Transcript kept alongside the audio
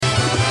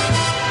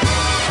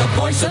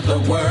voice of the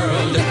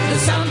world, the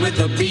sound with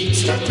the beat,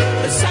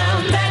 the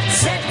sound that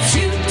sets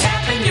you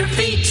tapping your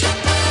feet.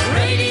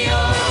 Radio,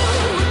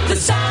 the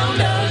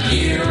sound of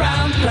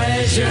year-round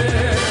pleasure.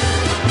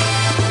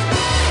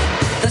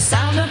 The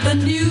sound of the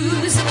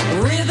news,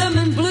 rhythm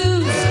and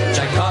blues,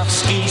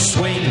 Tchaikovsky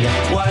swing,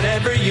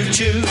 whatever you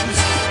choose.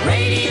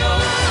 Radio,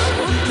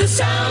 the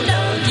sound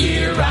of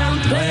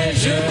year-round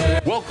pleasure.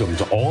 Welcome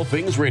to All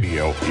Things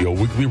Radio, your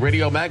weekly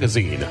radio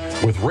magazine,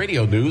 with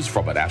radio news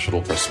from a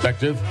national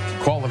perspective,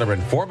 calendar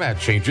and format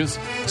changes,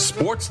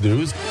 sports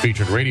news,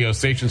 featured radio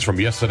stations from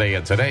yesterday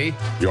and today,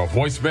 your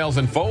voicemails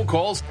and phone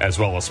calls, as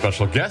well as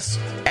special guests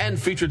and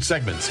featured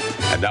segments.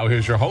 And now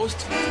here's your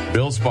host,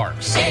 Bill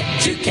Sparks.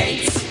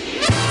 Educates,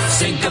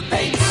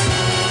 syncopates,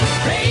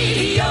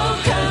 radio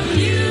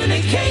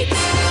communicates,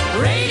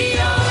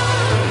 radio,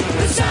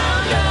 the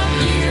sound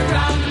of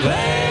year-round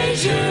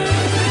pleasure.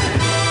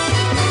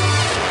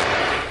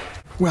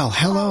 Well,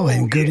 hello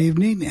and good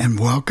evening, and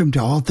welcome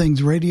to All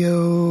Things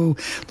Radio.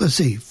 Let's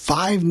see,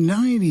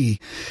 590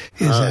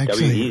 is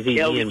actually...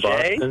 WEZE in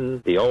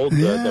Boston, the old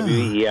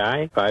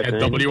WEI.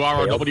 And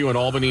WROW in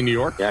Albany, New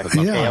York. Yeah,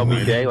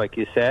 KLBJ, like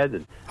you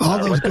said. All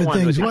those good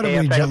things. What are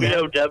we doing?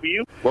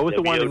 WOW. What was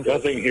the one?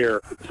 Nothing here.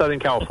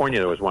 Southern California,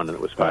 there was one that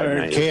was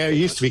 590. It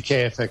used to be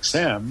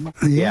KFXM.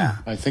 Yeah.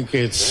 I think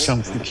it's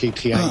something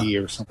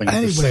KTIE or something.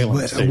 Anyway,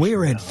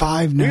 we're at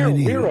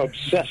 590. We're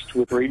obsessed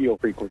with radio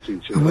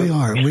frequencies. We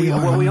are.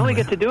 Well, we only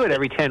get to do it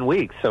every 10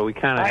 weeks, so we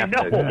kind of have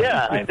to.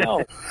 Yeah, I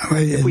know.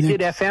 If we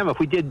did FM, if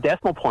we did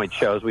decimal point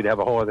shows, we'd have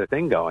a whole other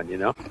thing going, you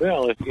know?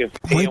 Well, if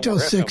wait till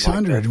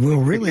 600,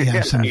 we'll really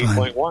have some fun.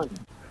 8.1.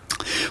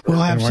 We'll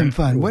have some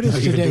fun. What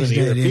is today's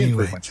date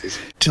anyway?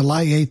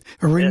 July 8th.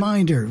 A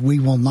reminder, we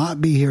will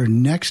not be here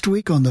next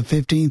week on the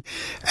 15th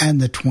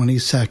and the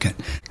 22nd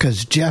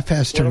because Jeff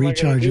has to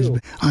recharge his...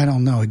 I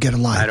don't know. Get a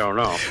life. I don't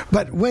know.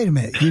 But wait a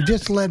minute. You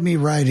just led me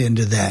right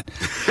into that.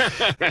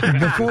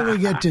 Before we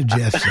get to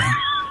Jeff's...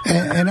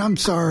 And I'm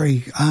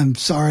sorry,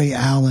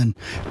 Alan,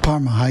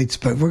 Parma Heights,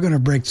 but we're going to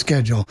break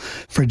schedule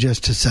for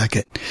just a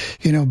second.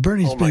 You know,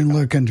 Bernie's been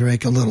looking to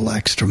make a little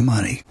extra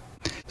money.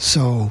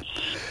 So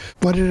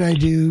what did I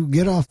do?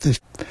 Get off the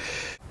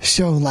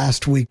show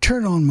last week,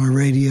 turn on my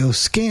radio,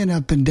 scan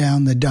up and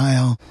down the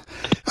dial.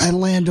 I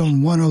land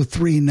on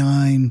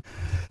 103.9,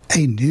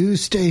 a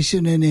news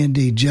station in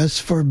Indy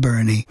just for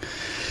Bernie.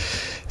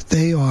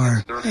 They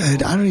are, I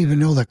don't even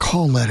know the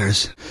call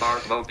letters.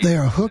 They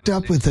are hooked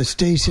up with a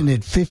station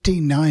at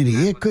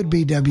 1590. It could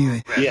be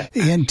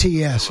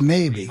WNTS,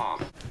 maybe.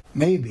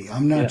 Maybe.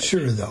 I'm not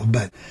sure, though.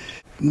 But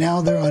now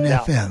they're on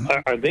FM.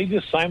 Are they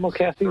just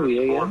simulcasting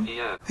the AM?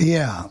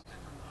 Yeah.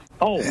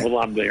 Oh, well,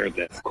 I'm there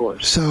then, of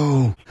course.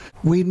 So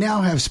we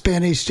now have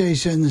Spanish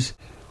stations.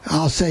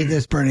 I'll say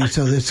this, Bernie,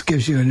 so this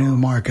gives you a new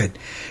market.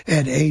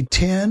 At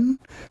 810,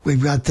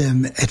 we've got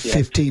them at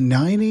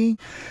 1590.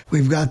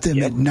 We've got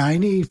them at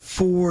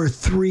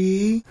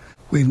 94.3.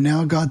 We've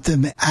now got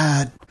them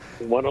at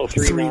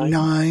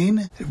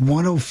 103.9,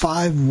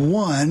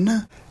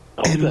 105.1,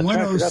 and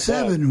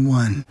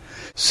 107.1.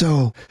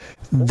 So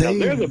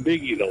they're the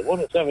biggie, though.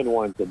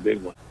 107.1's the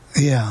big one.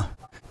 Yeah,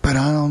 but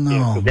I don't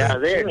know. Yeah,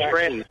 they're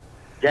trend.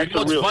 That's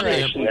a real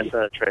trend. That's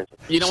a trend.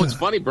 You know what's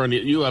funny, Bernie?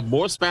 You have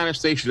more Spanish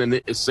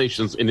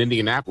stations in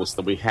Indianapolis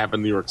than we have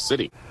in New York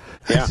City.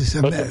 Yeah,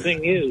 but the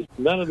thing is,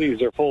 none of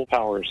these are full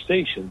power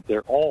stations.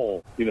 They're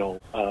all,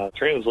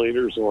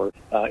 translators, or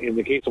in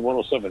the case of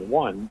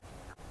 107.1,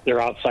 they're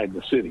outside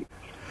the city.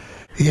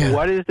 Yeah.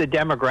 What is the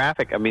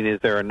demographic? I mean,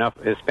 is there enough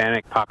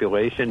Hispanic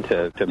population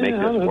to make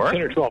this work?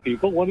 10 or 12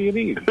 people. What do you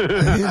need?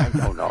 I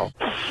don't know.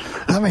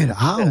 I mean,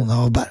 I don't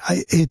know, but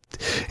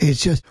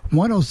it's just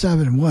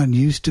 107.1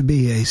 used to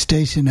be a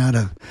station out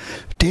of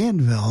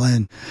Danville.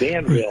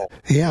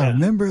 Yeah,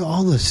 remember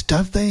all the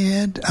stuff they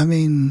had? I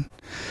mean,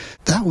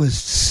 that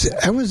was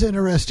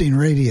interesting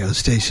radio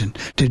station.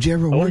 Did you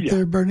ever work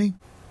there, Bernie?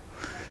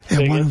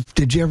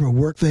 Did you ever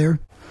work there?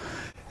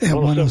 At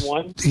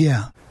 107.1?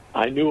 Yeah.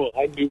 I knew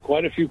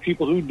quite a few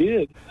people who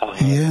did,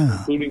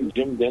 including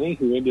Jim Denny,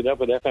 who ended up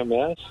at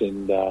FMS,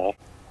 and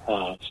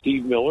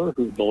Steve Miller,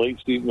 the late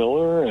Steve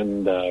Miller,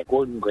 and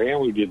Gordon Graham,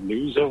 who did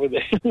news over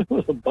there.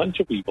 A bunch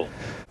of people.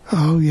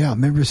 Oh, yeah.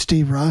 Remember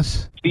Steve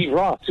Ross? Steve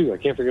Ross, too. I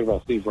can't forget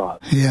about Steve Ross.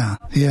 Yeah.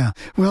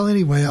 Well,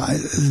 anyway,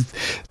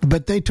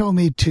 but they told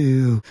me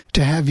to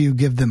have you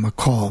give them a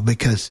call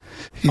because,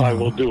 I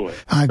will do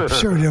it. I'm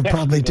sure it'll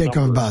probably take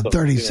about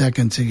 30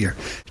 seconds of your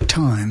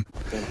time.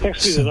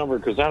 Text me the number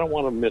because I don't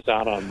want to miss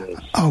out on this.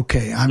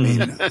 Okay. I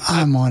mean,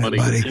 I'm on it,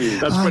 buddy.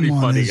 That's pretty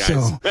funny, guys. So,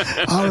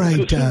 all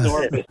right.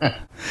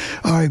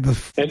 All right.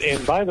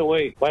 And by the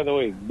way,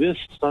 this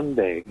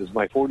Sunday is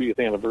my 40th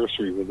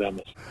anniversary with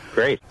Emmis.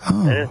 Great.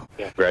 Oh.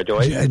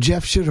 Congratulations.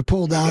 Jeff should have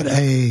pulled out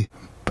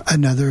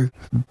another.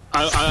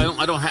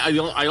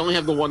 I only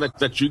have the one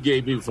that you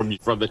gave me from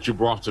that you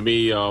brought to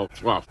me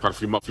quite a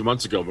few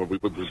months ago when we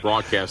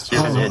broadcast here.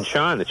 And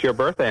Sean, it's your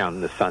birthday on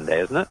this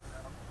Sunday, isn't it?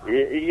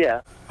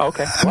 Yeah.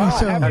 Okay. Wow,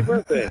 happy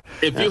birthday.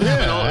 If you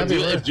have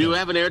do you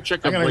have an air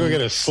check? I'm going to go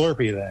get a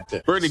Slurpee that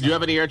day. Bernie, do you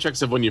have any air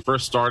checks of when you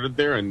first started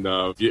there? And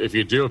if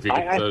you do,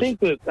 I think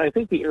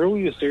the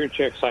earliest air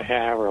checks I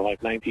have are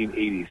like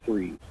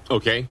 1983.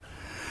 Okay.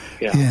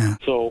 Yeah.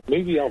 So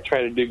maybe I'll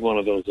try to dig one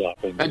of those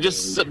up. And I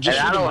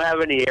don't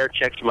have any air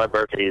checks for my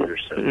birthday either.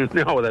 So.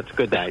 No, that's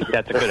good.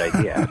 That's a good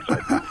idea.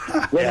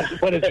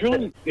 But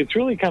it's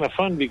really kind of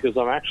fun because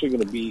I'm actually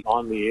going to be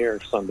on the air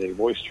Sunday,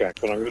 voice track,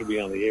 but I'm going to be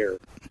on the air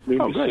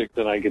noon to 6,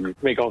 and I can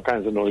make all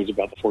kinds of noise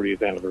about the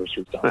 40th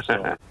anniversary stuff.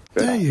 So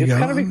there it's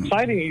kind of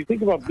exciting. You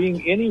think about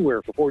being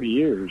anywhere for 40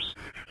 years.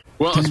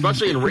 Well,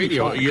 especially in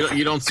radio,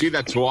 you don't see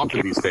that too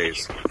often these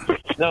days.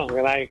 No,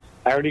 and I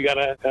already got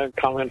a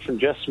comment from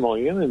Jess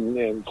Smullian,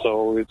 and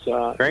so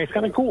it's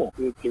kind of cool.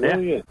 It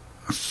really is.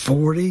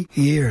 40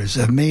 years,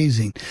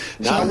 amazing.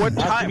 Now, what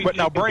time? But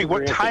now, Bernie,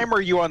 what time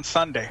are you on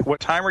Sunday?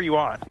 What time are you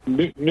on?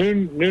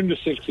 Noon to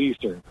 6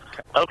 Eastern.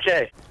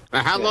 Okay.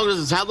 Now, how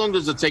long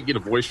does it take you to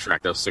voice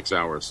track those 6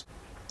 hours?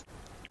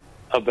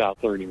 About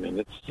 30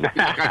 minutes.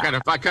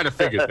 I kind of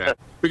figured that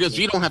because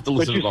you don't have to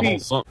listen to the whole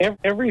song.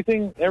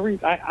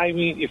 I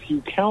mean, if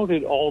you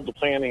counted all the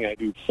planning I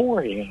do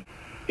beforehand,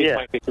 it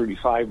might take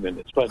 35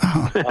 minutes, but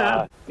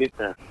it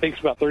takes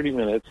about 30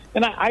 minutes.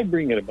 And I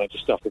bring in a bunch of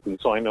stuff with me,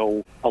 so I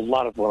know a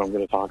lot of what I'm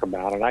going to talk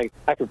about, and I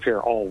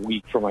prepare all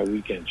week for my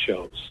weekend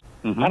shows.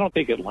 Mm-hmm. I don't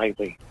take it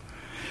lightly,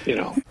 you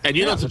know. And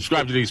you don't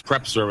subscribe to these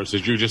prep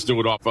services; you just do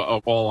it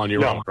all on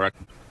your own, correct?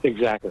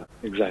 Exactly.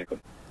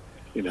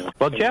 You know.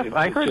 Well, Jeff,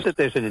 I heard that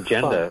there's an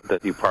agenda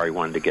that you probably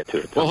wanted to get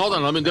to. Well, hold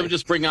on. Let me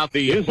just bring out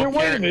the. Is there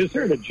one? Is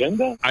there an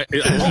agenda? I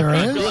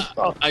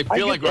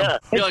feel like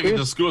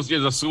a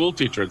school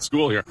teacher at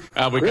school here.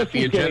 We got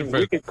the agenda.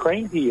 Wicked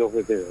cranky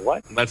over there.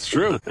 What? That's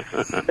true.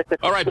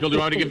 All right, Bill. Do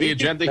you want to give the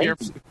agenda here?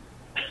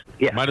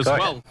 Yeah, might as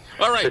well.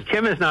 All right. So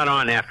Tim is not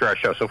on after our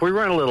show, so if we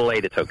run a little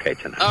late, it's okay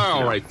tonight.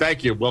 All right,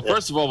 thank you. Well,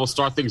 first of all, we'll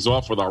start things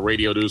off with our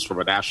radio news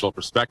from a national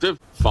perspective,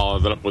 follow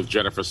that up with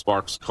Jennifer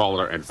Sparks'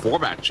 caller and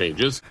format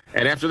changes.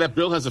 And after that,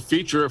 Bill has a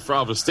feature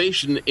of a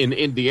station in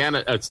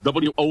Indiana. It's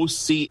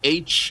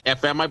WOCH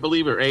FM, I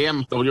believe, or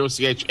AM,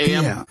 WOCH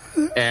AM.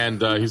 Yeah.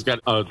 And he's got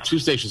 2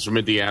 stations from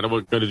Indiana.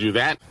 We're going to do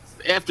that.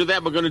 After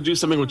that, we're going to do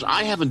something which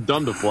I haven't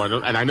done before,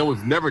 and I know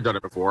we've never done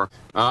it before.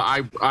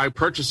 I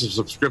purchased a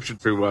subscription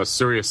to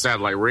Sirius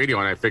Satellite Radio,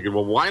 and I figured,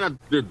 well, why not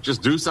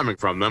just do something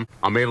from them?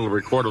 I'm able to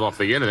record it off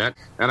the internet,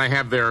 and I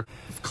have their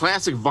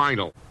classic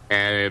vinyl.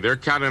 And they're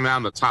counting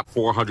down the top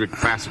 400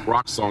 classic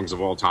rock songs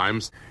of all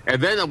times,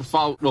 and then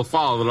we'll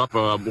follow it up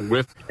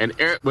with an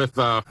air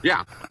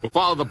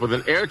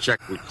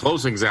check with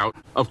closings out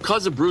of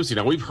Cousin Brucey.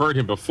 Now we've heard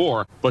him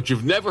before, but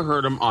you've never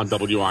heard him on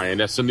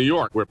WINS in New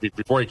York, where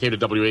before he came to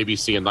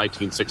WABC in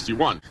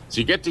 1961.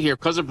 So you get to hear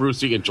Cousin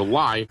Brucey in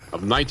July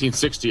of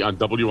 1960 on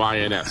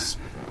WINS.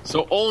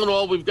 So all in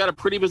all, we've got a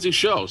pretty busy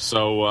show.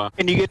 So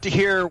and you get to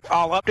hear.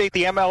 I'll update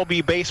the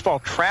MLB baseball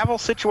travel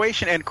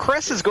situation, and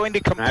Chris is going to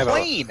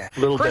complain.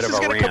 Chris is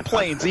going to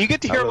complain, so you get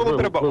to hear a little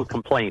bit about. Little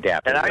complaint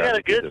after. And I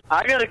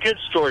got a good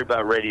story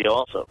about radio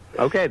also.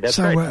 Okay, that's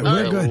so great.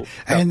 We're good.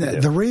 And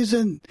the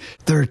reason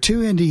there are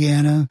 2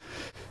 Indiana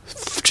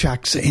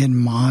checks in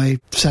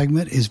my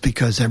segment is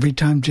because every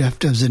time Jeff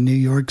does a New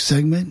York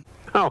segment.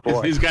 Oh,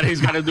 boy. He's got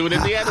to do an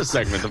Indiana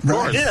segment, of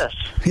course. Yes.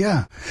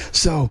 Yeah.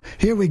 So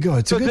here we go.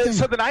 It's a good thing.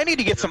 So then I need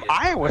to get some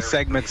Iowa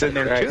segments in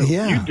there too.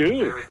 Yeah. You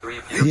do.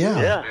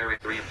 Yeah.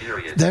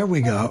 There we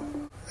go.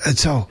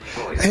 So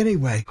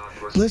anyway,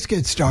 let's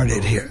get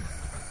started here.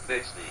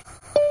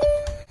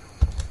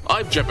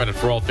 I'm Jeff Bennett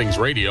for All Things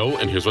Radio,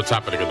 and here's what's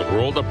happening in the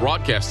world of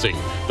broadcasting.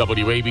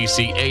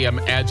 WABC AM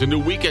adds a new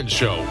weekend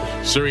show.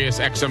 Sirius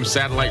XM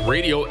Satellite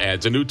Radio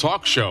adds a new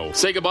talk show.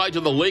 Say goodbye to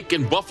the lake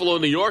in Buffalo,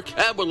 New York,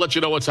 and we'll let you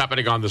know what's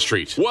happening on the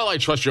street. Well, I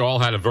trust you all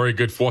had a very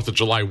good 4th of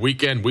July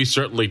weekend. We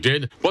certainly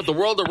did. But the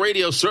world of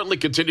radio certainly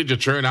continued to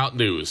churn out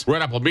news.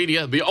 Red Apple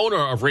Media, the owner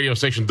of radio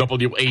station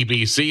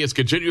WABC, is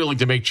continuing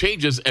to make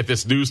changes at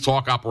this news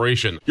talk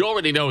operation. You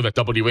already know that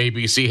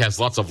WABC has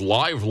lots of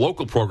live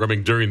local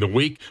programming during the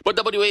week, but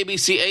WABC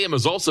AM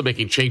is also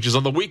making changes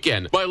on the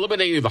weekend by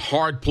eliminating the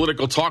hard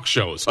political talk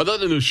shows.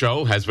 Another new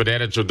show has been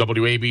added to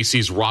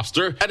WABC's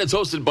roster, and it's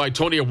hosted by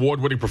Tony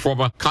Award-winning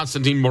performer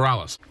Constantine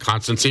Morales.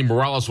 Constantine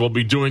Morales will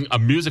be doing a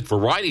music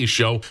variety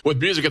show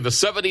with music of the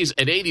 70s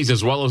and 80s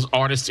as well as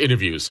artist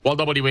interviews. While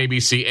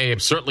WABC AM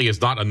certainly is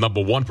not a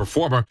 #1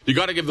 performer, you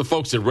got to give the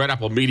folks at Red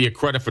Apple Media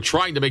credit for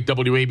trying to make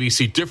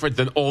WABC different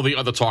than all the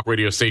other talk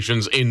radio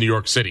stations in New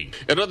York City.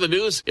 In other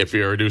news, if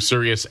you're a new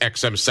Sirius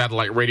XM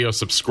Satellite Radio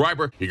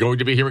subscriber, you're going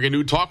to be hearing a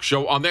new talk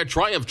show on their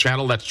Triumph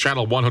channel. That's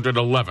channel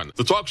 111.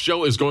 The talk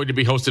show is going to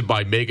be hosted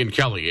by Megyn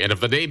Kelly, and if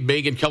the name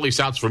Megyn Kelly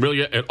sounds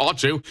familiar, it ought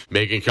to.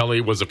 Megyn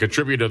Kelly was a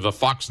contributor to the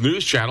Fox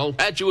News channel,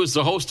 and she was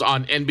the host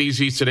on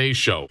NBC's Today's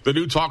Show. The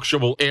new talk show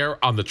will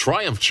air on the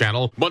Triumph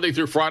channel Monday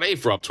through Friday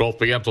from 12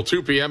 p.m. till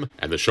 2 p.m.,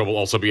 and the show will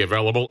also be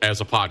available as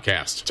a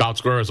podcast. Town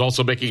Square is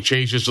also making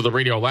changes to the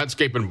radio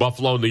landscape in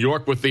Buffalo, New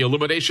York, with the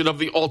elimination of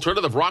the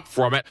alternative rock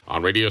format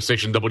on radio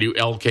station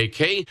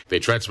WLKK. They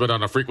transmit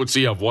on a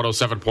frequency of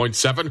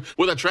 107.7 104.7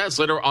 with a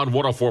translator on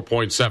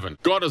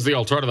 104.7. Gone is the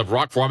alternative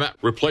rock format,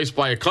 replaced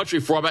by a country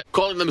format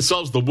calling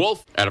themselves The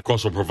Wolf, and of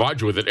course we'll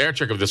provide you with an air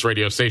check of this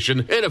radio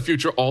station in a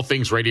future All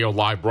Things Radio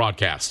live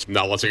broadcast.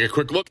 Now let's take a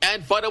quick look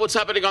and find out what's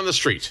happening on the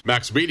street.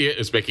 Max Media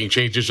is making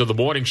changes to the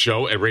morning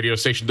show at radio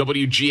station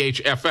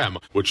WGH-FM,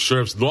 which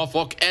serves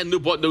Norfolk and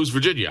Newport News,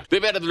 Virginia.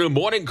 They've added a new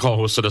morning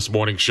co-host to this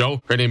morning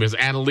show. Her name is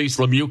Annalise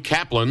Lemieux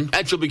Kaplan,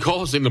 and she'll be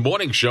co-hosting the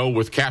morning show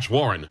with Cash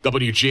Warren.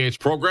 WGH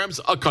programs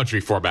a country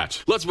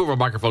format. Let's move our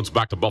microphones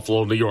back to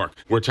Buffalo, New York,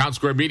 where Town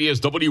Square Media's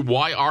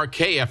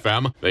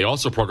WYRK-FM, they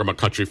also program a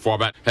country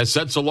format, has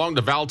said so long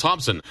to Val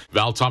Thompson.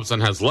 Val Thompson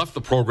has left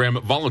the program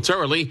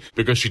voluntarily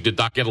because she did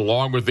not get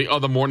along with the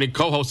other morning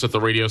co-hosts at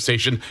the radio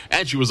station,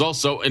 and she was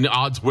also in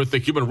odds with the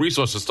Human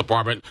Resources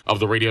Department of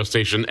the radio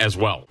station as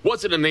well.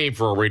 What's in a name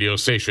for a radio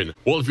station?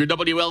 Well, if you're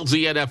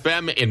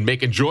WLZN-FM in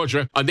Macon,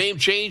 Georgia, a name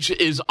change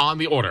is on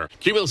the order.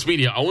 Cumulus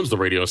Media owns the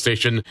radio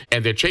station,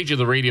 and they're changing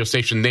the radio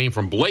station name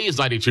from Blaze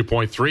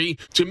 92.3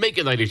 to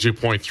Macon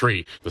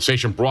 92.3. The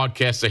station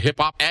broadcasts a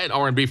hip-hop and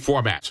R&B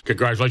format.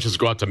 Congratulations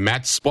go out to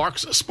Matt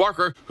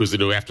Sparker, who's the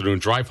new afternoon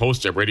drive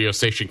host at radio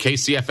station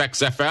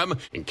KCFX-FM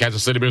in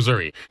Kansas City,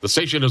 Missouri. The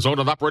station is owned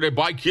and operated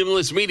by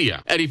Cumulus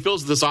Media, and he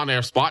fills this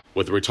on-air spot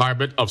with the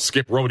retirement of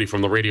Skip Rhodey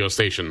from the radio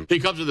station. He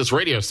comes to this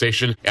radio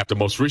station after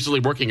most recently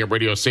working at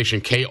radio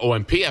station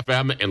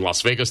KOMP-FM in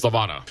Las Vegas,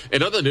 Nevada.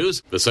 In other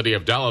news, the city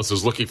of Dallas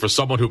is looking for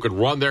someone who could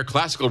run their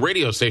classical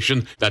radio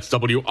station, that's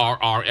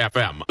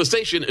WRR-FM. The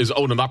station is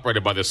owned and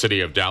operated by the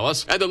city of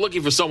Dallas, and they're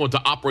looking for someone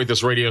to operate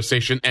this radio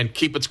station and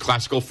keep its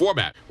classical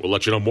format. We'll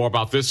let you know more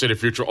about this in a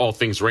future All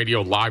Things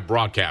Radio live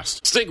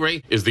broadcast.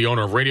 Stingray is the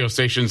owner of radio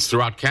stations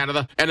throughout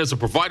Canada and is a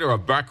provider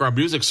of background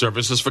music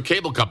services for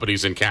cable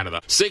companies in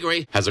Canada.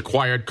 Stingray has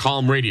acquired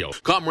Calm Radio.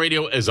 Calm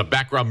Radio is a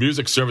background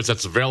music service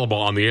that's available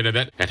on the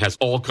internet and has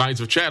all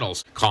kinds of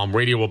channels. Calm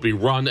Radio will be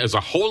run as a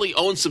wholly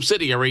owned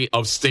subsidiary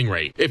of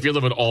Stingray. If you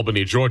live in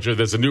Albany, Georgia,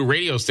 there's a new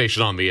radio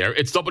station on the air.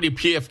 It's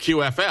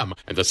WPFQ-FM,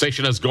 and the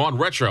station has gone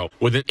retro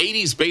with an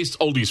 80s-based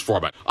oldies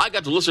format. I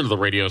got to listen to the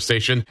radio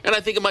station, and I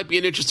think it might be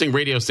an interesting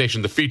radio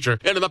station to feature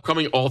in an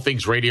upcoming All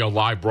Things Radio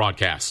live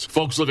broadcast.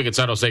 Folks living in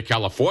San Jose,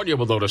 California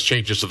will notice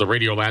changes to the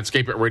radio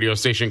landscape at radio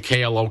station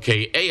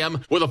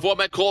KLOK-AM with a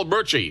format called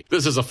Murchie.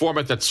 This is a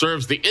format that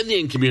serves the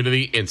Indian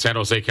community in San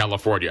Jose,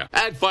 California.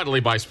 And finally,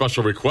 by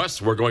special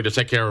request, we're going to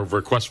take care of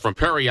requests from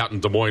Perry out in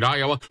Des Moines,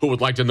 Iowa, who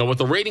would like to know what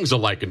the ratings are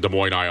like in Des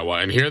Moines, Iowa.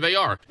 And here they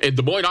are. In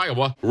Des Moines,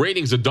 Iowa,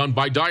 ratings are done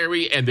by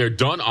diary, and they're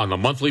done on a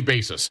monthly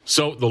basis.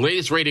 So the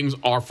latest ratings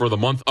are for the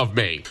month of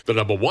May. The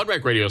number one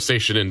ranked radio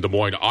station in Des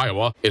Moines,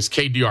 Iowa is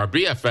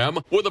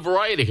KDRB-FM with a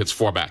variety hits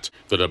format.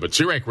 The number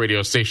two ranked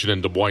radio station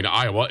in Des Moines,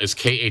 Iowa is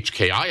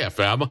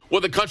KHKI-FM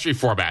with a country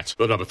format.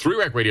 The number three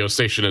ranked radio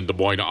station in Des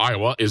Moines,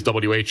 Iowa is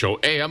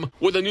WHO-AM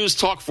with a news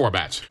talk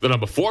format. The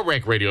number four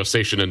ranked radio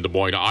station in Des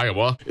Moines,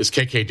 Iowa is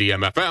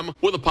KKDM-FM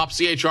with a pop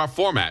CHR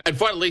format. And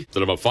finally, the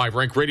number five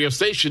ranked radio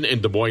station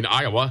in Des Moines,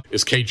 Iowa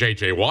is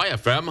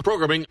KJJY-FM,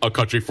 programming a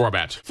country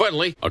format.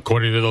 Finally,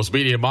 according to those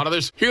media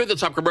monitors, here are the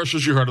top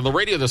commercials you heard on the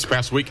radio this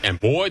past week, and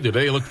boy, do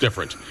they look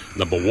different.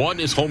 Number one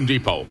is Home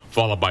Depot,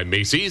 followed by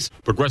Macy's,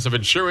 Progressive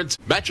Insurance,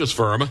 Mattress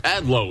Firm,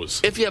 and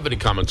Lowe's. If you have any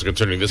comments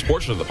concerning this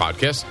portion of the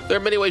podcast, there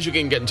are many ways you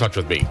can get in touch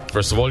with me.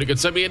 First of all, you can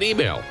send me an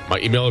email. My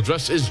email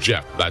address is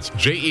Jeff, that's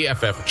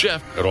Jeff,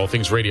 Jeff at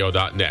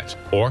allthingsradio.net.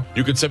 Or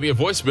you can send me a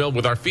voicemail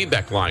with our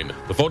feedback line.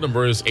 The phone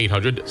number is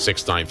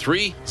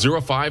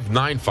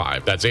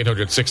 800-693-0595. That's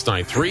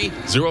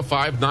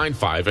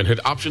 800-693-0595, and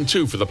hit option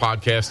 2 for the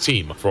podcast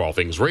team. For All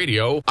Things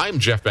Radio, I'm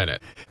Jeff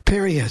Bennett.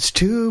 Perry has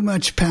too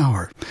much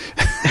power.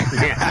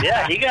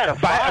 Yeah, he got a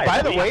 5.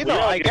 By the way, though,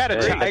 I got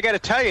to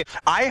tell you,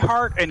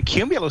 iHeart and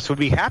Cumulus would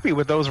be happy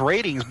with those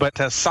ratings, but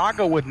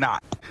Saga would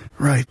not.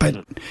 Right, but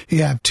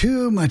you have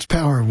too much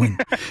power when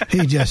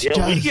he just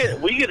does.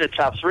 We get a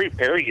top 3.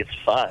 Perry gets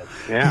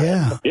 5.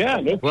 Yeah,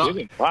 no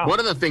kidding. Wow. One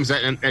of the things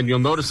that, and you'll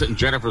notice it in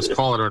Jennifer's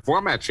call and her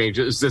format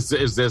changes,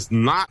 is there's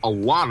not a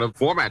lot of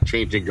format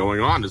changing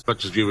going on as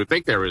much as you would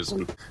think there is.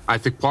 And I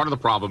think part of the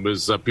problem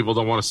is people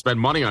don't want to spend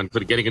money on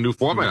getting a new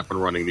format up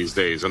and running these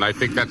days, and I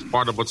think that's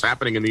part of what's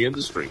happening in the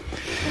industry.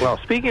 Well,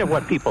 speaking of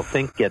what people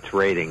think gets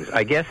ratings,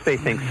 I guess they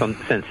think some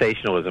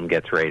sensationalism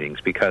gets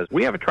ratings because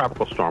we have a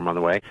tropical storm on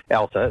the way.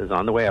 Elsa is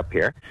on the way up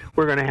here.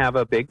 We're going to have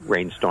a big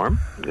rainstorm.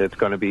 It's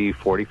going to be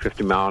 40,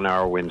 50 mile an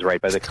hour winds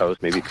right by the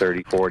coast, maybe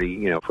 30,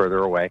 40, further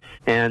away.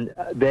 And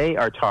they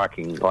are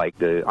talking like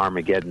the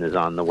Armageddon is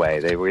on the way.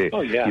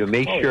 You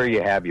make sure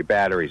you have your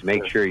batteries,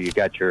 make sure you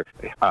got your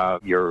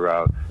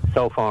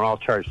cell phone all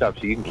charged up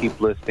so you can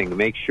keep listening to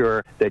make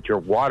sure that your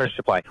water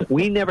supply.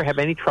 We never have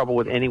any trouble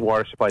with any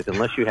water supplies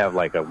unless you have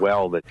like a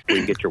well where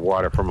you get your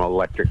water from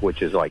electric,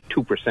 which is like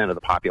 2% of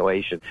the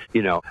population.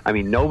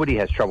 Nobody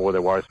has trouble with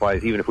their water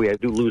supplies, even if we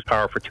do lose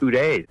power for 2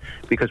 days,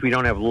 because we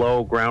don't have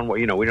low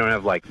groundwater. We don't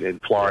have like in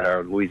Florida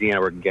or Louisiana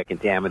where it can get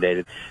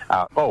contaminated.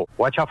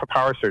 Watch out for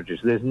power surges.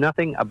 There's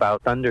nothing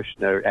about thunder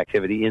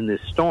activity in this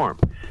storm.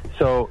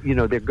 So,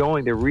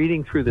 they're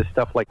reading through this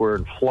stuff like we're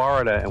in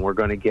Florida and we're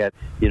going to get,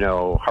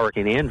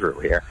 Hurricane Andrew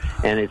here.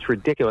 And it's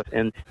ridiculous.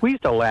 And we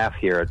used to laugh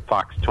here at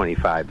Fox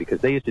 25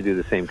 because they used to do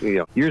the same,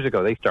 years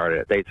ago they started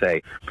it. They'd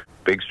say,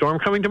 big storm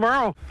coming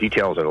tomorrow.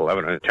 Details at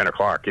 11 and 10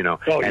 o'clock,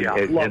 Oh,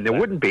 and there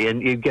wouldn't be.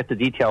 And you'd get the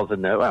details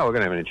and we're going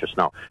to have an inch of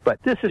snow.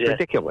 But this is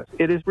ridiculous.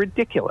 It is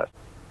ridiculous.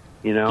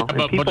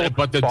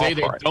 But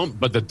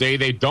the day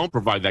they don't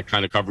provide that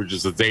kind of coverage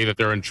is the day that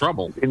they're in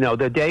trouble.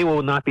 The day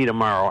will not be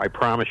tomorrow. I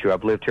promise you.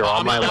 I've lived here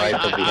all my life.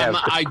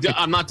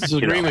 I'm not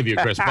disagreeing with you,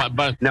 Chris.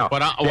 But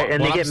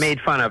they get made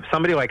fun of.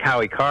 Somebody like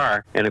Howie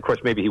Carr, and of course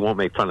maybe he won't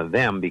make fun of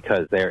them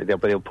because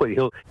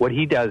what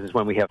he does is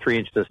when we have 3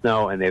 inches of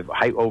snow and they've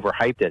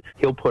overhyped it,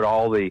 he'll put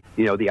all the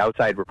the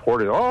outside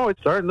reporters. Oh,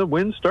 the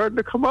wind's starting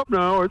to come up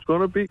now. It's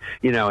going to be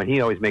and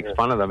he always makes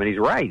fun of them, and he's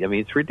right. I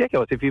mean, it's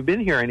ridiculous. If you've been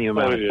here any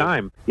amount of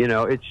time,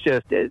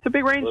 it's a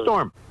big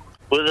rainstorm.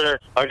 Was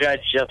our guy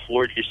Jeff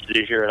Ward used to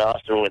do here in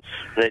Austin when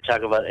they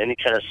talk about any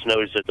kind of snow,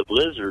 he's like the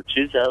blizzard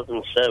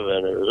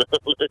 2007 or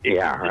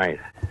yeah, right.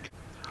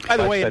 By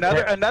the way,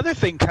 another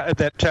thing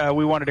that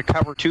we wanted to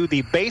cover too,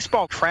 the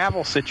baseball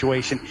travel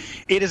situation.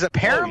 It is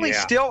apparently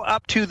still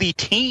up to the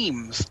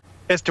teams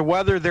as to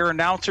whether their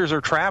announcers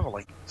are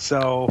traveling.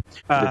 So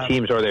the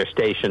teams or their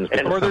stations,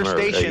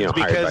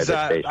 because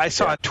I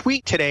saw a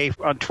tweet today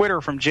on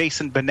Twitter from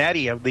Jason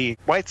Benetti of the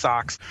White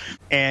Sox,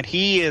 and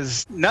he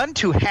is none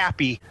too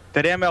happy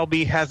that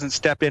MLB hasn't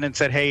stepped in and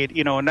said, "Hey,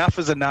 enough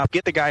is enough.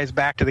 Get the guys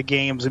back to the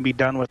games and be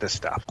done with this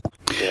stuff."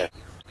 Yeah.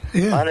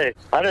 Yeah.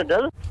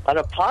 On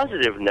a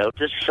positive note,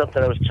 this is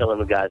something I was telling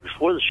the guys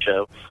before the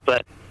show,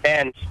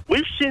 and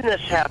we've seen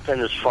this happen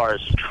as far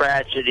as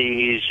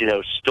tragedies,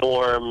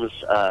 storms,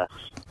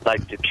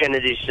 like the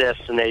Kennedy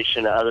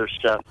assassination, other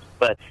stuff.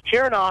 But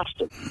here in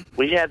Austin,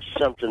 we've had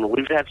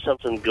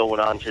something going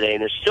on today,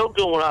 and it's still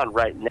going on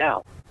right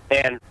now.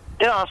 And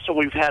in Austin,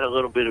 we've had a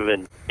little bit of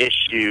an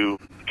issue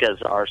because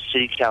our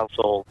city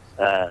council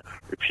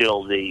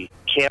repealed the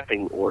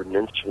camping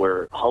ordinance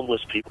where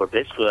homeless people are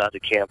basically allowed to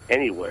camp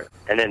anywhere.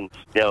 And then,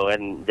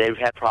 and they've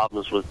had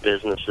problems with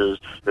businesses.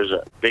 There's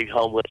a big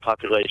homeless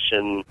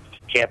population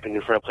camping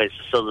in front of places.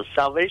 So the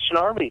Salvation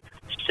Army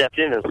stepped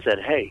in and said,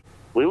 hey,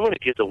 we want to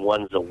get the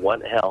ones that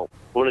want help.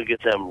 We want to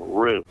get them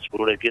rooms. We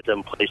want to get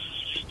them places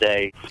to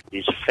stay.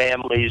 These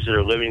families that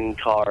are living in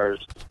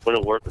cars, we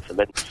want to work with them.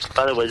 And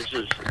by the way, this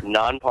is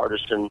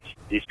nonpartisan.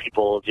 These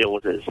people deal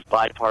with it as a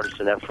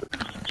bipartisan effort.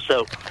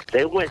 So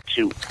they went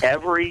to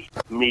every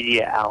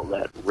media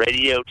outlet,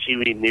 radio,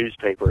 TV,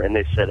 newspaper, and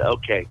they said,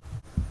 okay,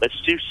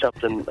 let's do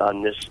something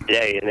on this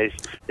day. And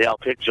they all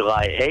picked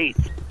July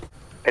 8th.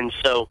 And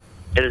so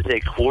it is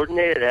a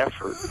coordinated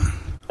effort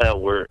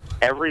where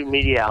every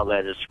media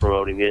outlet is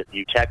promoting it.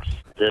 You text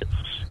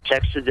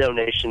the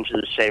donation to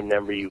the same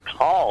number. You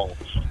call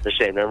the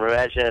same number.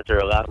 Imagine if they're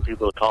allowing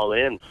people to call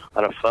in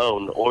on a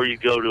phone, or you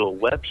go to a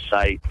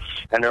website,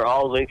 and they're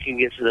all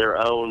linking it to their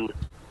own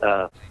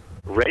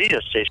radio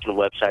station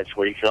websites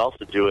where you can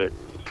also do it.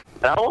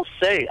 And I will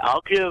say,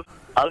 I'll give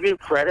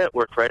credit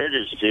where credit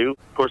is due.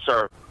 Of course,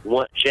 our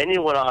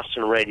Genuine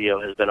Austin Radio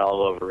has been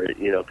all over it,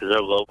 because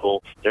they're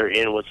local. They're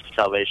in with the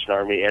Salvation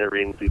Army,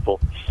 entering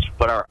people.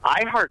 But our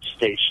iHeart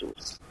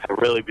stations have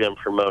really been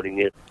promoting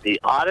it. The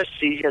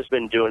Odyssey has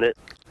been doing it.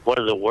 One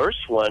of the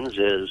worst ones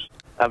is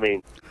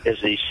they've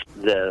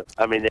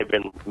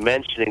been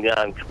mentioning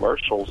on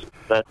commercials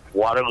that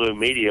Waterloo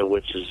Media,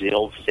 which is the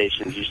old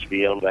station, used to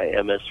be owned by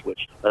MS,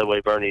 which, by the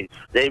way, Bernie,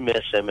 they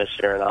miss MS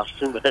here in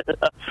Austin, but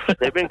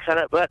they've been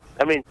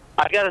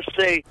I got to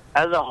say,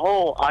 as a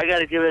whole, I got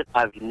to give it,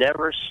 and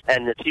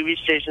the TV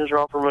stations are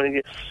all promoting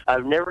it,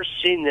 I've never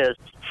seen this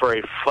for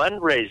a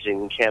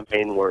fundraising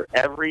campaign where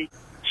every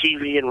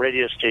TV and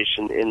radio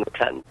station in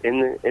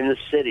the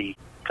city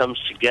comes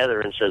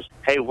together and says,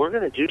 hey, we're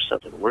going to do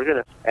something.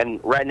 And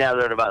right now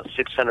they're at about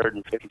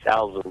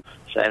 650,000,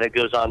 and it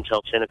goes on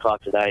until 10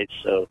 o'clock tonight.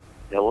 So,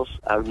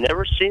 I've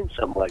never seen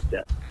something like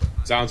that.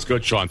 Sounds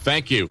good, Sean.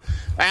 Thank you.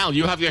 Al,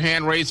 you have your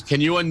hand raised.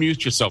 Can you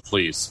unmute yourself,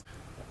 please?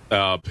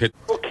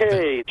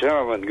 Okay,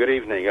 gentlemen, good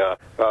evening.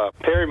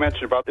 Perry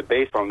mentioned about the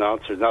baseball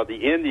announcers. Now, the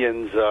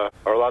Indians are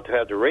allowed to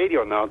have the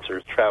radio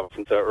announcers travel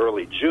since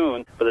early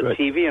June, but the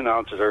TV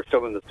announcers are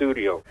still in the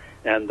studio.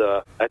 And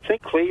I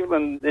think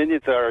Cleveland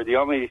Indians are the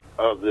only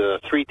of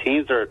the three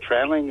teams that are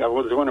traveling. I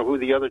was wondering who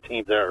the other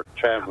teams are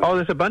traveling. Oh,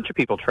 there's a bunch of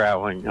people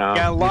traveling.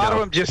 A lot of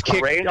them just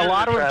kicked. A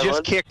lot of them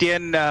just kicked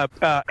in.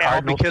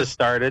 Cardinals because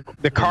started.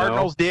 The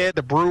Cardinals did.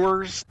 The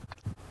Brewers.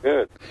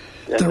 Good.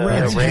 The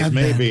Reds have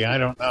maybe. I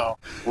don't know.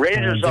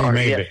 Rangers are.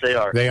 Yes, they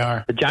are. They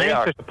are. The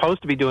Giants are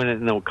supposed to be doing it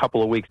in a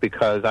couple of weeks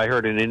because I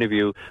heard an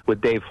interview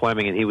with Dave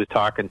Fleming, and he was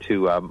talking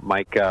to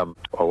Mike.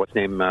 What's his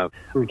name? I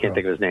can't think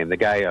of his name. The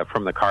guy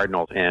from the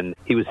Cardinals, and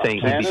he was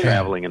saying he'd be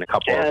traveling in a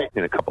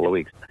couple of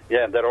weeks.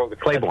 Yeah, that old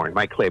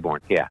Mike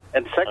Claiborne. Yeah.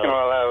 And second of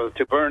all,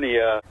 to Bernie,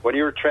 when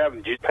you were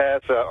traveling, did you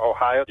pass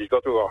Ohio? Did you go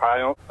through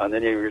Ohio and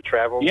then you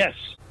traveled? Yes.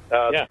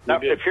 Now,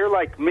 if you're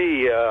like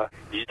me, did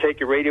you take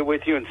your radio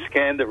with you and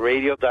scan the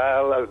radio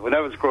dial? When I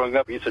was growing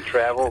up, I used to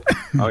travel.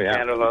 Oh,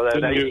 yeah. And all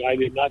that. I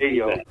did not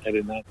do that.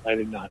 I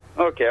did not.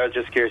 Okay, I was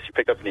just curious if you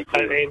picked up any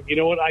clues. And you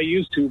know what? I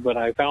used to, but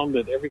I found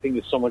that everything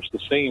is so much the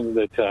same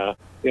that,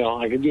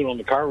 I can do it on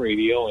the car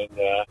radio,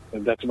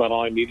 and that's about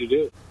all I need to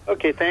do.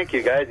 Okay, thank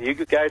you, guys. You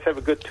guys have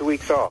a good 2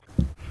 weeks off.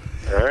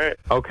 All right.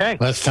 Okay.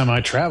 Last time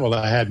I traveled,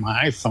 I had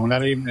my iPhone.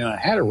 I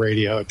had a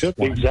radio. I took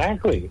one.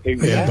 Exactly.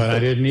 Yeah, but I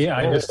didn't.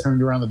 I just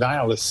turned around the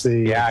dial to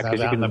see. Yeah, because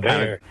you can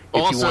kind of.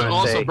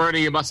 Also,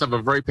 Bernie, you must have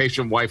a very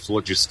patient wife to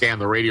let you scan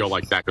the radio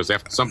like that. Because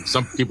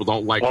some people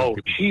don't like. Oh,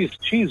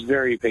 she's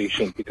very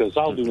patient because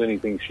I'll do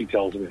anything she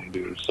tells me to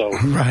do. So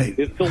right.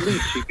 It's the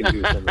least she can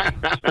do for me.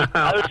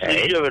 I was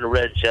thinking you haven't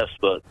read Jeff's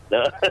book.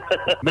 No.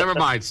 Never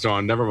mind,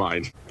 Stone. Never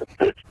mind.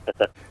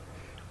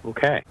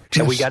 Okay.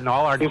 Have we gotten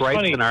all our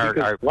gripes and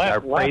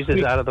our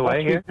praises out of the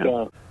way here?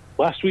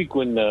 Last week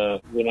when I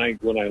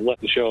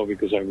left the show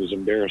because I was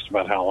embarrassed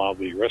about how loud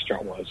the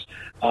restaurant was,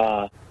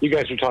 you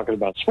guys were talking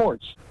about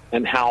sports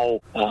and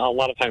how a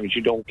lot of times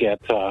you don't get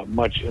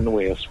much in the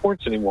way of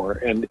sports anymore.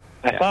 And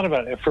I thought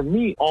about it. For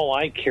me, all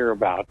I care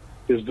about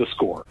is the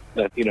score.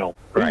 That, who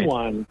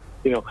won,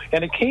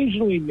 and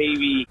occasionally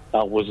maybe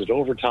was it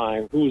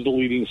overtime? Who was the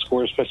leading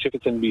scorer, especially if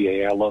it's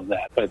NBA? I love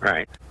that. But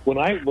when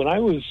I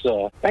was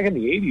back in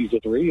the 80s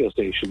at the radio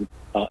station,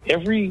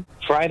 every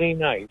Friday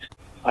night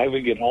I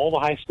would get all the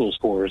high school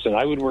scores, and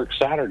I would work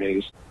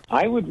Saturdays.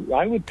 I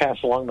would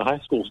pass along the high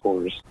school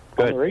scores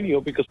on the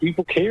radio because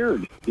people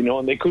cared,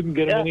 and they couldn't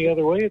get them any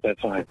other way at that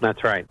time.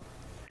 That's right.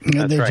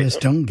 They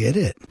just don't get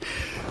it.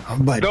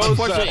 But those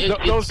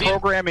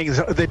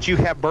programmings that you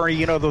have,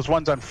 Bernie, those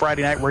ones on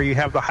Friday night where you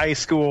have the high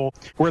school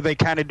where they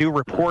kind of do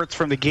reports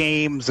from the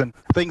games and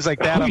things like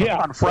that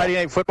on Friday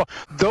Night Football.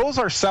 Those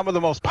are some of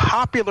the most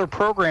popular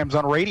programs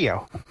on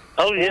radio.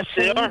 Oh, yes,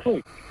 they are.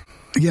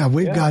 Yeah,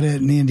 we've got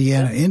it in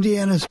Indiana.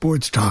 Indiana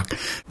Sports Talk.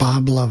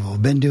 Bob Lovell.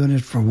 Been doing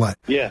it for what?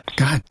 Yeah.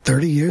 God,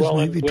 30 years, well,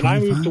 maybe 25?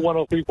 When I moved to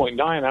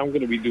 103.9, I'm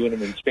going to be doing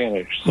them in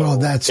Spanish. So. Well,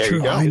 that's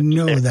true. I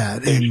know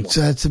that. And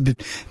so that's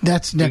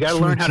next You got to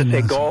learn how to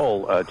say lesson.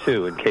 goal,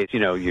 too, in case,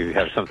 you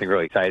have something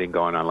really exciting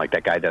going on like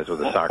that guy does with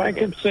the soccer I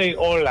game. can say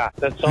hola.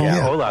 That's all.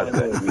 Yeah, hola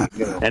is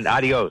good. And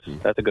adios.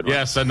 That's a good one.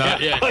 Yes, and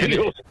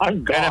adios.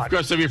 I'm gone. And of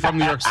course, if you're from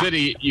New York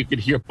City, you could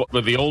hear,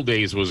 the old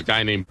days was a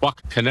guy named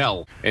Buck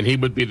Cannell, and he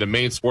would be the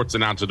main sports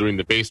announcer during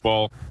the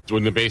baseball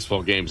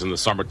games in the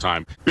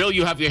summertime. Bill,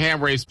 you have your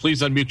hand raised.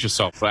 Please unmute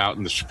yourself out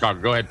in the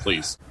Chicago. Go ahead,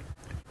 please.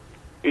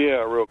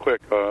 Yeah, real quick.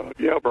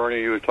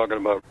 Bernie, you were talking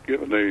about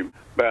giving the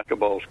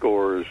basketball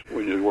scores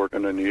when you were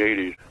working in the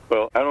 80s.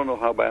 Well, I don't know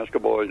how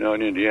basketball is now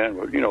in Indiana,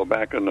 but,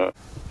 back in the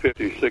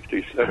 50s,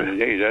 60s, 70s,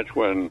 80s, that's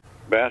when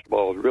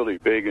basketball was really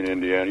big in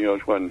Indiana.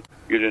 It's when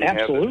you didn't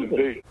have the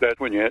division.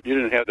 That's when you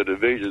didn't have the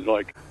divisions.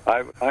 Like,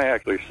 I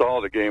actually saw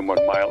the game when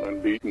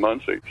Milan beat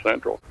Muncie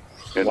Central.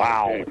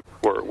 Wow.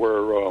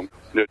 Where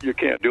you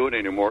can't do it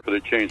anymore because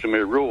they changed some of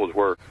the rules.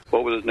 Where,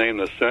 what was his name?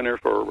 The center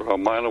for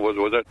Milan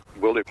was that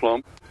Willie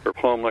Plum or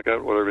Plum like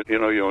that, whatever. He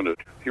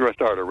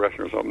started a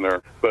restaurant or something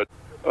there. But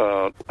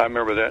I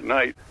remember that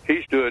night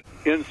he stood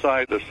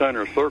inside the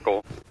center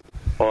circle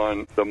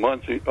on the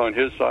Muncie on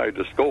his side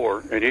to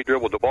score, and he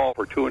dribbled the ball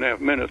for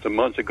 2.5 minutes, and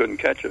Muncie couldn't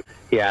catch it.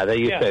 Yeah, they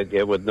used to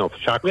it with no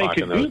shot clock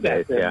in those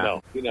days.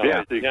 I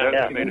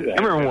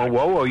remember when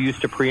WoWo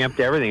used to preempt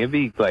everything. It'd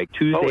be like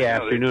Tuesday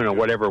afternoon or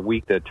whatever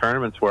week the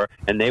tournaments were,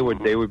 and they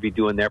would be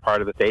doing their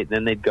part of the state, and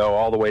then they'd go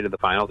all the way to the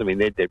finals. I mean,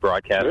 they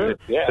broadcast it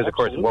because of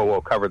course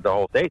WoWo covered the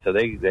whole state, so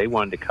they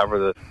wanted to cover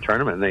the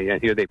tournament.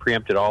 And they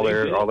preempted all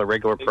their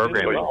regular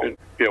programming.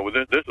 This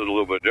is a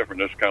little bit different.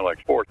 This is kind of like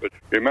sports, but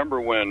you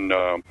remember when.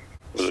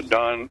 Was it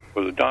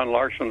Don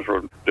Larson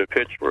for the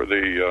pitch for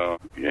the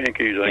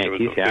Yankees? I think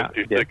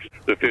it was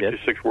the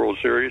 56 World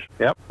Series.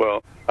 Yep.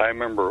 Well, I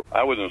remember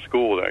I was in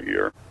school that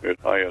year at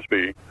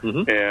ISB,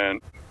 and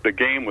the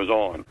game was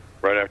on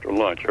right after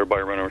lunch.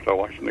 Everybody ran over and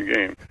started watching the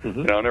game.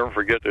 And I'll never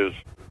forget this.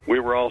 We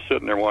were all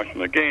sitting there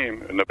watching the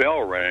game, and the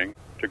bell rang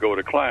to go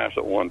to class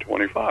at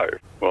 1:25.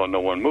 Well,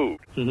 no one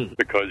moved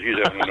because he's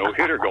having a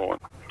no-hitter going.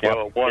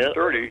 Well, at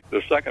 1:30,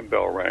 the second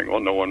bell rang. Well,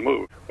 no one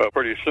moved. But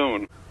pretty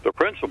soon, the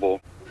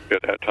principal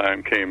at that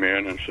time came over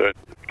and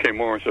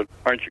said,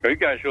 "Aren't you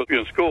guys supposed to be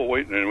in school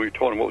waiting?" And we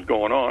told him what was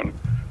going on.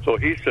 So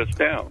he sits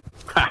down.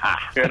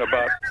 And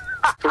about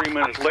 3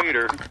 minutes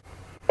later,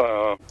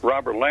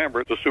 Robert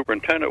Lambert, the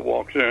superintendent,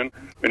 walks in,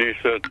 and he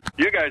said,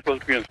 "You guys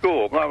supposed to be in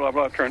school, blah, blah,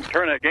 blah, turn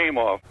that game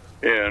off."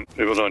 And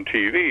it was on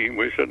TV. And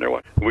we said,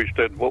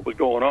 "What was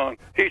going on?"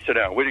 He sat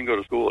down. We didn't go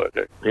to school that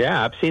day.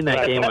 Yeah, I've seen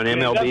that game on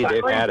MLB.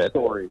 They've had it.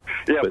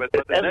 Yeah, but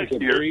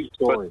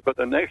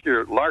the next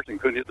year, Larson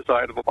couldn't hit the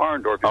side of a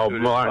barn door.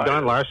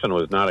 Don Larson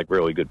was not a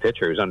really good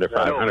pitcher. He was under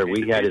 500.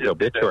 We had his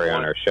obituary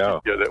on our show.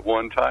 Yeah, that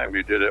one time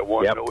he did that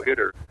one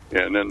no-hitter,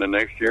 and then the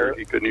next year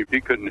he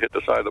couldn't hit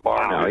the side of the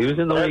barn. No, he was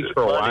in the league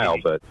for a while,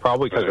 but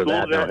probably because of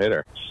that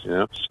no-hitter.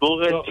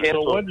 School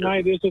so what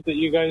night is it that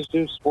you guys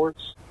do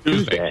sports?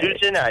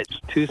 Tuesday nights.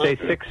 Tuesday,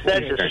 6.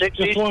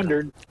 Just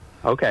wondered.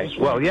 Okay.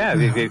 Well, yeah.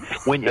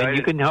 When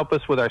you can help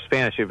us with our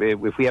Spanish,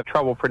 if we have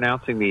trouble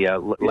pronouncing the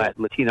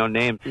Latino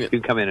names, you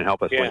can come in and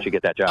help us once you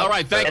get that job. All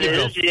right. Thank you,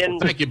 Bill.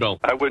 Thank you, Bill.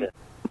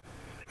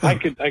 I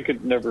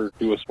could never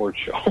do a sports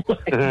show.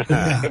 I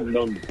have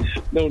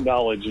no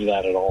knowledge of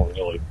that at all,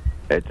 really.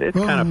 It's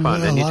kind of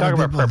fun. And you talk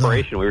about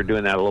preparation. We were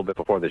doing that a little bit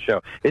before the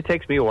show. It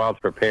takes me a while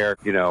to prepare,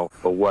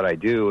 for what I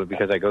do,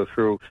 because I go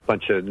through a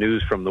bunch of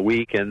news from the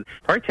week, and it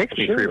probably takes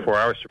me 3 or 4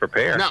 hours to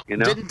prepare. Now,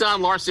 didn't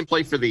Don Larson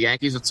play for the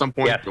Yankees at some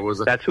point? Yes,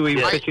 that's who he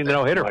was pitching the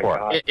no-hitter for.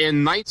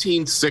 In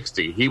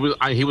 1960, he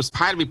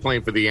had to be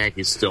playing for the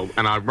Yankees still,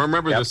 and I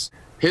remember this.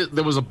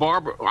 There was a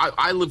barber.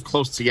 I lived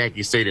close to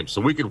Yankee Stadium,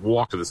 so we could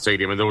walk to the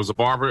stadium. And there was a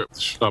barber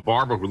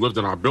who lived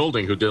in our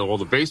building who did all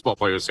the baseball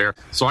players' hair.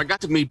 So I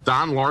got to meet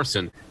Don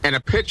Larson and a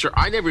pitcher.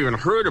 I never even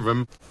heard of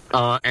him.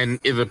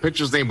 And the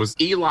pitcher's name was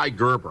Eli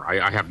Gerber.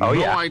 I have no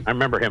idea. I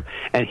remember him.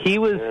 And he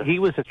was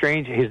a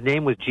strange. His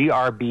name was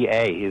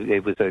GRBA.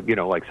 It was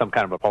like some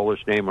kind of a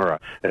Polish name or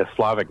a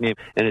Slavic name,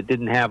 and it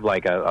didn't have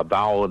like a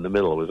vowel in the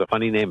middle. It was a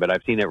funny name, but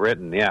I've seen it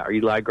written. Yeah,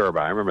 Eli Gerber.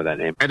 I remember that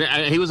name. And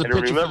he was a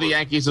pitcher for the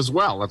Yankees as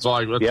well. That's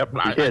all.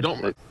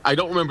 I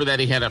don't remember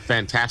that he had a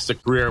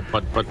fantastic career,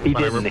 but he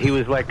didn't. He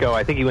was let go.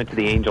 I think he went to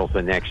the Angels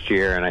the next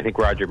year, and I think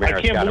Roger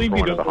Maris got him for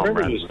one of the home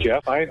runs.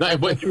 Jeff.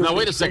 Now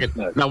wait a second.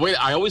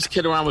 I always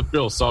kid around with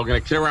Bill, so I'm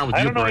going to kid around with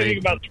you. I don't know anything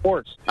about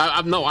sports.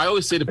 I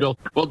always say to Bill,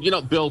 well,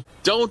 Bill,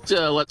 don't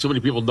let too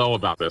many people know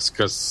about this,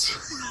 because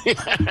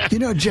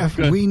Jeff,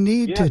 we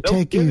need to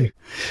take you.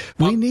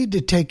 We need to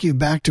take you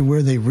back to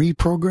where they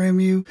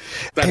reprogram you,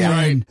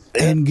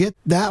 and get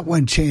that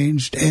one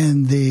changed,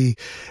 and the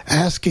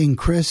asking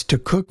Chris to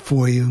cook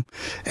for you,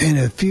 and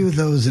a few of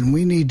those, and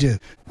we need to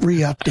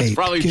re-update. That's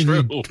probably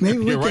true. Maybe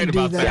we You're can right do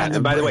about that.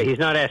 And by the way, he's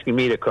not asking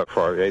me to cook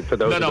for those.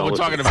 No, we're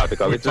talking about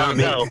it's not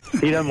me. No.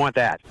 He doesn't want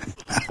that.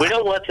 We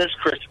don't want this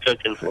Chris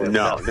cooking for him.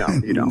 No,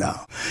 you don't. No.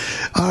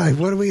 All right,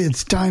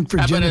 it's time for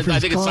Jennifer's call. I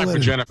think it's time for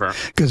Jennifer,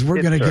 because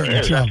we're going to get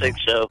in trouble. I think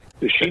so.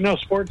 Does she know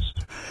sports?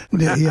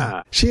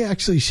 Yeah, she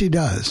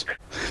does.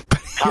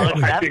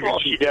 College basketball,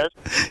 she does.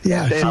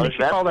 Yeah, she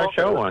called our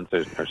show once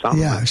or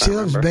something. Yeah, she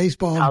loves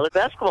baseball. College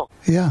basketball.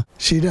 Yeah,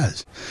 she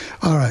does.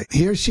 All right,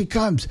 here she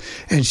comes,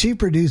 and she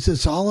produced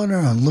this all on her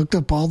own. Looked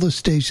up all the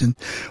stations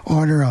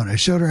on her own. I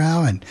showed her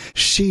how, and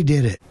she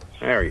did it.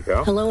 There you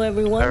go. Hello,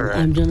 everyone. Right.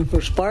 I'm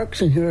Jennifer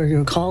Sparks, and here are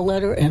your call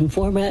letter and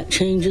format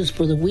changes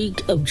for the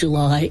week of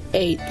July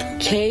 8th.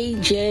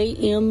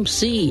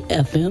 KJMC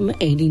FM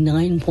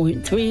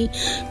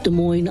 89.3, Des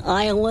Moines,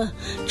 Iowa,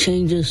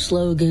 changes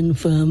slogan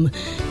from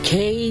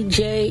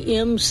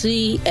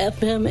KJMC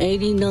FM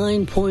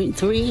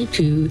 89.3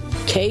 to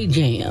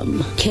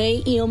KJM.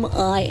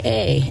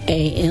 KMIA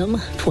AM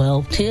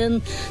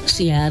 1210,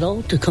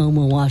 Seattle,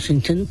 Tacoma,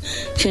 Washington,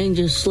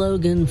 changes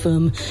slogan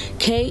from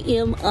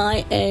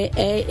KMIA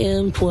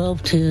AM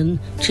 1210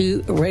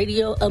 to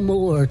Radio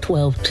Amor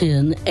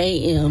 1210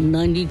 AM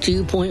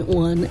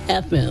 92.1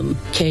 FM.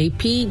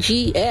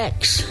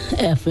 KPGX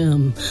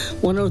FM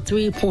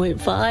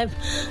 103.5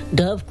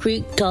 Dove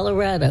Creek,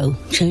 Colorado,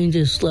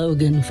 changes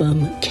slogan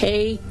from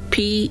KPGX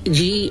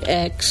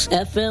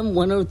FM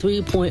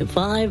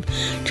 103.5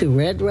 to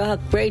Red Rock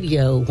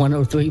Radio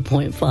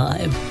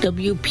 103.5.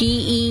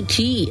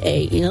 WPET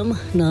AM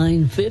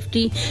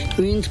 950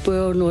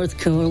 Greensboro, North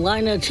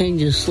Carolina,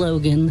 changes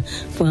slogan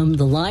from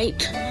the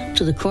light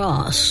to the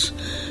cross.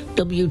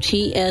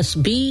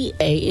 WTSB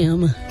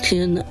AM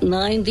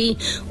 1090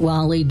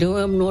 Raleigh,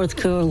 Durham, North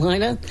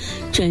Carolina,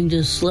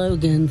 changes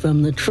slogan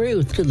from the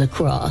truth to the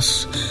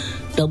cross.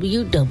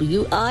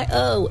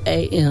 WWIO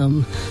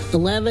AM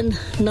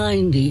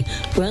 1190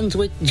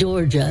 Brunswick,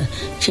 Georgia,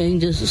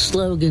 changes the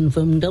slogan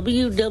from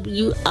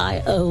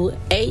WWIO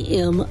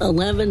AM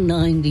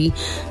 1190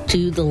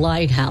 to the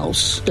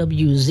Lighthouse.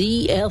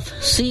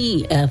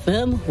 WZFC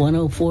FM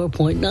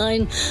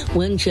 104.9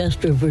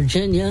 Winchester,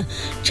 Virginia,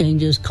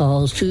 changes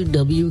calls to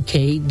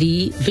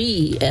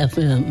WKDV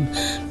FM.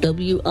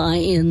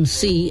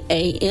 WINC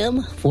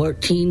AM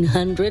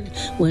 1400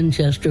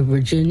 Winchester,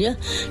 Virginia,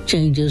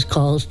 changes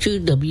calls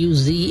to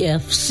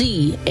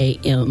WZFC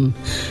AM.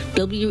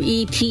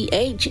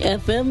 WETH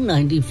FM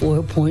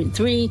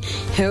 94.3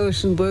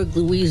 Harrisonburg,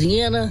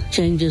 Louisiana,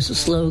 changes the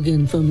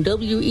slogan from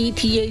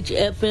WETH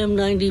FM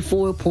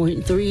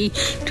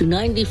 94.3 to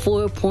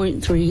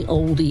 94.3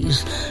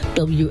 Oldies.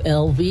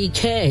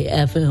 WLVK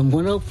FM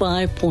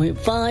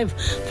 105.5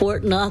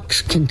 Fort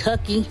Knox,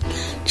 Kentucky,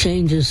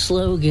 changes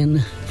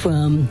slogan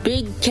from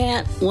Big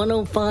Cat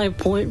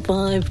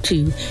 105.5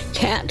 to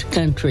Cat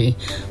Country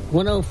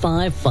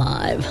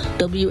 105.5.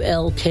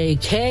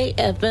 WLKK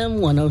FM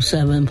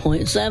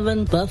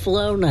 107.7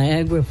 Buffalo,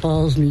 Niagara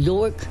Falls, New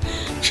York,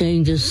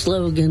 changes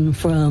slogan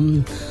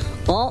from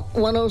Alt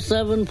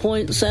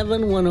 107.7,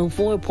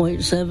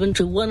 104.7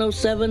 to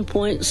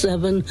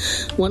 107.7,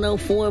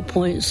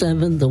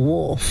 104.7 The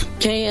Wolf.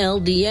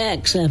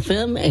 KLDX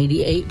FM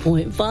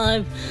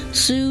 88.5,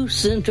 Sioux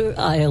Center,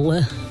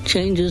 Iowa.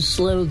 Changes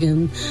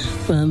slogan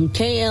from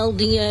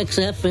KLDX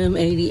FM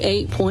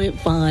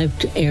 88.5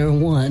 to Air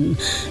 1.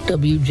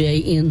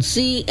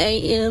 WJNC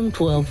AM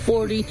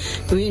 1240,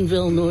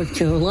 Greenville, North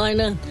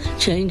Carolina.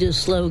 Changes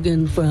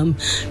slogan from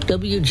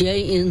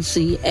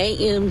WJNC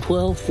AM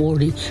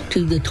 1240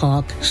 to the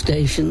talk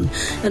station.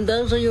 And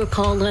those are your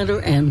call letter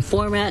and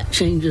format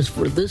changes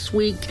for this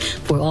week.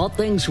 For All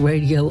Things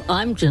Radio,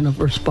 I'm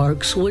Jennifer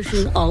Sparks,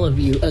 wishing all of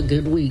you a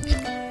good week.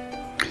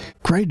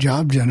 Great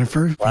job,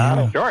 Jennifer.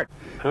 Wow.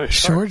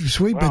 Short and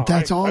sweet, but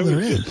that's all there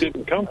is. I was just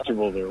getting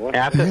comfortable there.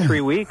 After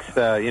 3 weeks,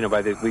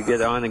 we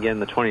get on again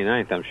the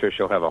 29th, I'm sure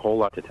she'll have a whole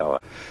lot to tell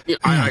us. Yeah,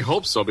 I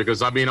hope so,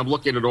 because, I'm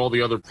looking at all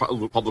the other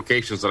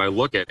publications that I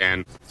look at,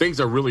 and things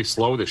are really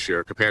slow this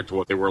year compared to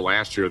what they were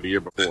last year or the year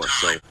before.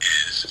 So,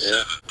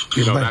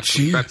 but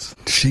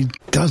she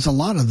does a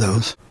lot of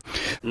those.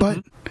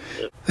 But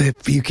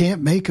if you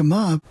can't make them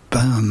up...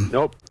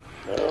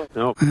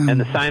 Nope. And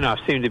the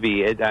sign-offs seem to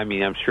be,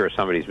 I'm sure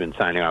somebody's been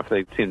signing off.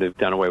 They seem to have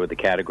done away with the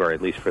category,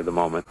 at least for the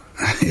moment.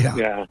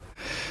 Yeah.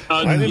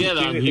 I didn't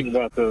see anything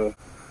about the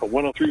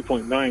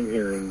 103.9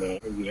 here in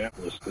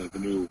Indianapolis, the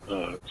new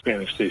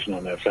Spanish station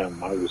on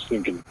FM. I was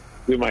thinking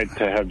we might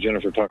have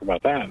Jennifer talk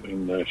about that,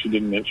 and she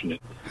didn't mention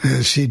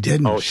it. She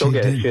didn't. Oh,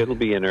 it'll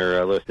be in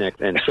her list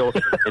next, and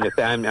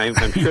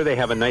I'm sure they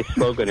have a nice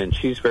slogan, and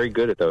she's very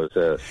good at those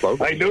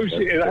slogans. I know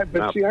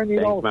I need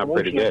all the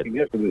promotion I can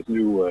get for this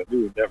new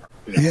endeavor.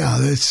 Yeah,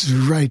 that's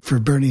right for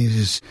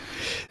Bernie's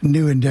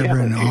new endeavor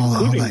and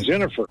all that.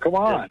 Jennifer, come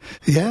on.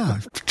 Yeah,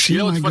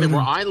 it's funny.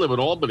 Where I live in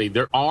Albany,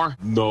 there are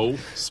no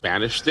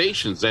Spanish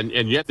stations, and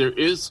yet there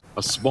is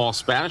a small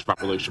Spanish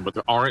population, but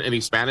there aren't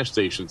any Spanish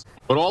stations.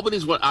 But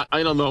Albany's what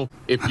I don't know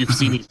if you've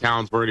seen these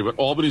towns, Bernie, but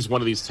Albany's one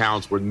of these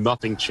towns where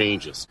nothing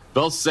changes.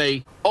 They'll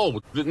say,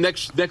 the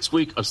next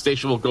week a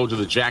station will go to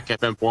the Jack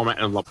FM format,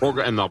 and they'll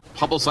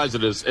publicize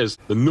it as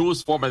the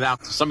newest format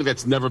out, something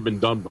that's never been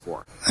done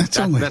before. That's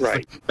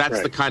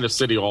the kind of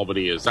city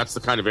Albany is. That's the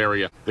kind of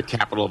area the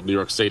capital of New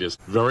York State is.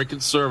 Very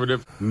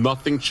conservative.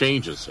 Nothing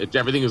changes.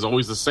 Everything is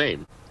always the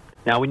same.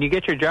 Now, when you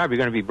get your job, you're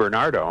going to be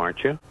Bernardo,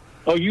 aren't you?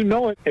 Oh, you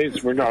know it.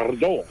 It's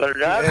Bernardo.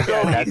 Bernardo.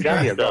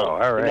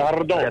 All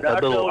right.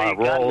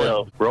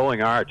 Bernardo.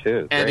 Rolling R,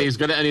 too. And he's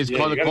going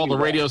to call the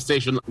radio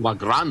station La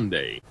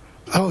Grande.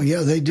 Oh, yeah,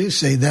 they do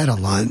say that a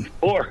lot.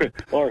 Or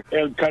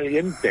El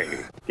Caliente.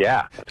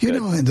 Yeah.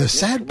 And the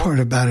sad part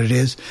about it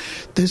is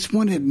this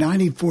one at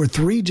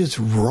 94.3 just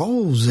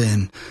rolls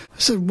in. I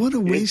said, what a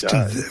waste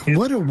of the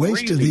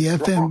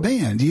FM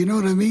band. You know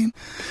what I mean?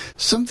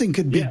 Something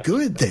could be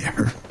good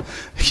there,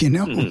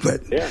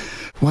 but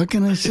what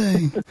can I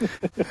say?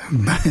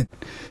 But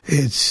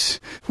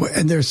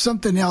and there's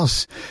something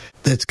else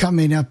that's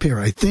coming up here.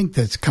 I think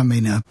that's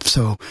coming up.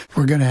 So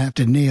we're going to have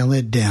to nail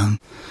it down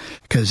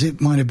because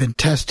it might have been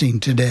testing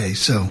today.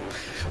 So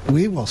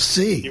we will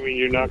see. You mean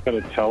you're not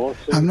going to tell us?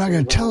 I'm not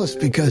going to tell us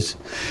because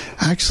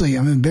actually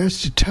I'm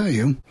embarrassed to tell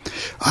you.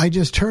 I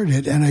just heard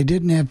it and I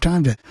didn't have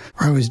time or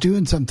I was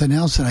doing something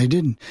else and I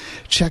didn't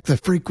check the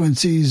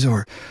frequencies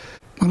or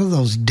one of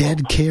those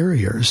dead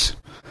carriers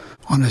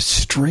on a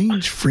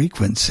strange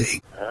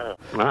frequency.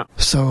 Wow.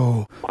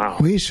 So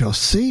we shall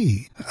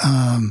see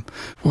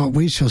what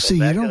we shall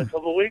see. In a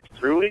couple of weeks,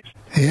 3 weeks?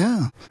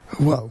 Yeah.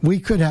 Well, we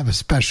could have a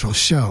special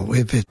show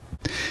if it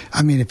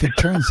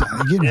turns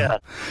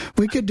out,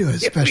 we could do a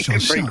special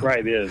show. Break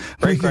right in.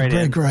 Break right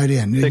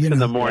in. 6 in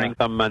the morning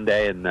some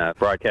Monday and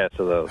broadcast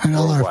to those. And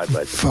all our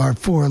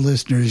 4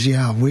 listeners,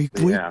 we.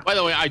 By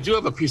the way, I do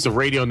have a piece of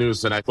radio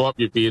news, and I thought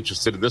you'd be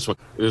interested in this one.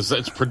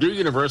 It's Purdue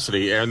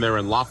University, and they're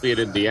in Lafayette,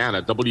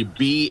 Indiana.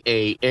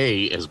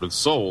 WBAA has been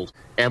sold.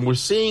 And we're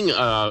seeing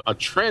a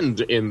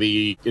trend in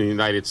the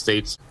United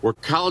States where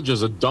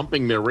colleges are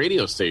dumping their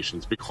radio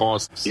stations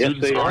because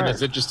students aren't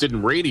as interested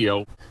in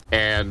radio.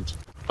 And,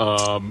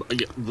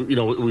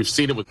 we've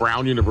seen it with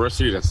Brown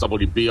University. That's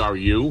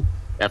WBRU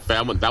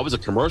FM. That was a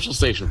commercial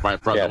station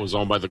that was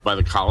owned by the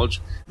college.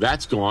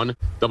 That's gone.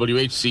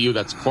 WHCU,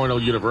 that's Cornell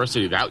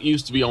University. That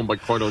used to be owned by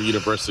Cornell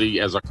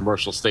University as a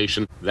commercial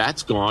station.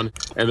 That's gone.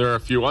 And there are a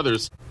few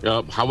others.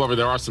 However,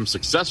 there are some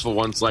successful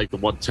ones like the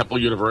one Temple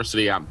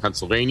University out in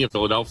Pennsylvania,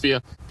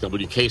 Philadelphia,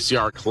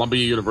 WKCR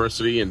Columbia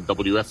University, and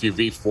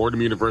WFUV Fordham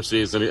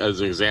University as an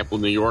example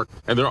in New York.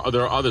 And there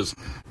are others.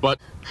 But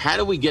how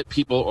do we get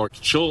people or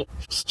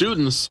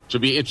students to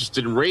be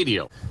interested in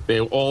radio? They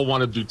all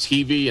want to do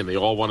TV and they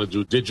all want to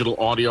do digital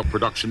audio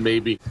production,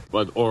 maybe,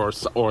 or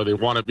they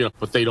want to,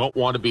 but they don't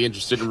want to be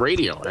interested in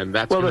radio. And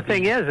that's the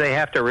thing is, they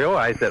have to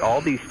realize that all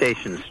these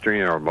stations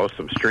stream, or most of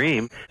them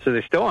stream, so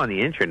they're still on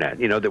the internet.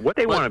 What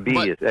they want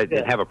want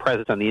to have a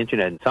presence on the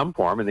internet in some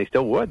form, and they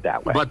still would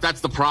that way. But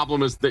that's the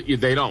problem, is that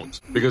they don't,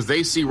 because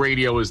they see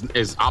radio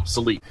as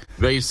obsolete.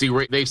 They see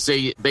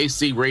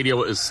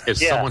radio as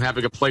someone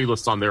having a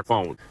playlist on their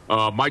phone.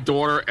 My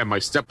daughter and my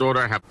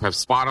stepdaughter have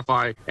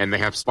Spotify, and they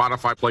have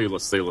Spotify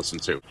playlists they listen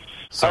to.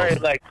 So, all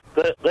right,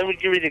 let me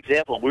give you an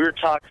example. We were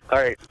talking. All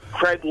right,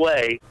 Craig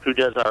Way, who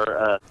does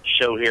our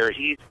show here,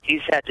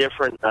 he's had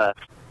different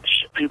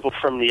people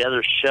from the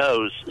other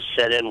shows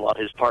set in while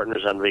his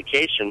partner's on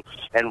vacation.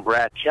 And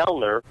Brad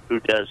Kellner, who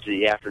does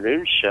the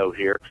afternoon show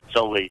here, is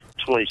only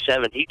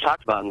 27. He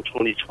talked about in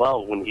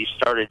 2012 when he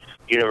started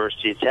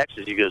University of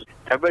Texas. He goes,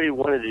 everybody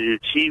wanted to do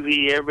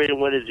TV, everybody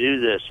wanted to do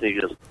this. And he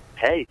goes,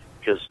 hey,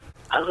 because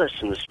I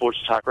listen to sports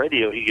talk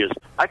radio. He goes,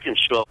 I can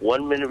show up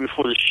 1 minute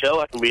before the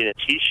show. I can be in a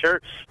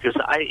T-shirt because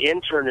I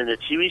interned in a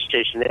TV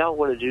station. They all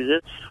want to do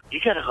this. You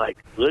got to,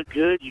 look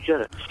good. You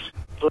got to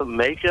put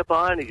makeup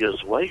on. He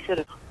goes, why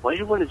do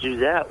you want to do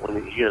that?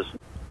 He goes,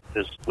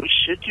 because we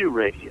should do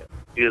radio.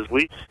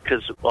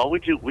 Because all we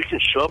do, we can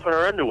show up in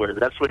our underwear.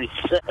 That's what he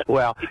said.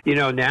 Well,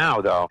 now,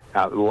 though,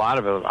 a lot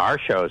of our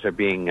shows are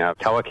being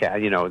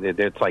telecast.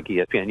 It's like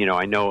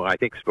ESPN. I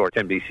think Sports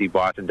NBC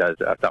Boston does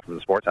stuff from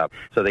the Sports Hub,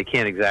 so they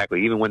can't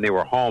exactly, even when they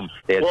were home,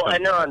 they had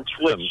and they're on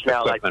Twitch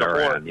now, like the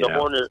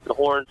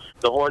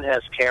Horn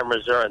has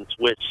cameras. They're on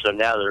Twitch, so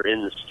now they're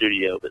in the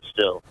studio, but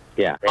still.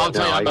 Yeah. I'll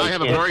tell you, I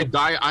have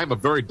a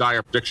very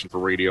dire prediction for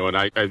radio, and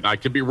I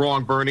could be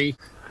wrong, Bernie.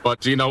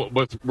 But,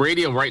 with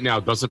radio right now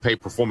doesn't pay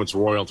performance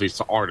royalties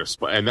to artists.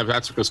 And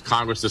that's because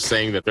Congress is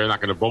saying that they're not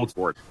going to vote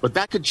for it. But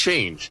that could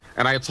change.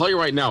 And I tell you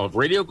right now, if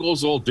radio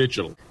goes all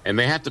digital and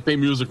they have to pay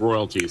music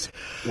royalties,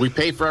 we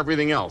pay for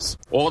everything else.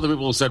 All the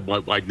people who said,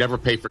 well, I'd never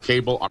pay for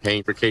cable are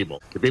paying for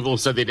cable. The people who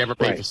said they'd never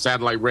pay for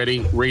satellite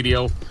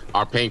radio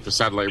are paying for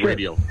satellite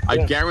radio. I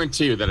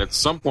guarantee you that at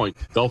some point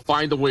they'll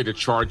find a way to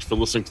charge for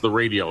listening to the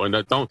radio. And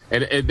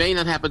it may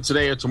not happen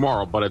today or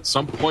tomorrow, but at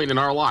some point in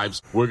our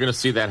lives, we're going to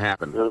see that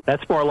happen.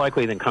 That's more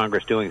likely than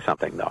Congress doing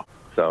something, though.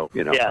 So,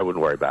 I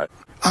wouldn't worry about it.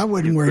 I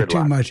wouldn't worry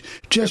too much.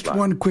 Just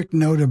one quick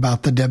note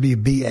about the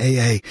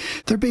WBAA.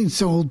 They're being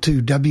sold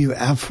to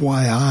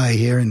WFYI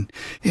here in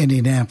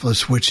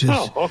Indianapolis, which is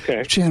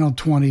Channel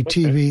 20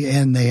 TV,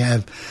 and they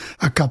have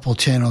a couple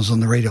channels on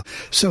the radio.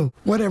 So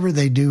whatever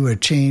they do or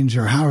change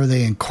or however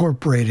they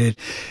incorporate it,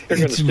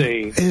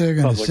 they're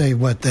going to say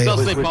what they...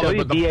 With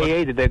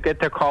WBAA, did they get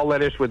their call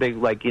letters? Were they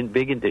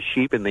big into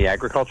sheep in the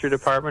agriculture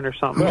department or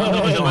something?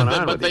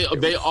 But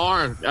they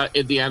are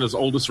Indiana's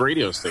oldest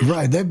radio station.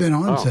 Right. They've been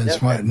on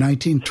since,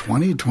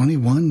 1920,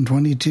 21,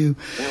 22.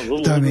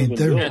 I mean, but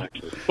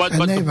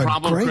they the have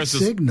problem, a great Chris,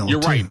 signal. You're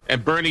right.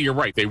 And Bernie, you're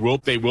right. They will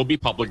be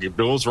public.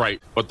 Bill's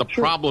right. But the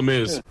problem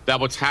is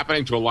that what's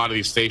happening to a lot of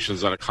these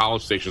stations that are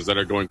college stations that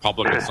are going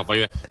public and stuff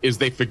like that is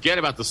they forget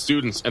about the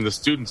students, and the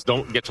students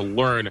don't get to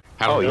learn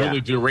how to really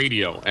do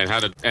radio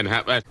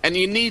and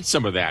you need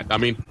some of that. I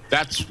mean,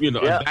 that's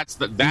that's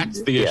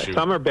the issue.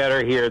 Some are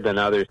better here than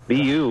others.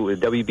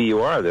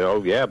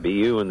 WBUR,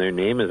 BU, and their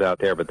name is out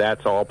there, but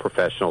that's all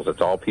professionals. It's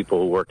all people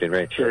who worked in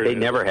radio. They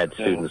never had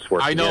students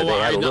working there. They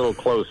had a little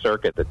closed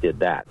circuit that did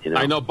that.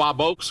 I know Bob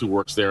Oakes, who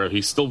works there.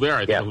 He's still there.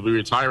 I think he'll be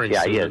retiring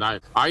soon. He is.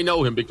 And I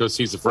know him because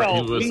he's a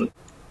friend.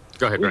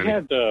 Go ahead, Randy. We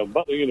had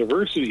Butler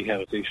University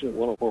had a station at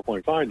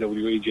 104.5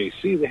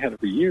 WAJC. They had it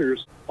for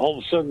years. All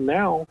of a sudden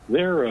now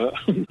they're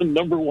the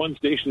number one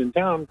station in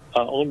town,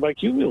 owned by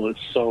Cumulus.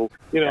 So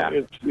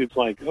it's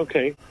like,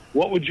 okay,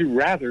 what would you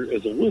rather,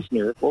 as a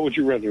listener, what would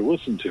you rather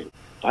listen to?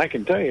 I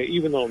can tell you,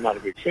 even though I'm not a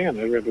big fan,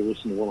 I'd rather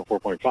listen to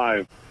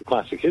 104.5, the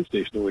classic hit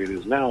station, the way it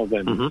is now,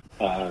 than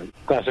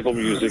classical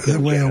music. The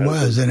way it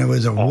was, and it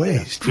was a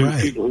waste,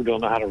 right? People who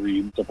don't know how to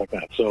read and stuff like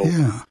that. So,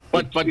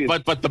 But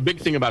the big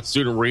thing about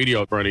student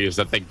radio, Bernie, is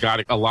that they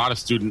got a lot of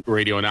student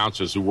radio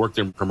announcers who worked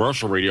in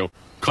commercial radio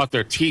cut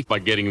their teeth by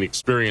getting the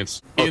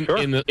experience in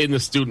the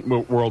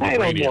student world of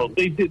radio. I don't know.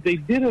 They did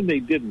and they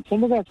didn't.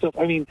 Some of that stuff,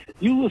 I mean,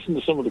 you listen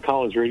to some of the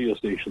college radio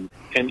stations,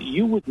 and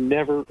you would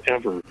never,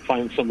 ever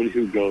find somebody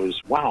who goes,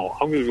 wow,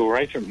 I'm going to go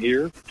right from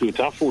here to a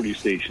top 40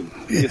 station.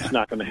 It's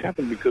not going to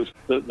happen because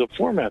the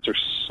formats are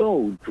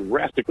so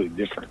drastically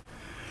different.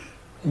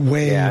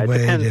 It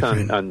depends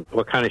on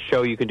what kind of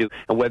show you can do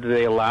and whether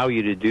they allow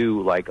you to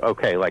do, like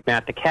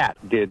Matt the Cat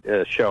did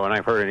a show, and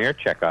I've heard an air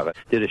check of it,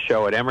 did a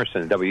show at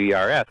Emerson,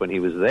 WERS, when he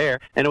was there,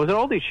 and it was an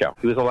oldies show.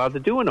 He was allowed to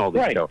do an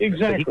oldies show. Exactly.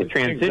 So he could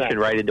transition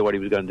right into what he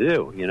was going to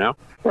do,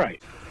 Right.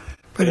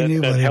 But he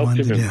knew what he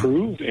wanted to do.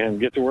 Improve and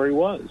get to where he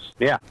was.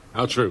 Yeah.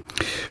 How true.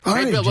 All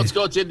right, Bill, let's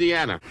go to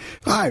Indiana.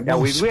 All right.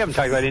 Well, we haven't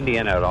talked about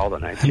Indiana at all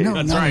tonight. No,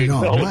 that's not right. at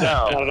all. No,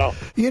 not at all.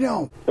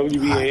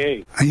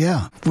 WBAA.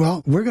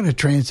 Well, we're going to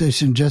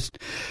transition just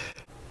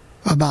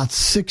about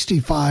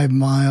 65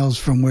 miles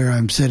from where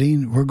I'm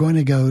sitting. We're going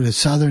to go to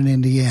southern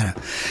Indiana.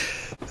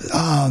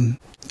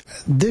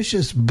 This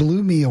just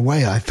blew me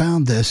away. I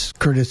found this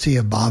courtesy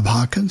of Bob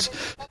Hawkins.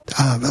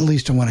 At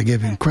least I want to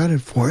give him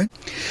credit for it.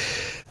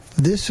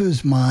 this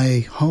was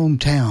my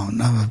hometown,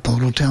 a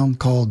little town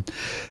called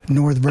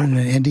North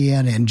Vernon,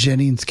 Indiana, in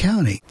Jennings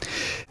County.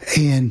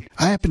 And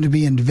I happened to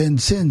be in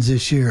Vincennes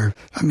this year.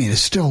 I mean, I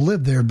still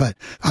live there, but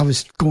I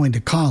was going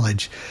to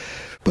college.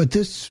 But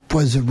this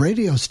was a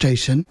radio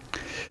station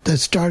that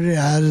started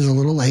out as a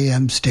little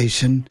AM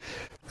station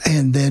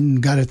and then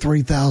got a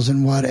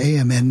 3,000 watt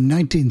AM in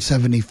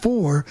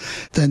 1974.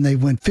 Then they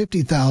went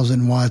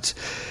 50,000 watts.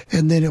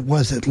 And then it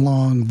wasn't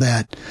long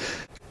that,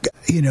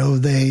 you know,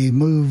 they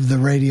moved the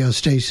radio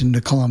station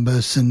to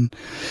Columbus, and,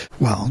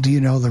 well, do you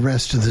know the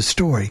rest of the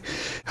story?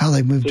 How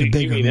they moved to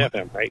bigger. You mean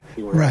FM, right?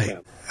 Right.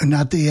 FM.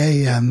 Not the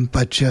AM,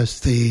 but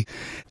just the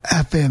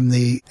FM.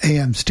 The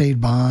AM stayed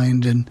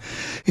behind, and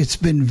it's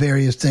been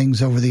various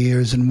things over the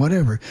years and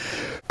whatever.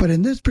 But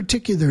in this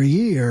particular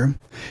year,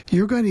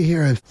 you're going to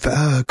hear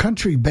a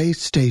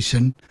country-based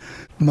station,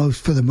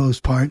 for the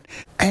most part,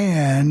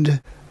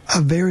 and a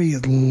very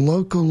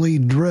locally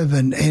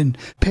driven, and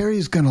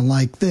Perry's going to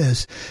like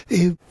this,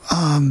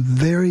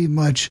 very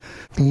much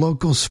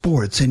local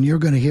sports, and you're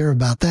going to hear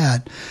about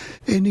that.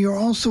 And you're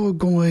also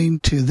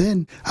going to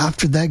then,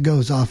 after that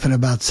goes off in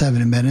about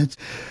 7 minutes,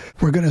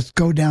 we're going to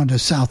go down to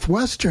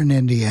southwestern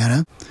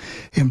Indiana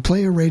and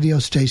play a radio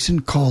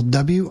station called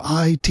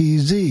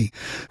WITZ,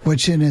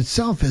 which in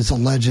itself is a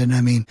legend.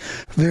 I mean,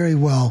 very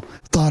well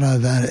thought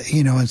of,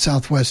 in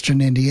southwestern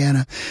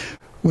Indiana,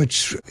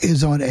 which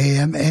is on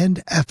AM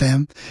and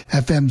FM.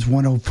 FM's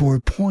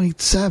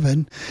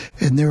 104.7,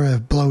 and they're a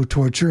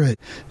blowtorcher at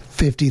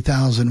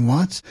 50,000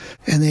 watts.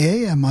 And the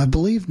AM, I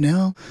believe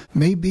now,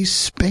 may be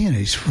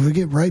Spanish. We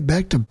get right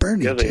back to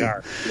Bernie. Yeah, they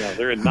are. Yeah,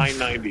 they're at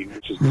 990,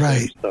 which is the right.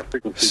 same stuff.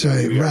 Frequency so,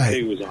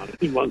 right. Was on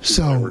it.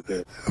 So,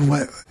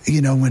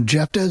 when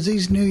Jeff does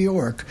these New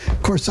York,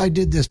 of course, I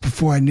did this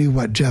before I knew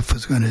what Jeff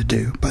was going to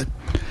do, but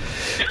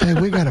hey,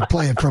 we got to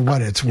play it for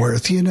what it's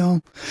worth,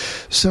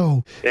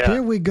 So,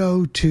 Here we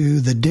go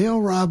to the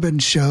Dale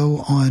Robbins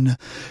Show on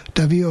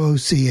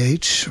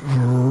WOCH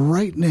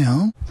right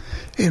now,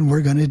 and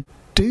we're going to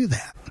do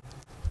that.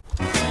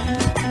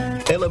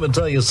 Hey, let me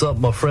tell you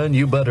something, my friend.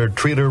 You better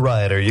treat her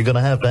right, or you're going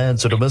to have to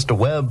answer to Mr.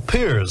 Webb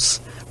Pierce.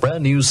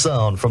 Brand new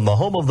sound from the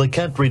home of the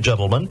country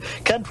gentleman,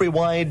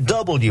 countrywide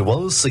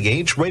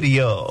WOCH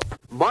Radio.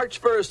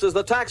 March 1st is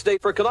the tax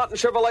date for Connaughton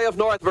Chevrolet of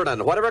North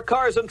Vernon. Whatever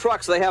cars and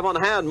trucks they have on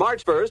hand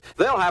March 1st,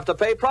 they'll have to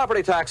pay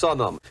property tax on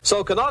them.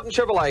 So Connaughton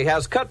Chevrolet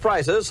has cut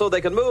prices so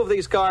they can move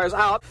these cars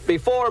out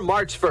before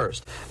March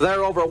 1st. There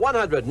are over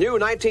 100 new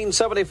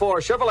 1974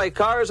 Chevrolet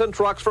cars and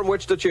trucks from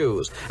which to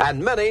choose,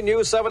 and many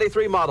new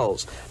 73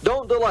 models.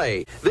 Don't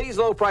delay. These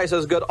low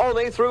prices good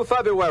only through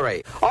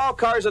February. All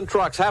cars and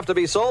trucks have to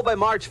be sold by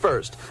March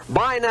 1st.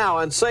 Buy now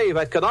and save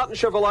at Connaughton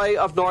Chevrolet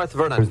of North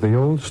Vernon. There's the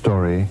old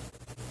story.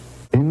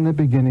 In the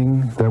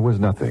beginning, there was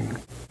nothing,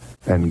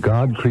 and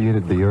God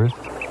created the earth,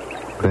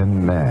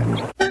 then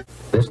man.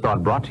 This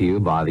thought brought to you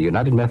by the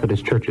United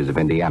Methodist Churches of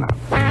Indiana.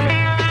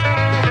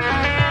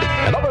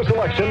 Another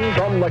selection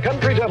from the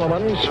country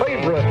gentleman's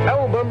favorite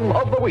album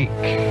of the week.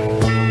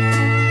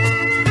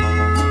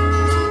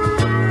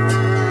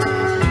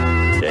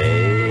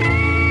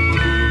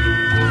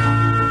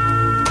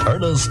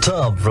 Ernest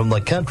Tubb from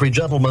the country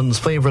gentleman's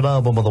favorite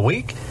album of the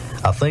week.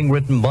 A thing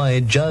written by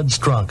Judd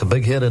Strunk, a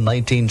big hit in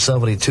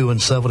 1972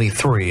 and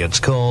 73. It's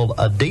called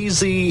A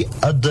Daisy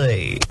a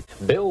Day.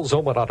 Bill's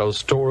Home and Auto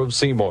Store of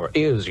Seymour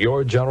is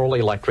your General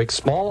Electric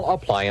small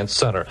appliance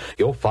center.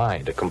 You'll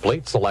find a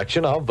complete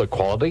selection of the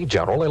quality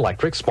General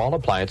Electric small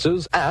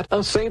appliances at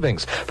a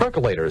savings.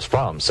 Percolators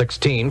from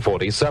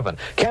 $16.47,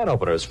 can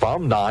openers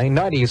from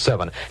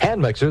 $9.97,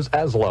 hand mixers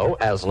as low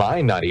as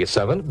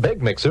 $9.97,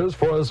 big mixers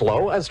for as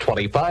low as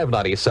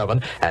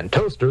 $25.97, and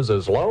toasters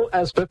as low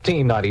as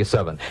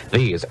 $15.97.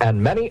 These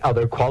and many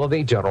other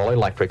quality General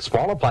Electric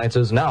small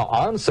appliances now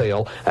on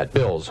sale at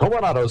Bill's Home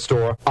and Auto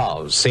Store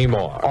of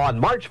Seymour. On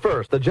March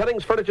 1st, the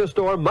Jennings Furniture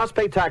Store must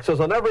pay taxes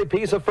on every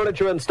piece of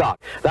furniture in stock.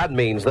 That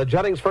means the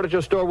Jennings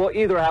Furniture Store will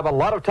either have a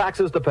lot of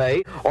taxes to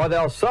pay or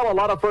they'll sell a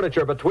lot of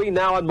furniture between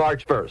now and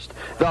March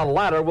 1st. The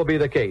latter will be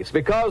the case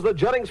because the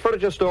Jennings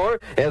Furniture Store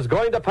is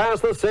going to pass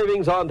the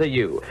savings on to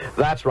you.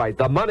 That's right.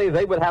 The money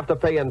they would have to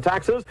pay in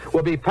taxes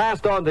will be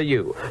passed on to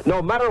you.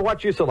 No matter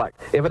what you select,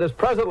 if it is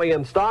presently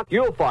in stock,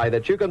 you'll find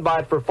that you can buy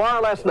it for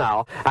far less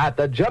now at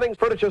the Jennings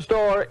Furniture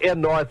Store in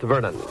North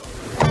Vernon.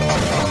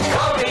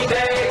 Coney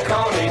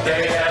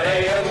Day at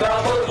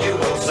A&W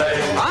will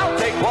say, I'll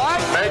take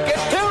one, make it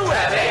two.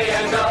 At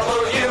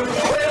A&W,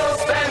 we'll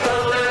spend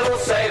a little,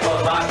 save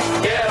a lot.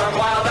 Get them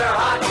while they're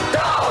hot.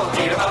 Dog,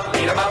 eat 'em up,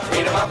 eat 'em up,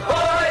 eat 'em up.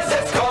 Boys,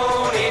 it's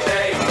Coney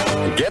Day.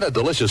 Get a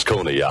delicious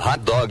Coney, a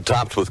hot dog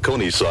topped with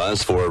Coney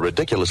sauce for a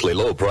ridiculously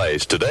low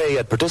price today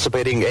at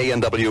participating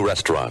A&W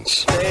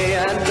restaurants.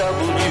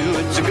 A&W,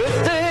 it's a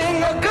good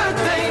thing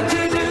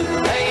to do.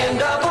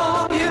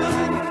 A&W.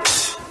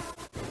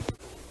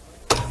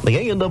 The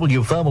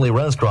A&W Family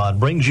Restaurant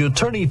brings you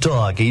Tourney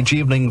Talk each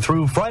evening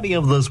through Friday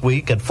of this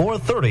week at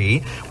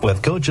 4:30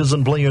 with coaches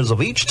and players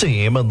of each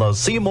team in the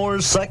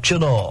Seymour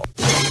Sectional.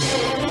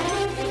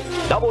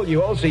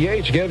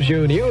 WOCH gives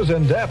you news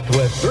in depth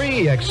with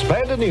 3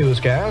 expanded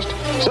newscasts,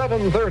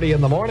 7:30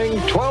 in the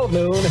morning, 12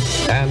 noon,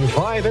 and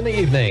 5 in the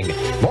evening.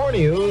 More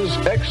news,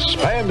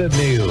 expanded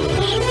news.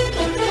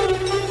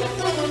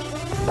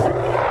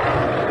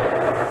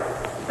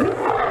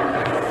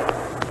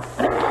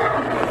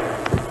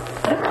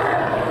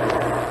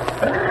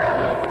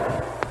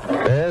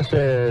 This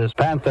is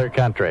Panther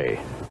Country.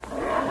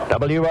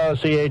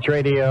 WOCH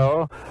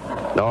Radio,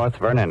 North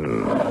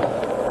Vernon.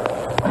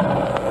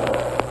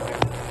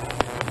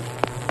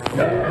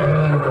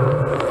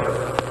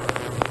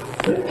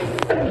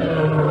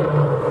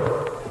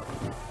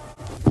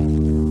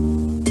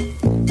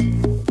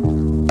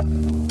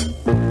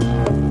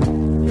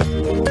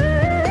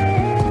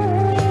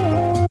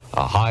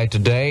 A high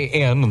today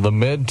in the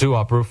mid to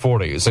upper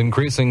 40s.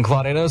 Increasing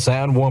cloudiness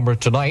and warmer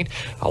tonight.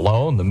 A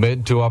low in the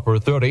mid to upper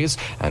 30s.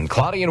 And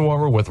cloudy and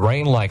warmer with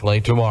rain likely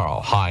tomorrow.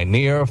 High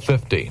near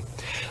 50.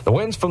 The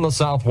winds from the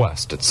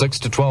southwest at 6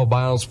 to 12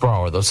 miles per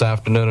hour this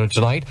afternoon and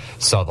tonight.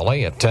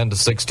 Southerly at 10 to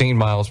 16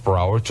 miles per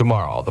hour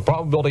tomorrow. The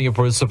probability of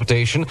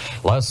precipitation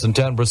less than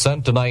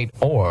 10% tonight,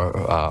 or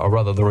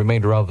rather the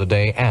remainder of the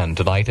day and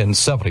tonight, and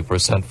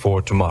 70%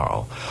 for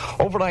tomorrow.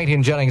 Overnight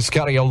in Jennings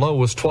County, a low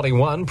was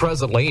 21.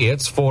 Presently,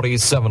 it's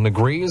 47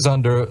 degrees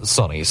under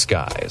sunny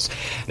skies.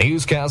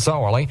 Newscasts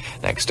hourly.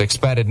 Next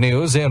expanded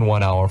news in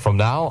 1 hour from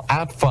now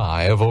at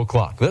 5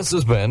 o'clock. This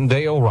has been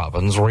Dale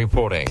Robbins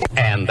reporting.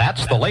 And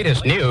that's the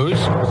latest news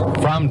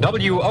from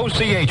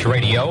WOCH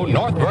Radio,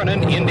 North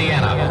Vernon,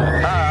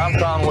 Indiana. Hi, I'm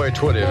Conway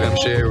Twitty of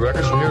MCA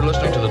Records, and you're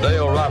listening to the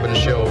Dale Robbins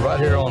Show right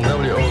here on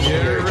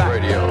WOCH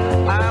Radio.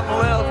 I'm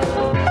well.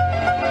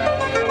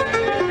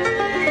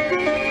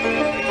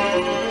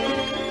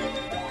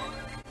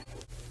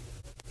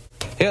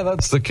 Yeah,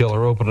 that's the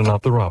killer opening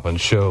up the Robbins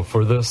Show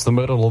for this, the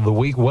middle of the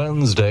week,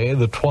 Wednesday,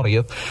 the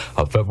 20th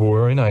of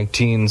February,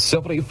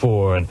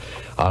 1974. And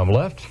I'm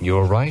left,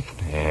 you're right,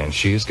 and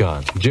she's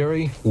gone.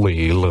 Jerry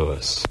Lee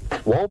Lewis.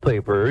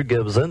 Wallpaper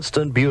gives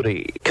instant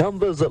beauty. Come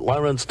visit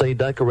Lawrence Day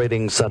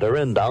Decorating Center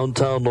in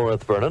downtown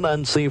North Vernon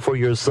and see for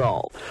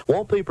yourself.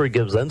 Wallpaper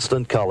gives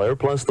instant color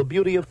plus the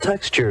beauty of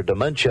texture,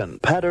 dimension,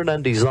 pattern,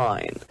 and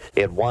design.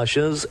 It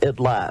washes, it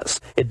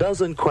lasts. It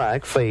doesn't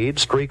crack, fade,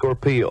 streak, or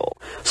peel.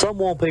 Some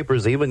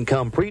wallpapers even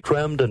come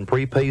pre-trimmed and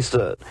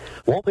pre-pasted.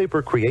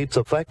 Wallpaper creates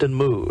effect and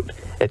mood.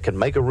 It can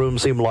make a room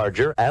seem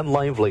larger and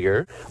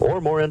livelier, or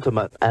more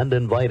intimate and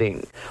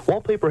inviting.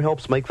 Wallpaper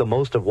helps make the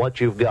most of what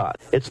you've got.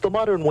 It's the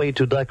modern way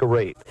to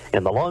decorate.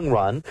 In the long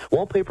run,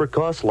 wallpaper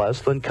costs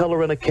less than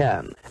color in a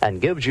can and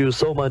gives you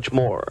so much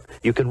more.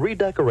 You can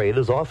redecorate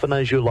as often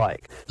as you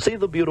like. See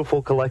the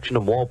beautiful collection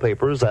of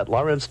wallpapers at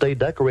Lawrence Day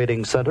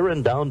Decorating Center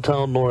in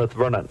downtown North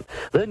Vernon.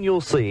 Then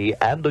you'll see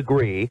and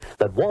agree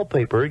that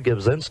wallpaper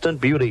gives instant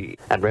beauty.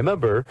 And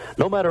remember,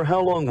 no matter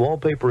how long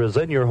wallpaper is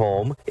in your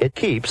home, it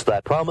keeps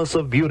that promise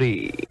of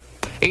beauty.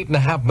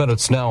 8.5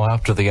 minutes now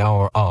after the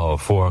hour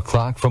of 4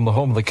 o'clock from the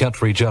home of the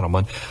country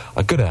gentleman.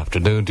 A good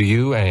afternoon to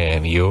you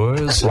and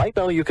yours. Right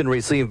now you can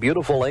receive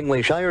beautiful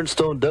English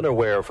ironstone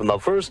dinnerware from the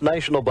First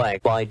National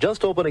Bank by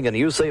just opening a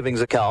new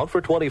savings account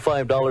for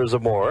 $25 or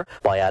more,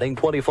 by adding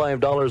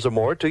 $25 or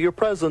more to your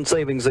present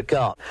savings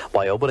account,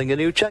 by opening a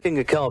new checking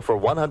account for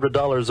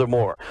 $100 or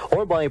more,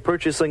 or by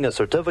purchasing a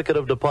certificate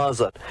of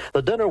deposit.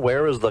 The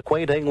dinnerware is the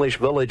quaint English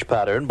village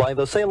pattern by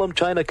the Salem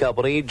China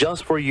Company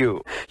just for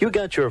you. You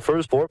get your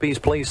first 4-piece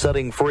place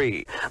setting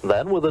free.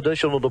 Then, with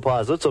additional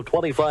deposits of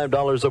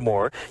 $25 or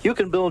more, you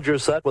can build your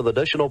set with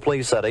additional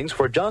place settings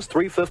for just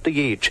 $3.50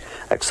 each.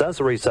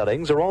 Accessory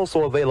settings are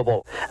also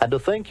available. And to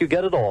think you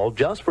get it all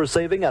just for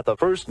saving at the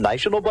First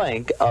National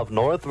Bank of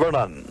North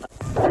Vernon.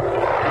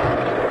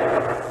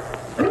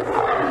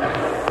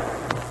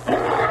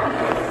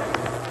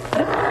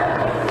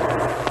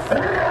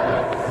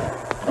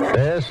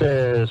 This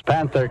is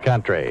Panther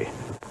Country.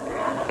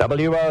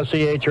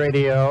 WOCH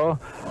Radio,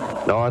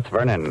 North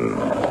Vernon.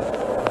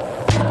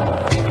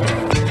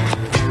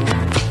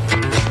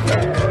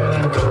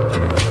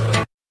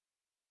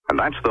 And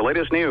that's the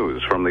latest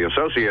news from the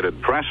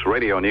Associated Press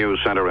Radio News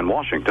Center in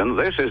Washington.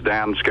 This is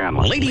Dan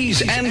Scanlon.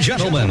 Ladies and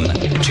gentlemen,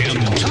 Tim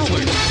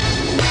Talbot.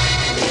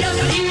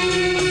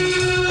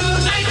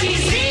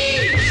 WITC.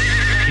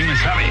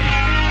 Kimasabi.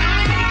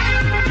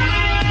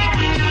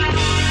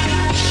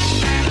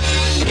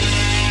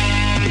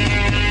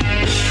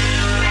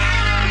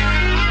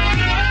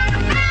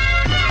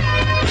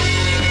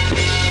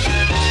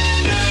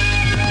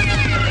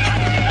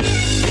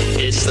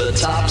 It's the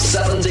top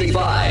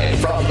 75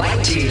 from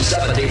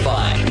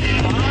 1975.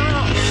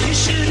 You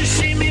should have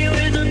seen me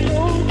with a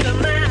polka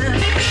man.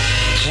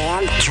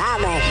 Tim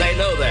Talbot. They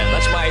know that.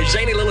 That's my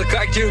zany little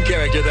cartoon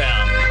character there.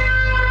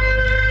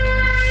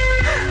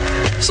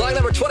 Song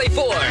number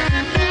 24,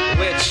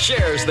 which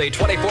shares the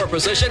 24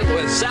 position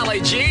with Sally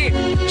G,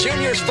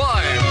 Junior's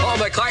Farm, Paul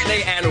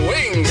McCartney, and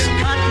Wings.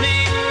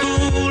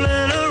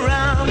 Fooling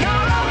around.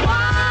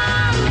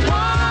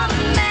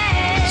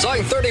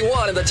 Song 31.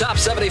 71 in the top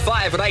 75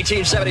 for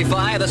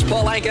 1975. That's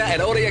Paul Anka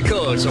and Odia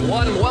Coates, a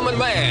one-woman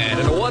man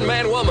and a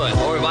one-man woman,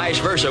 or vice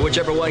versa,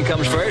 whichever one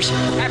comes first.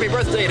 Happy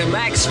birthday to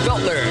Max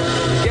Feltner,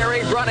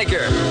 Gary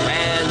Broniker,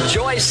 and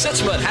Joyce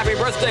Sitzman. Happy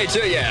birthday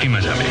to you.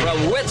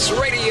 From Wits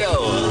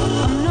Radio.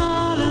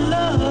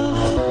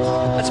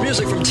 That's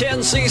music from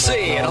 10cc,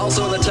 and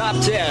also in the top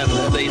 10,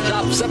 the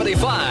top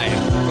 75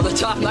 for the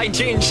top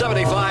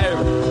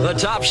 1975, the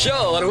top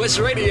show on Wits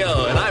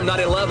Radio. And I'm Not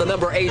in Love, the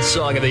number 8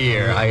 song of the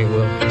year. I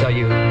will tell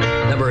you,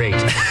 number 8.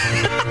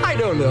 I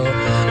don't know.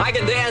 I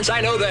can dance,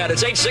 I know that.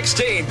 It's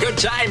 8:16. Good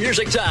time,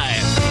 music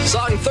time.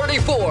 Song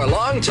 34,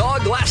 Long Tall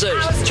Glasses.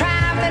 I was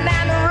traveling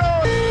down the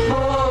road.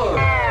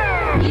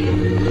 More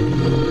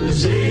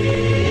music.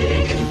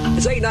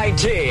 It's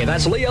 8:19.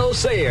 That's Leo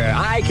Sayer.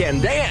 I Can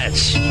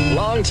Dance.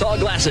 Long Tall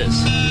Glasses.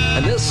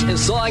 And this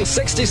is song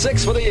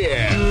 66 for the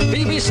year.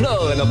 Phoebe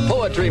Snow and the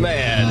Poetry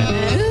Man.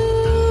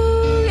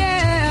 Ooh,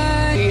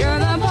 yeah, you're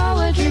the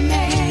poetry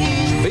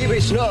man. Phoebe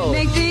Snow.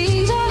 Make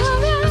things all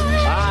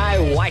right. I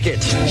like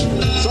it.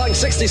 Song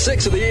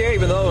 66 of the year,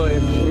 even though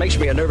it makes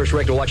me a nervous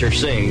wreck to watch her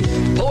sing.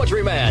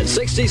 Poetry Man,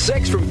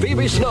 66 from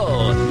Phoebe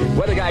Snow.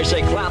 Weather guys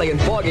say cloudy and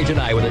foggy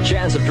tonight with a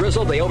chance of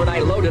drizzle. The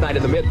overnight low tonight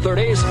in the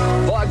mid-30s.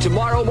 Fog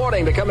tomorrow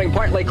morning, becoming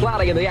partly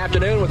cloudy in the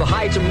afternoon with a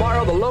high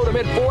tomorrow, the low to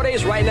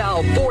mid-40s. Right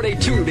now,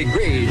 42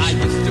 degrees. I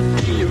used to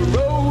be a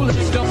rolling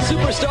stone.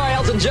 Superstar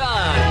Elton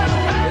John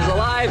is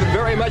alive and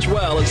very much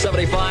well in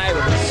 75.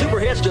 Super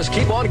hits just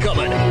keep on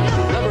coming.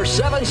 Number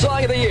 7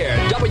 song of the year,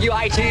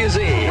 WITZ.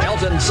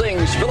 Elton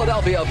sings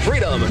Philadelphia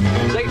Freedom.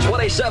 It's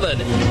 8:27.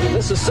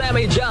 This is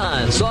Sammy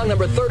John, song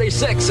number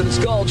 36, and it's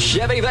called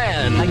Chevy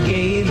Van. I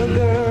gave a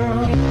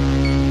girl.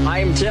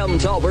 I'm Tim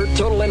Talbert,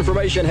 Total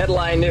Information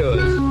Headline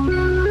News.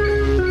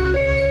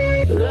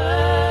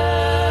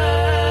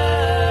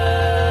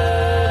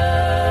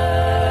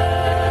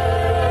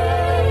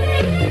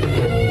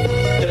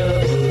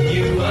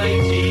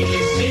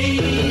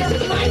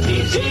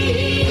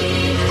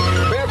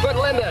 Barefoot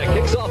Linda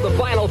kicks off the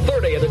final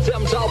 30 of the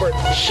Tim Talbert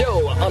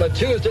Show on a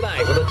Tuesday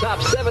night with the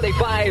top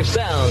 75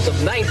 sounds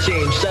of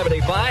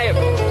 1975.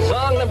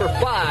 Song number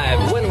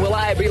 5, When Will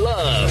I Be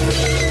Loved?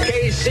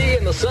 KC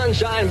and the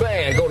Sunshine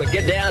Band going to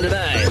get down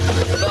tonight.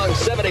 Song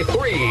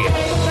 73.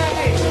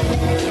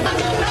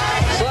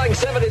 Song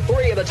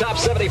 73 in the top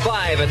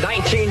 75 in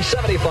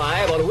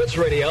 1975 on Wits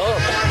Radio.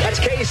 That's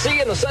KC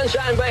and the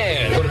Sunshine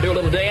Band. Going to do a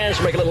little dance,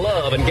 make a little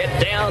love, and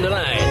get down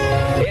tonight.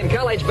 In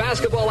college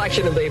basketball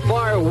action in the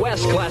Far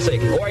West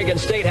Classic, Oregon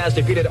State has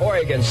defeated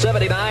Oregon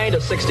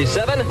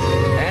 79-67.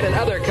 And in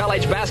other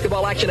college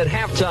basketball action at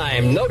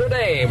halftime, Notre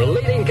Dame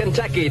leading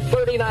Kentucky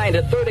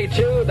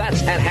 39-32.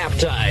 That's at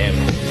halftime.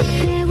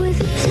 There was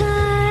a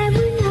time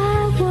when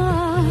I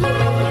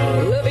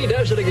was. Livy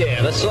does it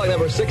again. That's song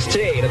number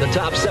 16 in the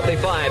top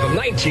 75 of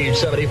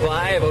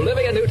 1975.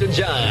 Olivia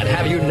Newton-John,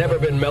 Have You Never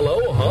Been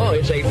Mellow? Oh,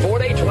 it's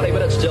 8:40, 20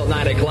 minutes till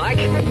 9 o'clock.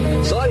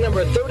 Song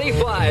number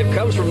 35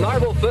 comes from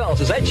Narvel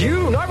Phelps. Is that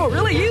you? Narvel,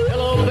 really you?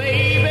 Hello,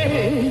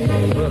 baby.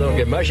 Well, don't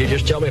get mushy.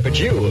 Just tell me if it's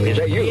you. Is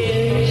that you?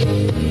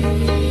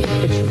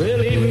 It's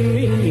really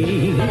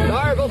me.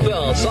 Narvel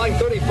Phelps, song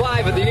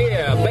 35 of the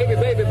year. Baby,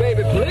 baby,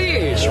 baby,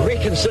 please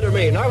reconsider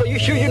me. Narvel, you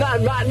sure you're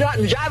not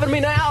jiving me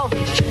now?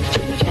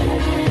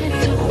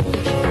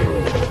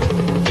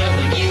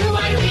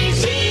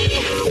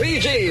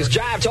 BG's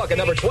Jive Talking,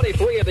 number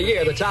 23 of the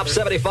year, the top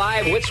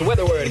 75. Wits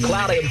weatherward,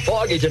 cloudy and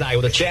foggy tonight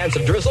with a chance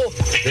of drizzle.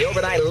 The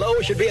overnight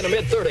low should be in the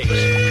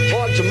mid-30s.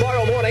 Fog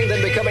tomorrow morning,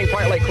 then becoming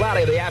partly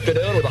cloudy in the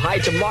afternoon with a high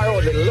tomorrow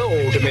in the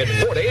low to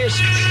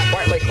mid-40s.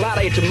 Partly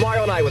cloudy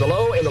tomorrow night with a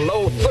low in the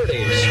low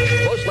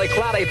 30s. Mostly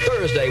cloudy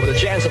Thursday with a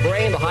chance of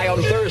rain, the high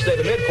on Thursday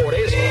to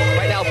mid-40s.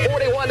 Right now,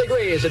 41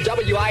 degrees at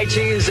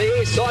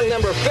WITZ. Song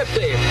number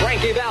 50,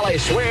 Frankie Valli,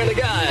 Swearing to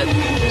God.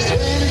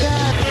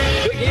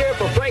 Big year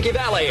for Frankie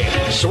Valli,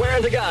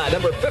 Swearing to God,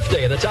 number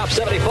 50 in the top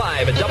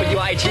 75 at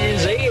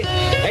WITZ.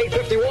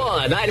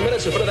 8:51, 9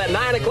 minutes in front of that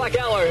 9 o'clock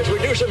hour as we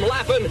do some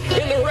laughing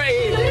in the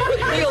rain with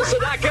Neil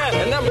Sedaka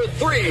and number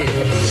 3.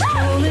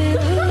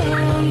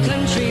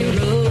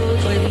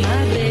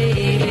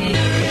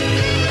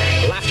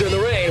 Laughter in the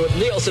rain with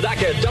Neil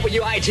Sedaka at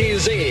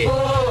WITZ.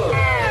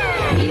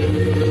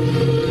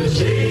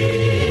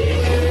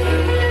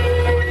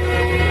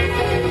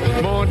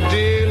 More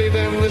dearly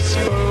than the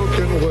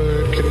spoken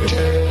word can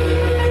tell.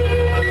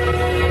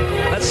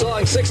 That's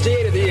song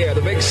 68 of the year,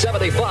 the big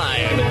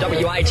 75 at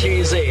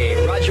WITZ.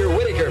 Roger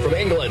Whittaker from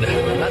England.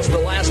 That's the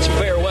last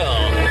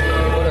farewell.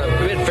 What a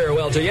bid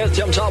farewell to you.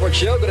 Tim Talbert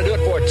Show. Going to do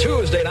it for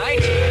Tuesday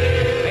night.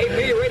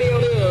 AP Radio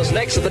News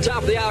next at the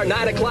top of the hour,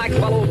 9 o'clock,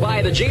 followed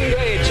by the Gene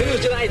Gray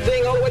Tuesday night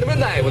thing all the way to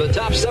midnight with the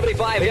top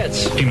 75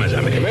 hits.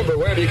 Remember,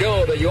 wherever you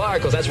go, that you are,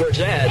 because that's where it's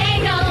at.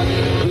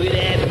 Look at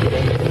that.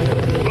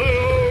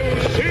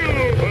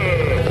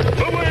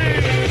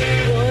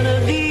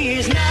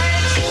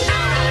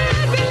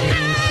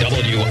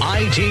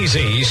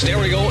 WITZ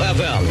Stereo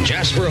FM,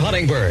 Jasper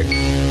Huntingburg.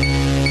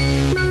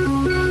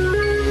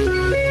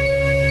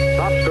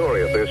 Top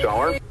story at this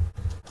hour.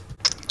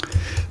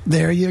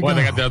 There you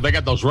go. They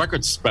got those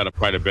records sped up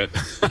quite a bit.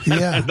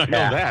 Yeah. I know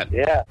that.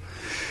 Yeah.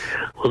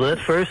 Well, that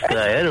first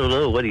guy, I don't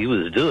know what he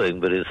was doing,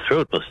 but his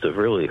throat must have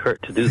really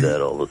hurt to do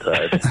that all the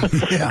time.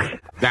 Yeah.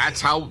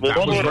 That's how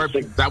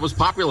that was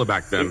popular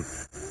back then.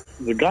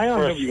 The guy on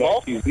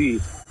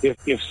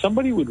WITZ, if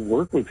somebody would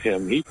work with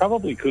him, he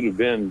probably could have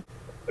been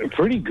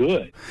pretty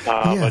good.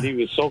 But he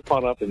was so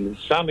caught up in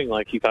sounding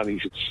like he thought he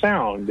should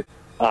sound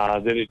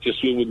that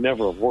it would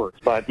never have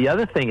worked. But the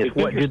other thing is,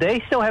 do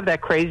they still have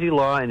that crazy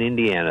law in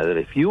Indiana that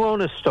if you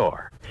own a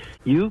store,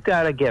 you've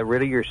got to get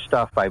rid of your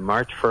stuff by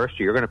March 1st,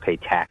 or you're going to pay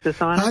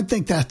taxes on it? I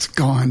think that's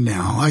gone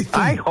now.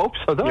 I hope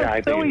so.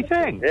 That's a silly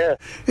thing. Yeah.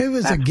 It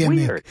was a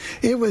gimmick. Weird.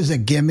 It was a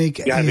gimmick.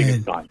 Yeah, I think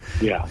it's gone.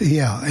 Yeah.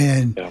 Yeah,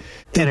 and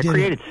it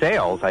created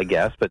sales, I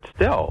guess, but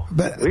still,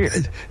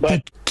 weird.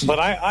 But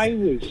I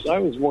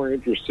was more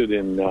interested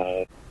in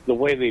the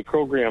way they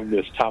programmed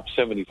this top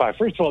 75.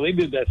 First of all, they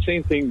did that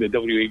same thing that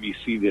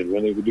WABC did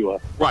when they would do a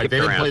right. They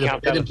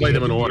didn't play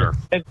them in order.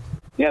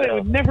 Yeah, they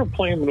would never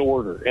play them in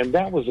order, and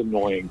that was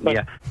annoying.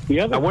 But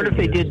I wonder if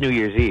they did New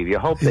Year's Eve. You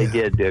hope they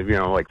did,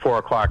 like 4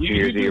 o'clock New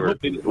Year's Eve or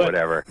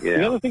whatever. Yeah.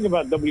 The other thing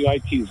about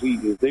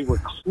WITZ is they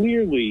were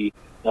clearly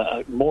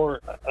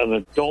more an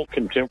adult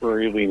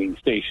contemporary leaning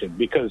station,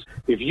 because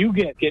if you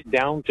get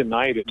Down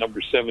Tonight at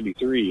number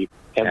 73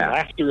 and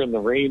Laughter in the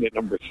Rain at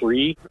number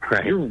 3,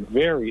 you're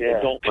very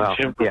adult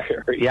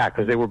contemporary. Yeah,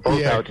 because they were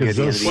both out to the end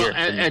of the year.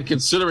 And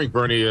considering,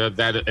 Bernie,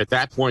 that at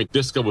that point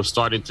disco was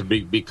starting to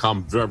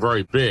become very,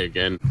 very big,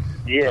 and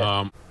it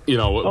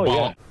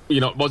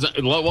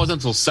wasn't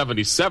until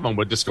 77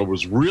 when disco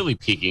was really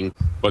peaking,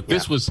 but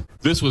this was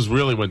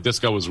really when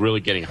disco was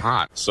really getting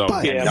hot. So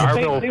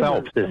Darville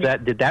Phelps,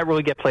 did that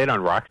really get played on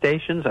rock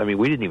stations? I mean,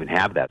 we didn't even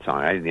have that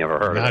song. I never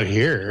heard of it. Not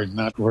here,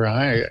 not where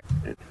I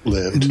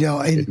lived.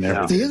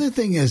 The other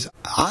thing is,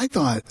 I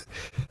thought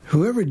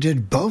whoever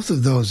did both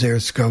of those air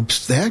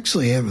scopes,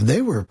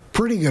 they were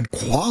pretty good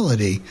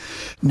quality.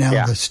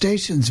 Now the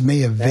stations may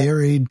have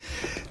varied,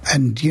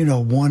 and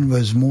one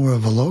was more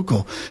of a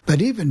local,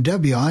 but even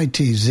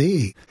WITZ,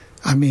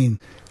 I mean,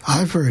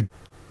 I've heard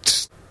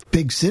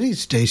big city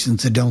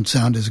stations that don't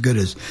sound as good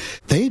as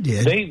they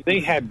did. They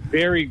had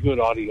very good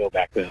audio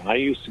back then. I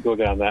used to go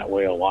down that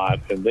way a lot,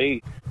 and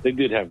they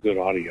did have good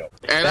audio.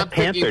 And that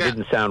Panther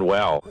didn't sound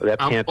well. That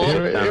Panther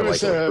sounded like it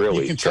was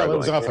really you can tell it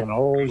was off an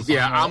old.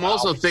 Yeah, I'm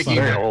also thinking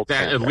that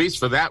at least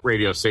for that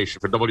radio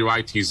station, for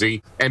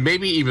WITZ, and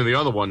maybe even the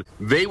other one,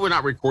 they were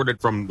not recorded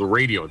from the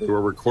radio. They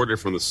were recorded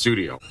from the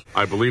studio.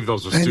 I believe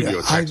those were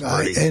studio techs.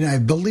 And I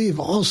believe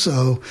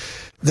also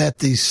that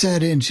the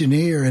set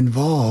engineer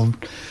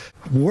involved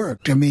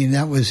worked. I mean,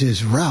 that was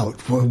his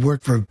route.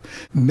 Worked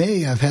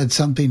may have had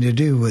something to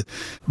do with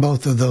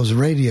both of those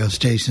radio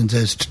stations,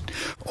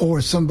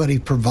 or somebody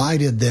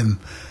provided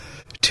them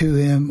to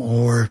him,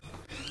 or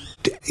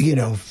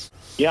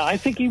Yeah, I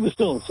think he was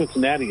still in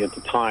Cincinnati at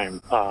the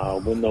time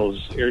when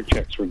those air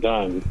checks were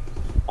done.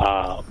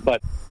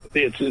 But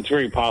it's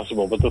very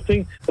possible. But the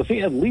thing,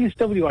 at least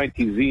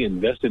WITZ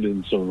invested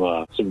in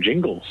some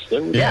jingles. They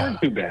weren't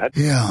too bad.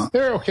 Yeah,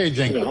 they're okay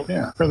jingles.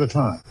 For the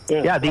time.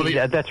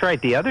 That's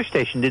right. The other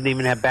station didn't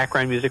even have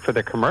background music for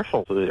their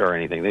commercials or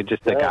anything. They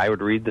just the guy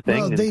would read the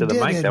thing into the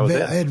mic. That was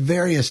it. At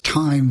various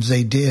times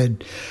they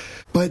did.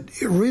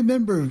 But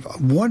remember,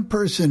 one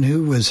person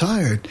who was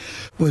hired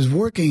was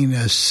working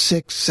a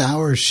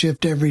 6-hour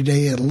shift every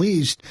day at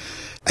least,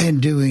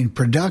 and doing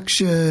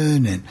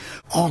production and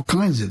all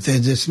kinds of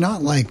things. It's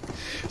not like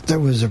there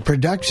was a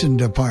production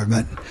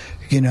department.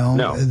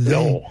 No. This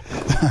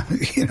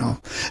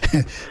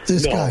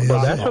guy.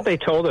 Well, that's what they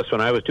told us when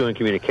I was doing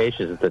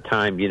communications at the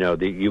time.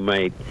 That you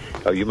might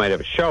have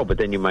a show, but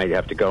then you might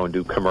have to go and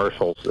do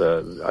commercials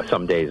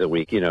some days a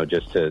week.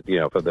 Just to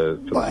for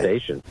the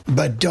station.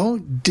 But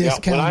don't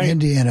discount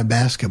Indiana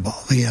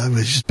basketball. Yeah, it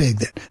was just big.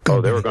 They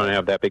were going to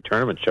have that big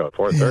tournament show at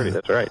 4:30. Yeah.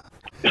 That's right.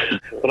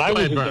 But I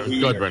was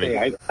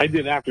I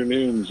did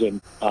afternoons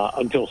and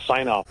until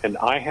sign off, and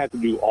I had to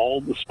do all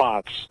the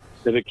spots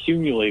that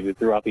accumulated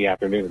throughout the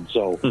afternoon.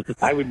 So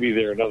I would be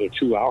there another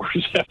 2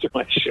 hours after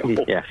my show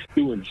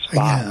doing spots.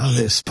 Yeah,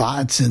 the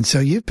spots. And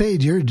so you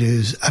paid your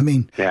dues. I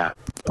mean,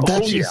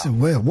 that's just the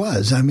way it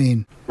was. I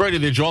mean, Brady,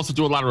 did you also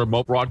do a lot of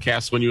remote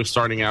broadcasts when you were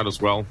starting out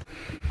as well?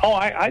 Oh,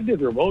 I did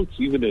remotes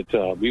even at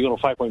Bugano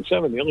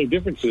 5.7. The only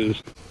difference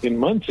is in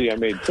Muncie, I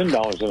made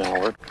 $10 an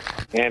hour,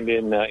 and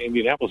in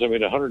Indianapolis, I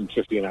made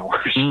 $150 an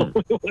hour.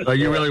 So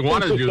you really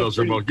wanted to do those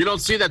remotes. You don't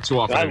see that too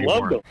often anymore. I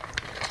loved them.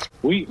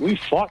 We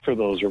fought for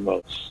those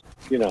remotes.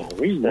 We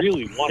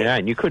really wanted. Yeah,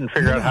 and you couldn't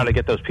figure out how to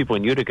get those people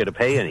in Utica to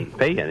pay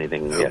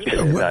anything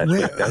yesterday.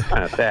 That's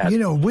kind of sad.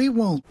 We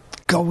won't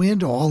go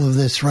into all of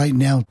this right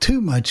now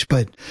too much,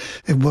 but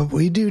what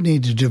we do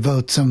need to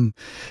devote some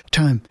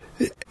time.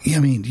 I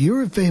mean,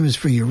 you're famous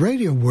for your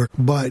radio work,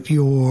 but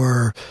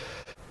your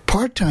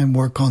part-time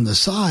work on the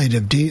side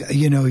of,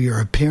 your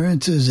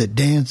appearances at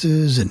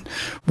dances and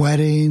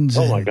weddings.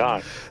 Oh, my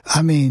God.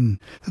 I mean,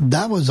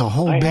 that was a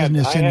whole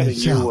business in itself. I had a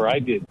year where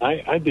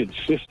I did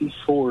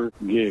 54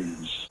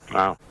 gigs.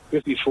 Wow.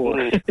 54.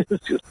 It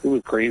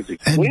was crazy.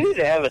 And we need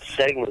to have a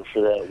segment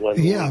for that one.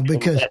 Yeah,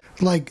 because,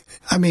 I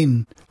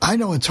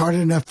know it's hard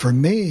enough for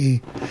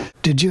me.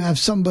 Did you have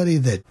somebody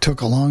that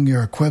took along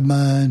your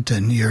equipment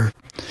and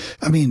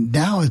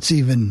now it's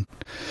even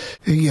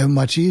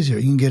much easier.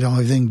 You can get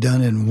everything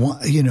done in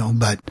one,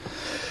 but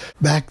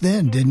back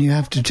then, didn't you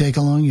have to take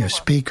along your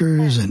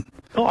speakers and...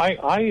 No,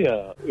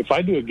 if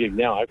I do a gig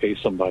now, I pay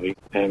somebody,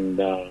 and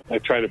I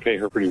try to pay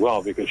her pretty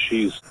well because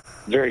she's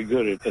very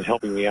good at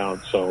helping me out.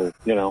 So,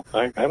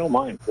 I don't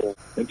mind.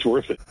 It's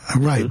worth it.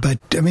 Right. But,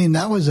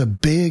 that was a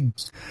big,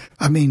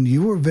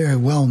 you were very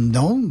well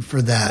known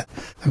for that.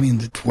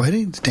 The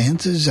weddings,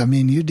 dances,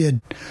 you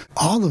did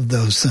all of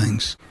those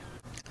things.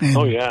 And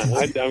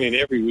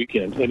every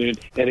weekend. And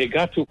it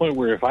got to a point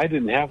where if I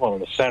didn't have one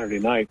on a Saturday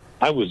night,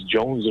 I was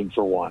jonesing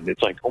for one.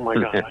 It's like, oh, my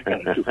God, I got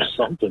to do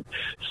something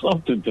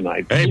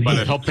tonight. Hey, but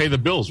it helped pay the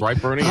bills,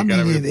 right, Bernie?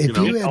 If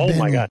you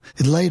had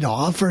been laid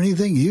off or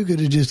anything, you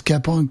could have just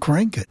kept on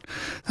cranking.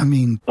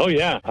 Oh,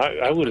 yeah,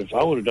 I would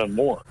have done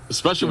more.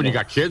 Especially when you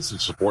got kids to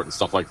support and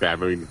stuff like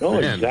that.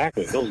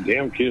 Exactly. Those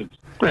damn kids.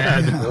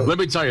 Let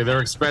me tell you,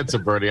 they're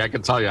expensive, Bernie. I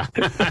can tell you.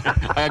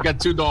 I got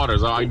 2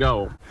 daughters. I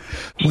know.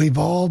 We've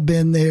all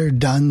been there,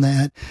 done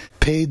that,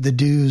 paid the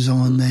dues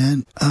on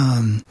that.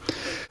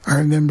 I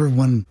remember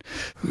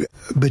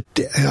but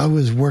I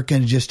was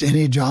working just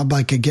any job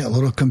I could get, a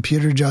little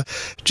computer job,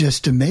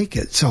 just to make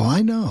it. So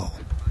I know.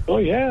 Oh,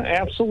 yeah,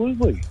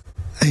 absolutely.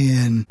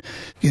 And,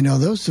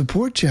 those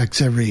support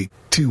checks every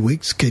 2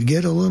 weeks could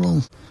get a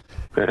little,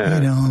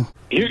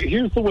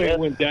 Here's the way it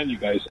went down, you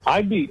guys.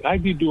 I'd be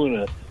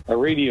doing a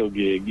radio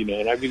gig,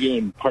 and I'd be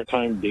doing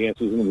part-time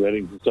dances and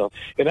weddings and stuff,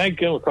 and I'd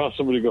come across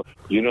somebody and go,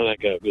 that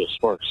guy Bill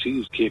Sparks,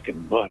 he's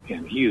kicking butt,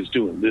 and he is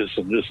doing this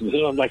and this and this.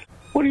 And I'm like,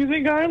 what do you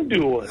think I'm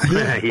doing?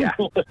 Yeah.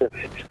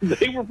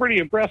 They were pretty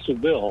impressed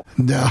with Bill.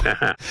 No,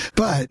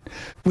 but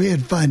we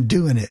had fun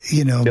doing it,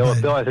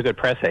 Bill has a good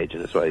press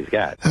agent. That's what he's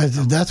got.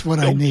 That's what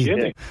I need.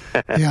 Kidding.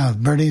 Yeah,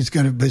 Bernie's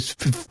going to,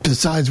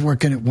 besides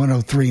working at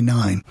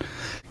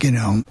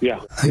 103.9, Yeah,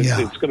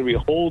 it's going to be a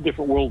whole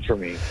different world for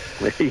me.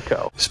 There you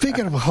go.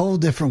 Speaking of a whole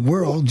different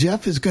world,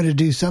 Jeff is going to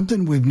do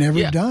something we've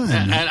never done.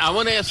 And I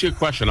want to ask you a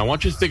question. I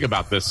want you to think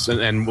about this,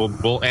 and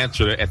we'll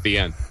answer it at the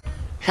end.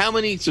 How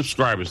many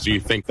subscribers do you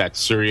think that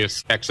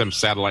Sirius XM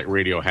satellite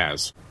radio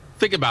has?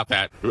 Think about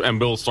that, and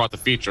we'll start the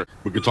feature.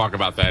 We can talk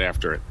about that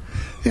after it.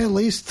 At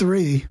least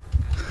 3.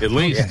 At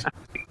least?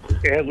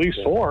 Yeah, at least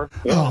 4.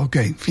 Yeah. Oh,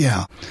 okay.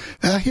 Yeah.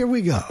 Here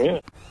we go. Yeah.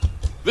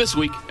 This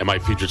week, in my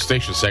featured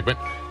station segment,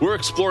 we're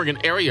exploring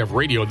an area of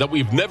radio that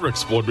we've never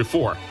explored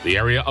before, the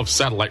area of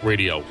satellite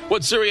radio.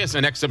 When Sirius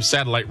and XM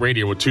Satellite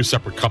Radio were 2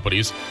 separate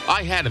companies,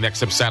 I had an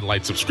XM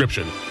Satellite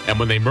subscription, and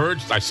when they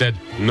merged, I said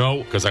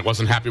no, because I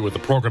wasn't happy with the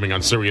programming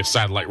on Sirius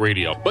Satellite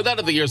Radio. But now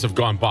that the years have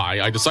gone by,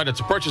 I decided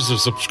to purchase a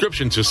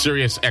subscription to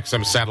Sirius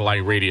XM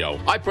Satellite Radio.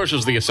 I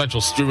purchased the Essential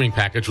Streaming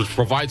Package, which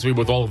provides me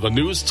with all of the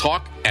news,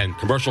 talk, and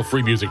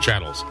commercial-free music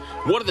channels.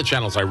 One of the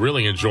channels I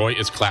really enjoy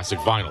is Classic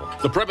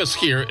Vinyl. The premise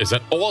here is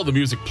that all of the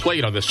music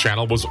played on this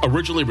channel was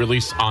originally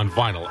released on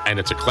vinyl, and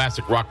it's a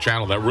classic rock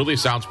channel that really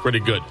sounds pretty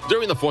good.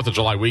 During the 4th of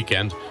July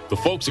weekend, the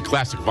folks at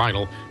Classic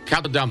Vinyl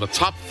counted down the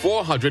top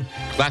 400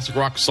 classic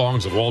rock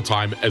songs of all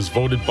time as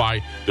voted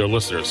by their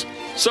listeners.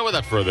 So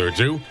without further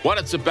ado, why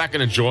not sit back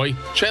and enjoy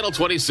Channel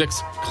 26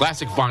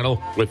 Classic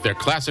Vinyl with their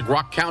classic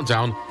rock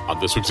countdown on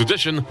this week's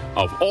edition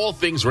of All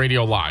Things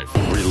Radio Live.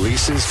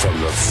 Releases from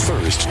the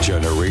first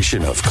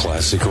generation of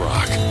classic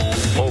rock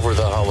over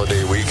the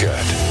holiday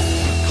weekend.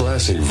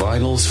 Classic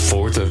Vinyl's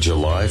 4th of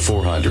July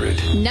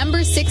 400.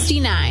 Number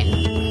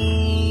 69.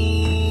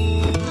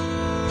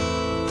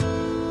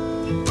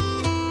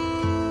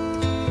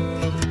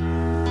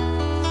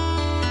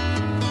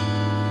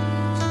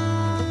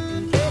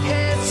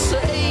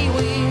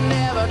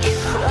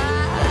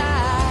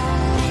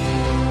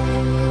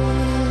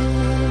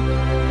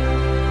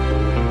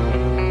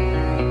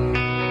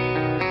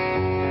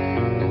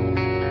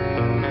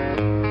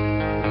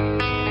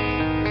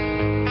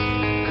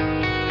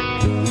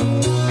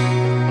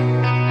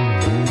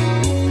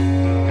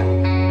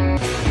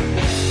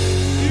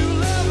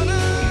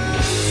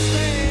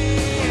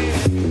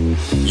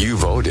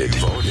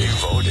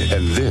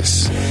 And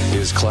this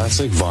is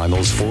Classic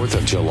Vinyl's 4th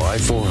of July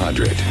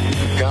 400.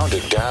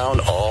 Counted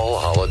down all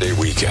holiday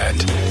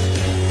weekend.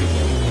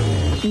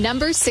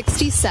 Number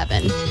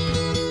 67.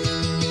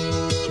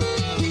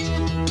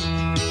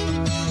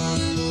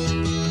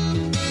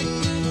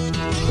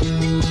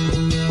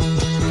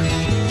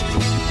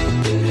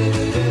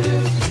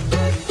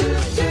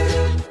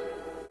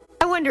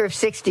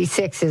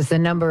 66 is the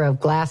number of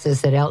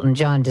glasses that Elton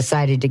John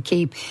decided to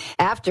keep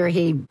after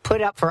he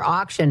put up for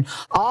auction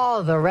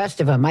all the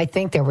rest of them. I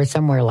think there were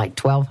somewhere like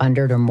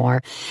 1,200 or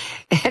more.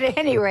 At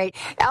any rate,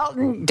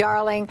 Elton,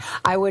 darling,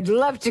 I would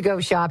love to go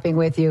shopping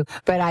with you,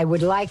 but I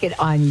would like it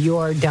on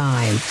your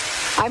dime.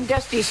 I'm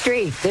Dusty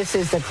Street. This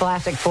is the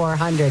Classic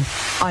 400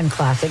 on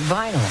Classic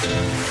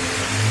Vinyl.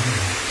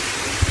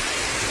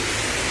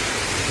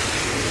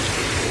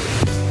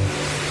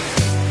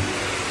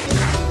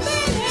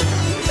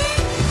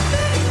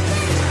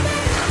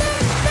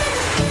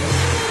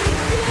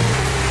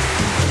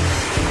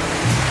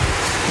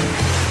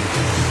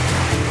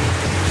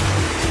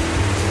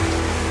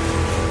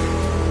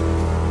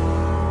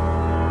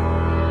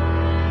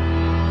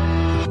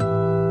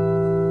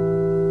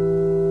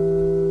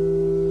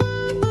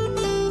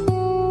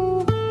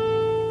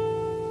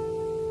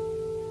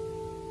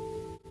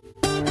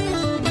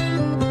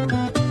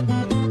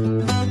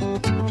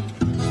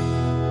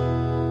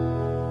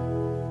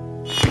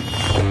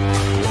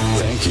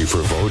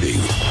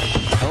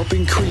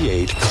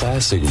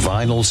 Classic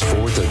Vinyl's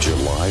 4th of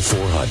July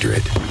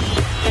 400.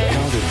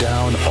 Counted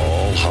down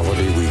all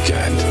holiday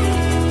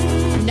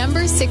weekend.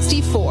 Number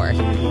 64.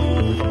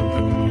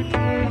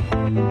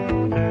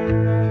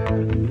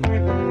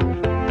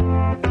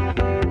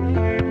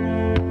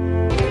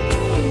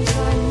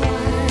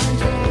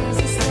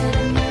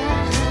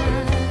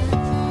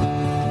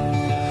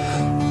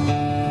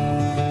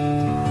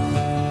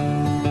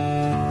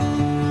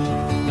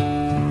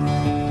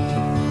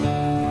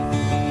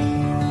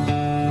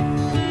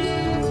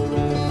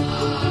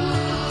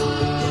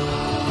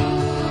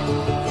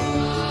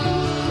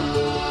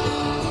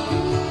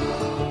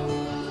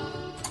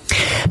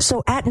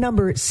 So at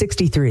number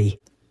 63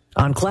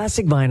 on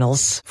Classic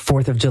Vinyl's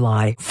 4th of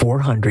July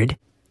 400,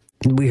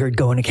 we heard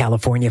Going to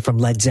California from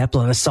Led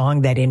Zeppelin, a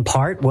song that in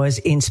part was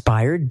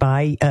inspired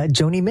by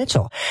Joni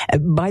Mitchell.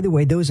 By the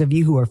way, those of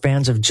you who are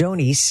fans of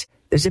Joni's,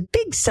 there's a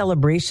big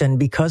celebration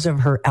because of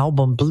her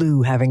album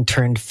Blue having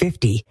turned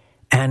 50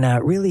 and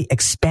a really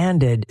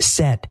expanded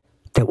set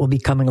that will be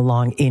coming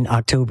along in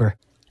October.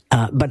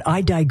 But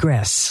I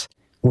digress.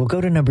 We'll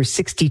go to number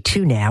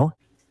 62 now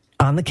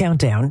on the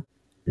countdown.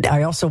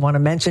 I also want to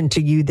mention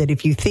to you that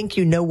if you think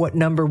you know what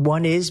number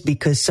 1 is,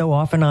 because so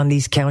often on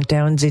these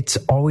countdowns, it's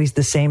always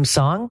the same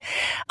song,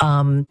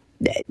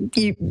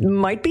 you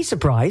might be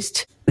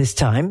surprised this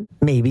time.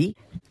 Maybe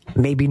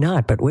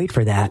not, but wait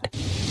for that.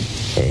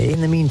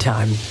 In the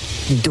meantime,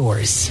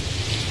 Doors.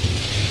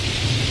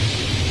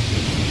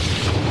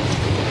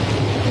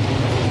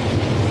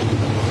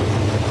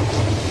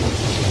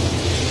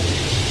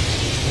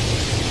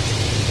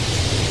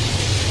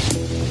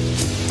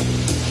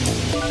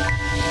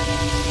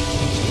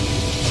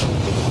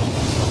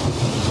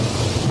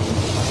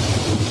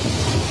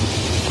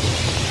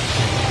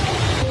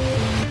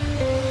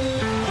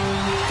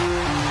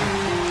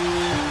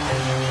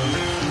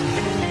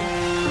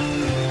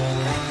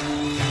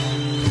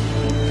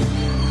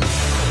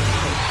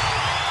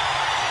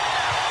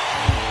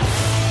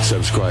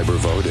 Subscriber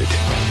voted.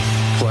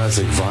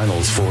 Classic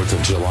Vinyl's 4th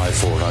of July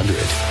 400.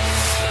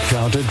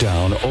 Counted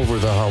down over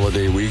the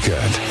holiday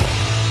weekend.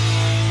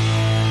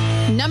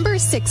 Number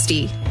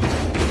 60.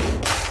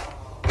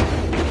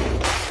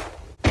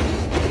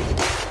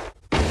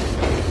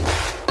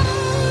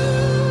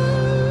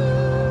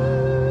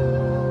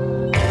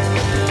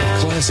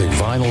 Classic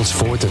Vinyl's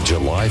 4th of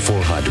July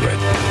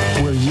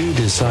 400, where you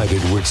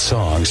decided which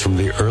songs from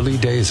the early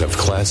days of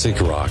classic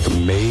rock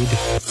made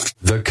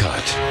the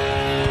cut.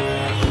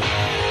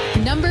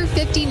 Number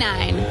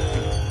 59.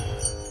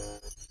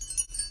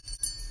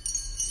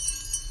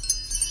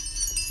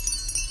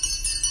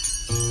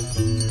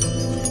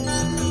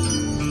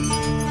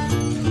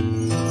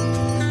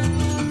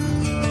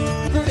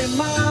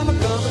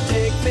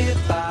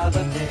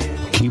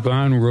 Keep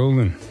on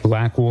rolling.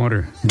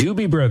 Blackwater.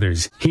 Doobie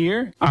Brothers,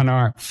 here on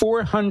our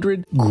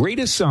 400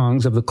 greatest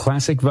songs of the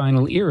classic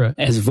vinyl era,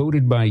 as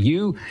voted by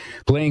you,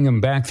 playing them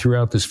back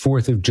throughout this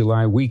 4th of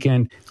July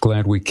weekend.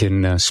 Glad we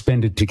can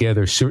spend it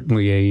together.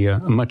 Certainly a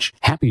much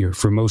happier,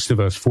 for most of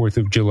us, 4th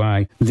of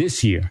July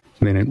this year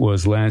than it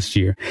was last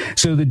year.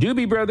 So the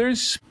Doobie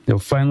Brothers, they'll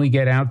finally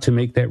get out to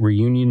make that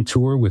reunion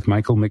tour with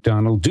Michael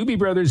McDonald. Doobie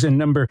Brothers in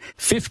number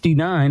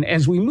 59.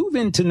 As we move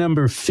into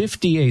number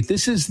 58,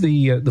 this is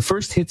the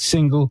first hit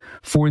single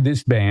for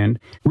this band,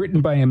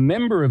 written by a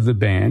member of the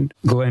band,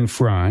 Glenn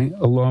Frey,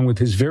 along with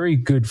his very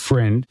good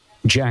friend,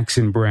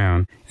 Jackson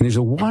Browne. And there's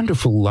a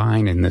wonderful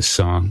line in this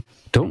song.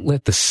 Don't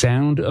let the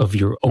sound of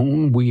your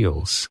own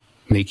wheels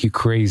make you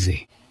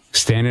crazy.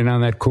 Standing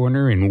on that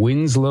corner in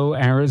Winslow,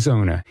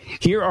 Arizona.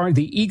 Here are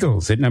the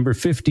Eagles at number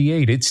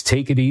 58. It's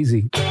Take It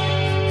Easy.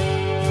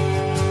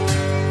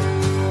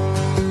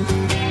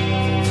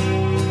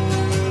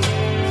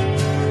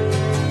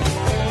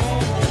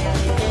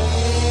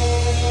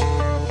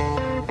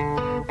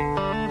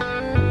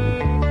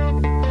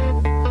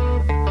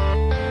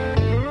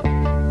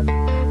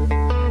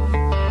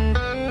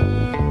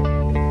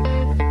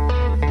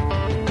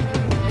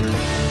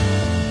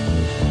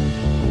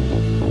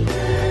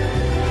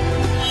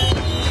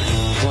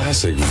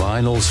 Classic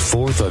Vinyl's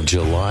 4th of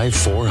July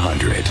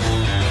 400.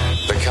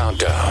 The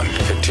countdown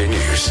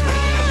continues.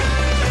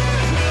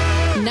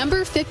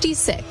 Number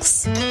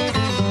 56.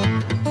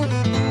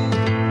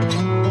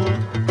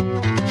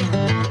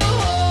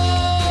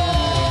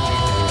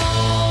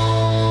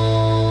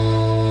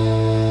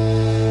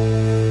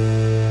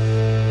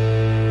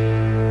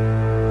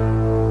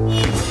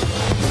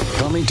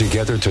 Coming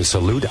together to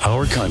salute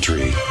our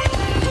country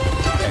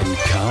and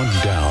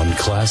count down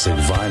Classic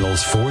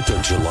Vinyl's 4th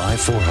of July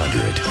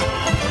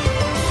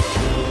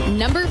 400.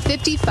 Number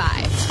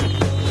 55.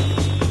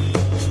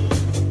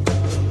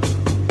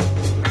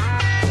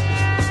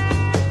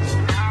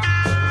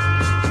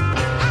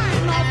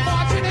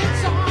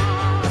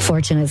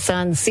 Fortunate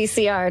Son,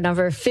 CCR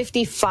number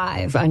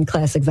 55 on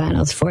Classic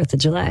Vinyl's 4th of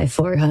July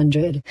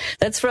 400.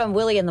 That's from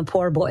Willie and the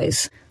Poor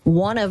Boys,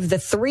 one of the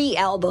 3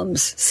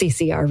 albums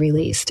CCR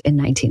released in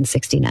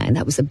 1969.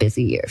 That was a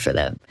busy year for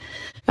them.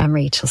 I'm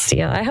Rachel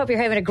Steele. I hope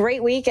you're having a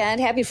great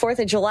weekend. Happy 4th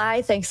of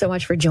July. Thanks so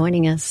much for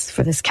joining us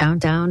for this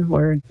countdown.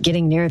 We're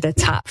getting near the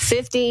top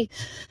 50.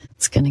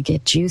 It's going to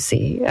get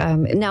juicy.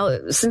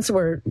 Now, since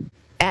we're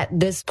at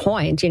this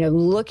point,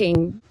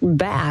 looking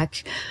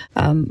back,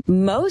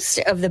 most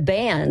of the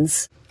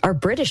bands are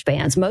British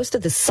bands. Most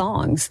of the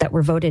songs that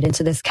were voted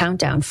into this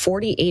countdown,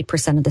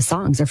 48% of the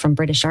songs are from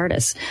British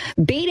artists,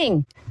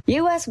 beating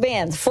U.S.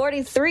 bands.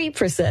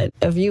 43%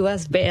 of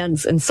U.S.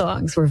 bands and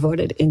songs were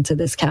voted into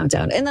this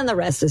countdown. And then the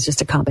rest is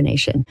just a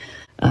combination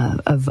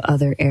of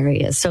other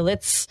areas. So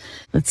let's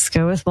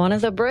go with one of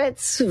the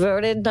Brits,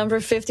 voted number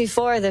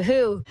 54, The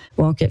Who,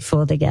 Won't Get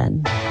Fooled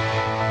Again.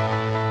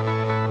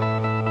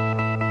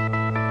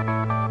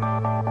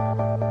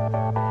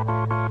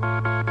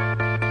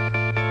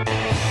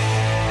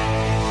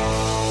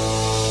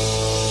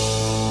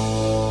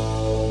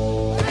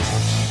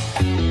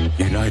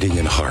 Uniting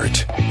in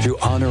heart to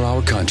honor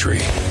our country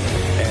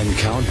and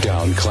count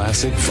down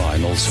Classic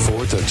Vinyl's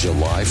 4th of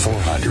July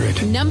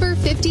 400. Number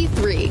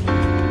 53.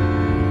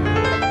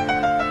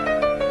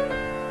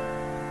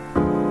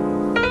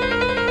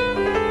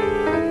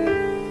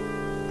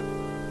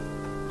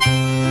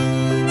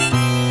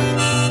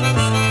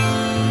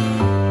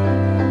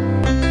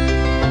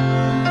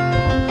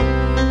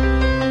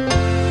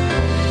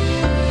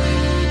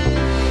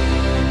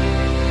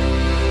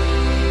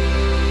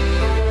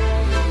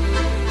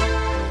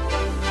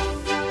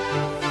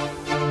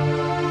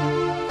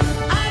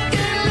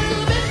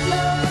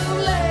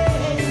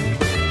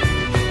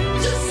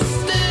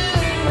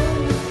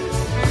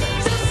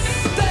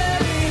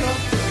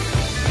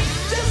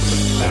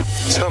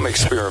 Some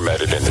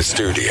experimented in the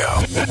studio.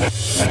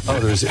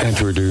 Others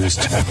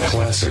introduced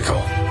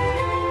classical.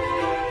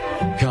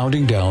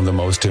 Counting down the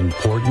most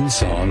important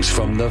songs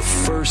from the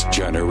first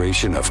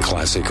generation of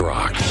classic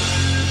rock.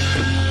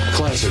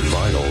 Classic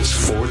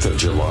Vinyl's 4th of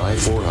July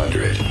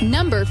 400.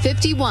 Number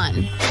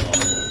 51.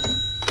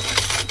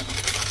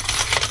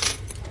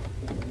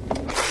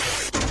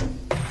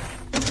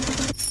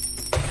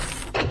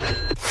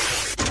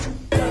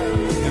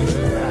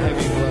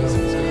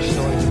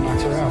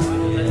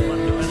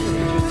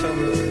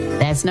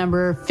 That's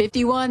number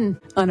 51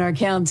 on our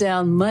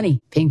countdown, Money,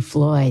 Pink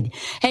Floyd.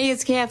 Hey,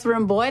 it's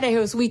Catherine Boyd. I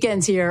host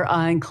weekends here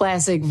on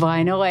Classic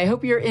Vinyl. I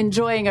hope you're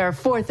enjoying our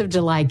 4th of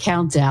July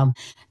countdown.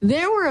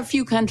 There were a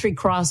few country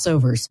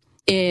crossovers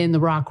in the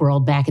rock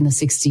world back in the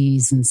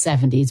 60s and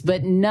 70s,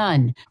 but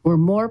none were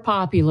more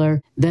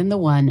popular than the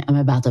one I'm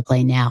about to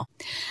play now.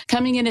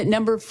 Coming in at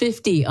number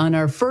 50 on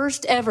our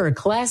first ever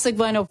Classic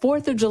Vinyl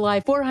 4th of July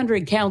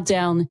 400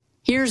 countdown,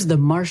 here's the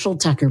Marshall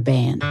Tucker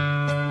Band.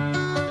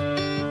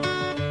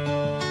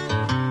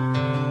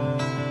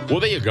 Well,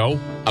 there you go.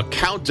 A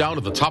countdown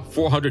of the top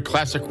 400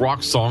 classic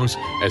rock songs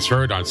as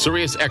heard on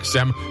Sirius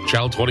XM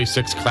Channel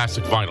 26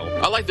 Classic Vinyl.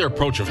 I like their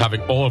approach of having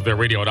all of their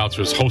radio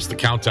announcers host the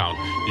countdown.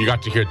 You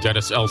got to hear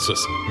Dennis Elsis,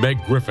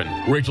 Meg Griffin,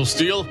 Rachel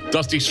Steele,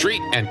 Dusty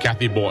Street, and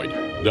Kathy Boyd.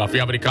 Now, if you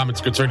have any comments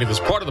concerning this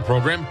part of the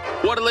program,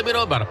 want to let me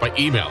know about it by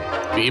email.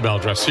 The email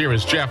address here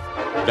is Jeff,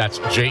 that's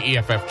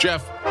Jeff,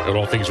 Jeff, at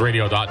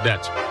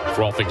allthingsradio.net.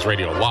 For All Things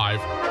Radio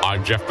Live,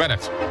 I'm Jeff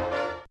Bennett.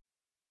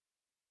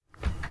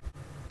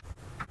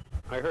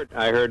 I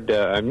heard.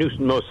 I knew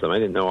most of them. I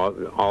didn't know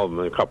all of them.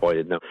 A couple I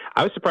didn't know.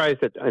 I was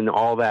surprised that in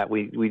all that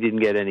we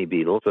didn't get any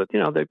Beatles. But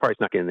they probably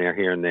snuck in there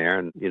here and there,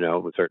 and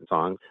with certain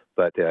songs.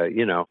 But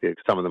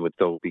some of them would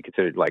still be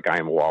considered like "I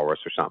Am a Walrus"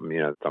 or something.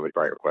 Somebody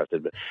probably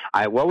requested. But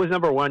what was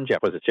number one,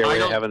 Jeff? Was it "Stairway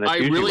to Heaven"? That's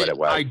usually what it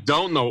was. I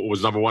don't know what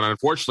was number one.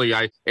 Unfortunately,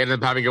 I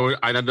ended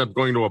up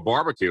going to a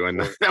barbecue,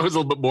 and that was a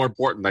little bit more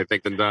important, I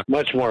think, than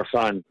much more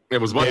fun. It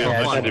was much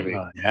more fun.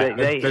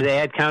 They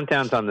had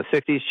countdowns on the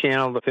 60s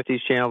channel, the 50s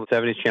channel, the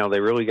 70s channel. They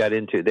really got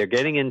into. They're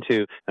getting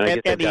into, and I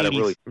guess they've got a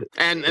really.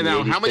 And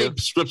now, how many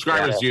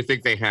subscribers do you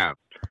think they have?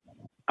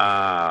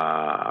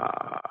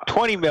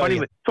 20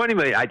 million. 20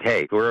 million. I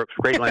take. We're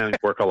great line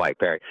work alike,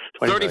 Perry.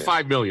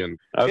 35 million.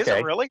 Okay. Is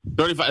it really?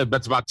 35.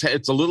 That's about 10.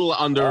 It's a little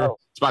under.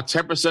 It's about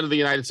 10% of the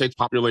United States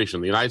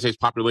population. The United States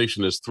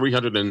population is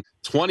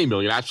 320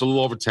 million. Actually, a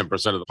little over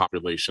 10% of the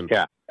population.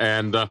 Yeah.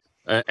 And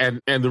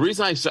And the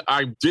reason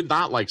I did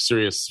not like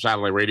Sirius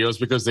satellite radio is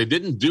because they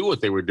didn't do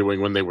what they were doing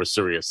when they were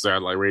Sirius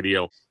satellite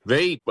radio.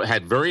 They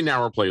had very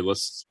narrow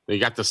playlists. They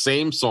got the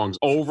same songs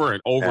over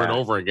and over and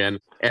over again.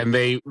 And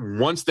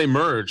once they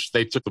merged,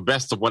 they took the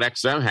best of what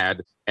XM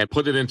had and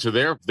put it into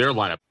their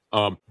lineup.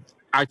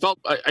 I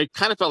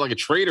kind of felt like a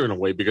traitor in a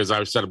way because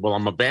I said, well,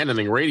 I'm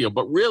abandoning radio.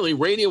 But really,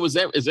 radio is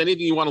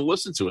anything you want to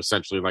listen to,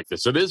 essentially, like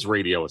this. It is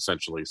radio,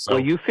 essentially. So,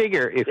 well, you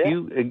figure if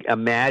you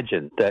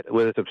imagine that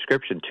with a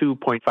subscription,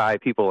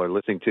 2.5 people are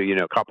listening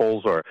to,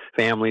 couples or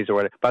families or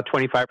whatever, about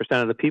 25%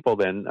 of the people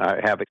then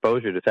have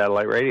exposure to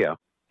satellite radio.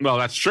 Well,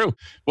 that's true.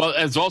 Well,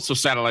 there's also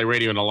satellite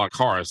radio in a lot of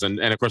cars.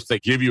 And of course, they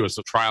give you a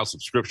trial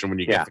subscription when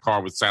you get the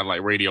car with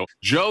satellite radio.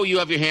 Joe, you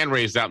have your hand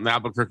raised out in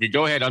Albuquerque.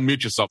 Go ahead.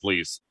 Unmute yourself,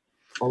 please.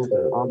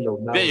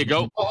 There you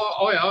go.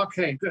 Yeah,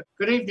 okay.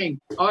 Good evening.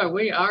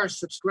 We are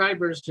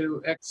subscribers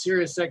to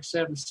Sirius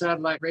XM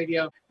satellite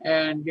radio,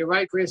 and you're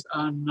right, Chris.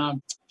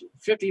 On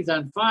 50th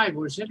on 5, it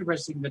was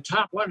interesting. The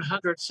top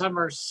 100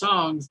 summer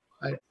songs.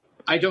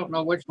 I don't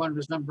know which one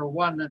was number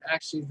one, and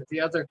actually the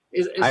other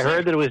is. I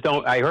heard that it was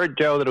don't. I heard,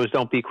 Joe, that it was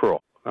 "Don't Be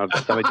Cruel."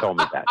 Somebody told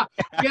me that.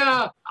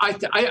 Yeah,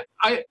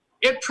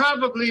 it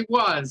probably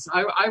was.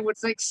 I would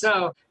think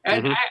so.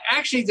 And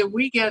actually, the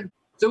weekend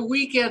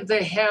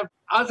they have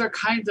other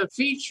kinds of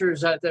features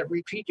that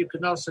repeat. You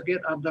can also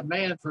get on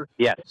demand for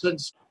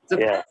instance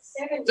the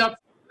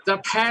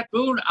Pat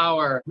Boone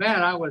Hour.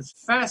 Man, I was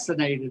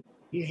fascinated.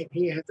 He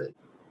had the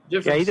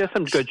different. Yeah, he does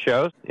some good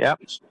shows.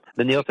 Yep.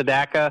 The Neil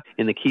Sedaka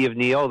in the Key of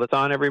Neil that's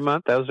on every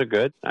month. Those are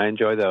good. I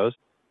enjoy those.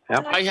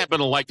 Yep. I happen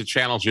to like the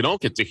channels you don't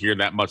get to hear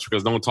that much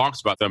because no one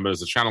talks about them.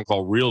 There's a channel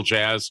called Real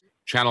Jazz,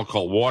 channel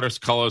called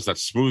Watercolors,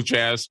 that's smooth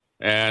jazz,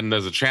 and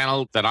there's a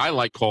channel that I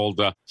like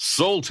called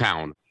Soul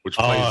Town, which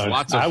plays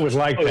lots of. I would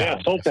like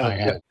that. Soul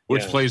Town,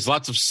 which plays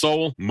lots of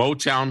soul,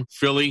 Motown,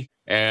 Philly,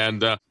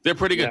 and they're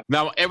pretty good.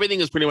 Now everything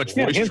is pretty much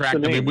voice tracked.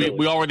 I mean,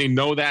 we already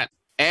know that.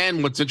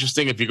 And what's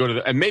interesting, if you go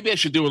to and maybe I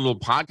should do a little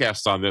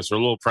podcast on this or a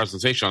little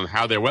presentation on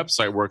how their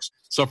website works.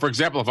 So, for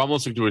example, if I'm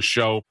listening to a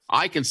show,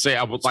 I can say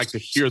I would like to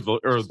hear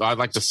or I'd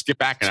like to skip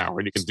back an hour,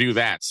 and you can do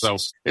that. So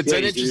it's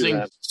an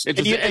interesting.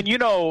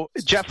 And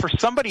Jeff, for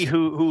somebody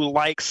who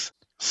likes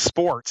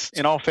sports,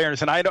 in all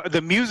fairness, and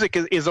the music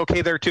is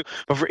okay there too.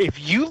 But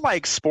if you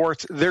like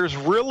sports, there's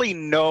really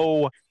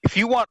no. If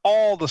you want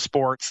all the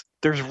sports,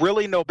 there's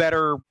really no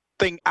better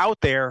thing out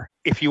there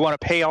if you want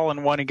to pay all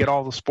in one and get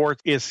all the sports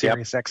is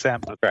Sirius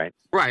XM. That's right.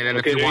 Right. And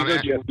okay, if you want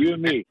to, Jeff, you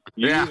and me.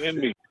 And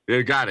me.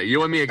 You got it.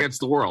 You and me against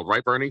the world,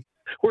 right, Bernie?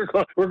 We're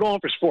going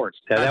for sports.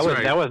 Yeah,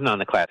 that wasn't on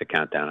the classic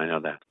countdown. I know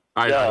that.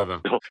 I know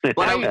that.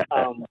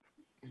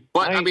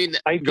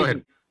 But go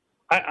ahead.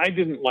 I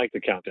didn't like the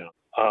countdown.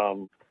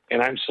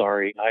 And I'm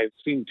sorry. I've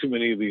seen too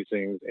many of these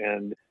things,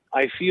 and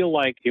I feel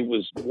like it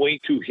was way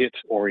too hit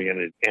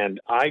oriented. And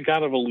I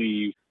gotta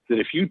believe that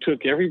if you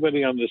took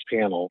everybody on this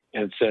panel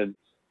and said,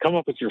 come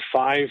up with your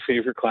 5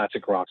 favorite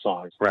classic rock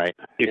songs. Right.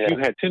 If you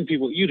had 10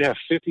 people, you'd have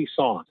 50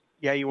 songs.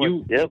 Yeah, you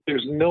would.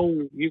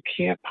 You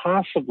can't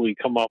possibly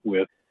come up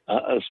with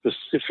a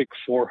specific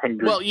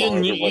 400. Well,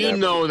 you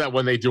know that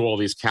when they do all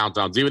these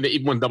countdowns,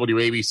 even when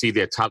WABC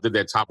did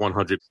their top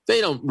 100,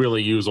 they don't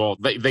really use all.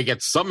 They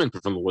get some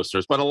input from the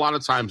listeners, but a lot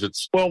of times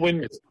it's. Well,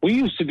 we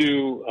used to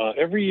do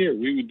every year,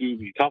 we would do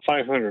the top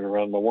 500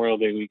 around Memorial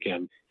Day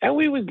weekend, and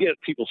we would get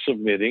people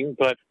submitting,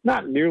 but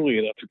not nearly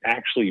enough to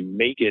actually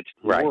make it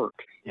work.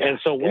 Yeah, and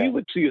so we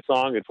would see a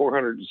song at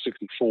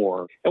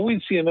 464, and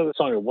we'd see another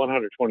song at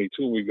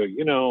 122, and we'd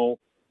go,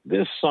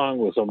 this song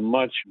was a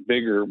much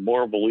bigger,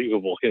 more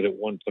believable hit at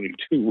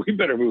 122. We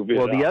better move it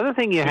up. Well, the other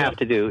thing you have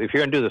to do, if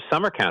you're going to do the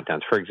summer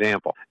countdowns, for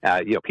example,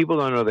 people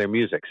don't know their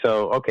music.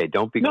 So, okay,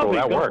 Don't Be Cruel,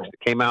 that works. It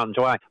came out in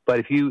July.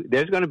 But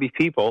there's going to be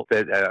people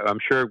that I'm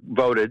sure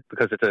voted,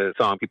 because it's a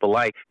song people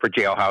like, for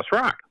Jailhouse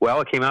Rock. Well,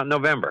 it came out in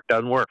November.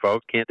 Doesn't work,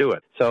 folks. Can't do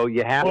it. So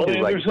you have to,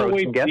 there's no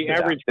way the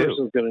average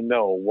person's going to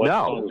know what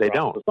song they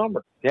don't. The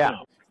summer. Yeah.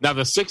 No. Now,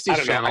 the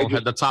 60s channel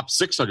had the top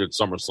 600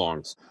 summer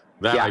songs.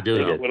 That I do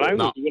know. When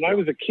I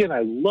was a kid,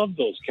 I loved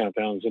those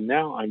countdowns, and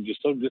now I'm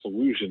just so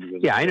disillusioned with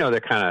them. Yeah, I know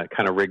they're kind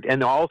of rigged,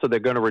 and also they're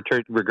going to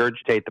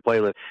regurgitate the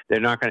playlist. They're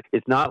not going to.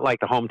 It's not like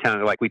the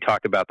hometown, like we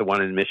talked about the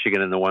one in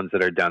Michigan and the ones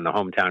that are done the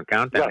hometown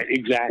countdown. Right,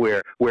 exactly.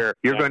 Where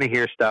you're going to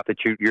hear stuff that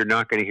you're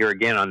not going to hear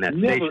again on that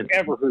station.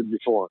 Never ever heard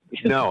before.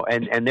 No,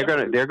 and they're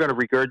going to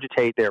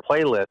regurgitate their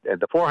playlist.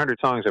 The 400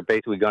 songs are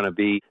basically going to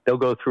be. They'll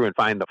go through and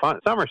find the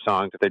summer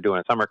songs if they're doing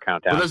a summer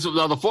countdown.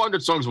 Well, the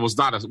 400 songs was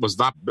not.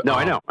 No,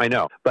 I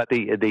know, but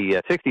the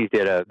 60s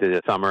did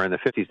a summer and the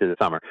 50s did a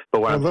summer.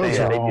 But what I'm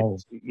saying,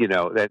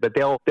 but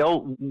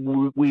they'll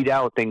weed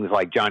out things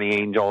like Johnny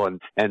Angel and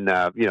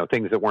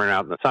things that weren't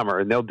out in the summer,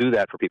 and they'll do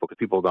that for people because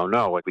people don't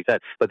know, like we said.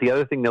 But the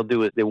other thing they'll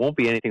do is there won't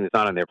be anything that's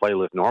not on their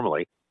playlist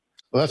normally.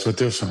 Well, that's what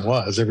this one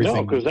was. Everything.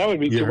 No, because that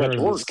would be too much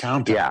work.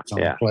 Countdowns on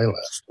the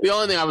playlist. The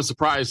only thing I was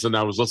surprised, and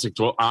I was listening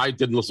to, I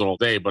didn't listen all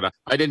day, but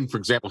I didn't, for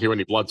example, hear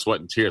any Blood, Sweat,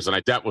 and Tears, and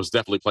that was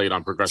definitely played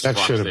on progressive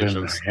rock stations.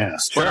 Been there, yeah.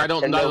 But I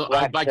don't know.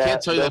 I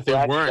can't tell you that they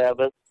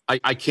weren't.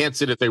 I can't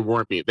say that they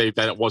weren't that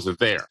it wasn't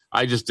there.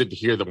 I just didn't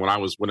hear them when I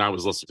was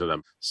listening to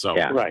them. So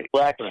right,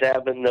 Black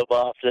Sabbath, No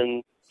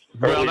Boston.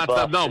 Well,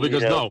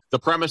 the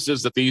premise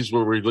is that these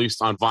were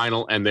released on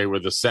vinyl and they were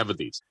the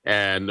 70s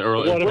and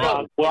early. What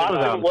about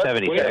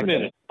 70s? Wait a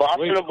minute.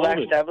 Boston and Black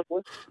Sabbath?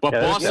 But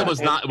Boston was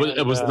not.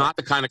 It was not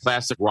the kind of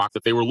classic rock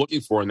that they were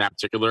looking for in that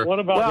particular. What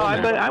about?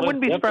 Well, I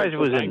wouldn't be surprised if it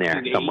was in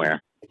there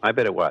somewhere. I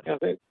bet it was.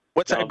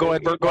 What's that? Go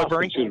ahead,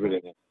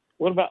 Bernie.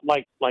 What about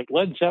like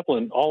Led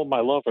Zeppelin? All of My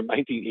Love from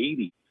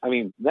 1980. I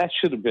mean, that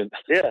should have been.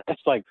 Yeah, that's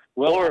like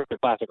after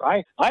classic.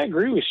 I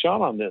agree with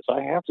Sean on this.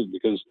 I have to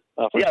because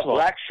first of all,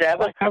 Black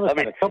Sabbath. I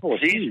mean, a couple of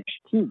huge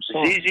songs.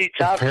 ZZ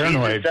Top,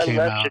 Paranoid came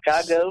out.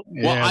 Chicago.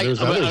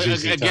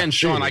 Again,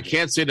 Sean, I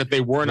can't say that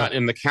they were not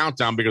in the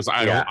countdown because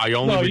I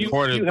only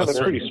recorded. You have a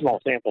pretty small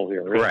sample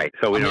here, right?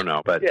 So we don't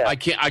know, but I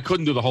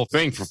couldn't do the whole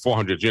thing for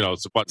 400. All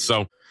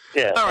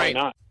right.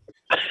 Not?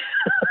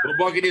 What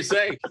more can you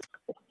say?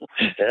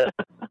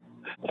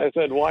 I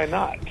said, why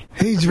not?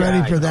 He's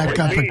ready for that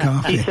cup of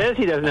coffee. He says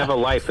he doesn't have a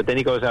life, but then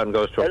he goes out and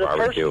goes to a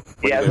barbecue.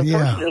 As a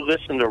person who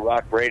listened to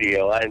rock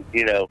radio, and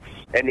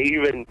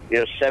even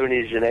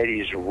 70s and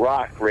 80s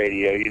rock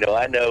radio,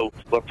 I know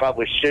what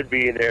probably should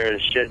be in there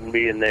and shouldn't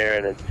be in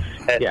there,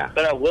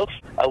 but I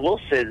will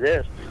say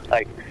this: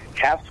 like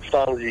half the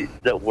songs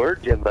that were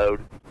demoed,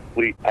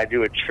 I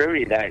do a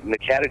trivia night, and the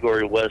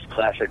category was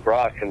classic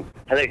rock, and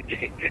I think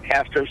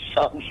half those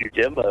songs you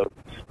demoed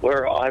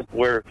were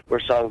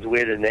songs we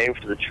had a name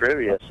for the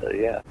trivia. So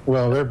yeah.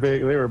 Well, they're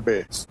big. They were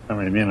big. I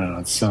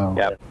mean, so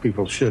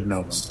people should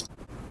know them.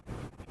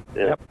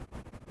 Yep.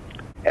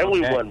 And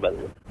we won, by the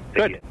way.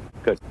 Good.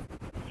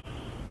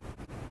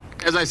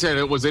 As I said,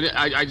 it was.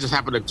 I just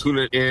happened to tune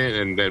it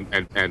in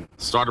and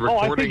started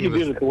recording. I think you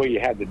did it the way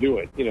you had to do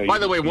it. By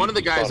the way, one of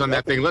the guys on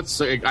that thing.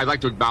 I'd like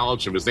to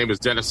acknowledge him. His name is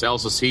Dennis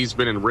Elsis. He's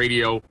been in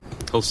radio.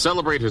 He'll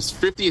celebrate his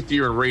 50th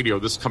year in radio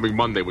this coming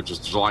Monday, which is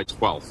July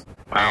 12th.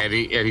 Wow. And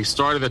he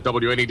started at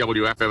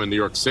WNEW-FM in New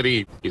York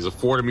City. He's a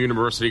Fordham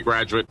University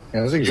graduate.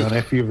 Yeah, I think he's on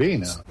FUV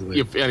now.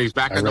 And he's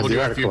back on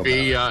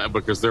WFUV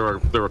because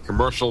they're a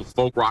commercial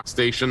folk rock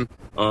station.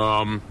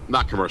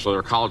 Not commercial,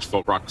 they're a college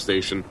folk rock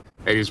station.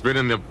 And he's been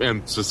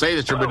and to say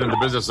that you've been in the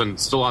business and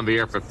still on the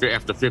air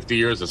after 50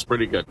 years is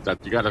pretty good.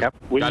 That you got to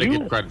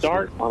give credit.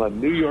 Start on a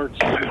New York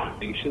City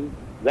station.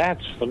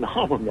 That's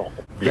phenomenal.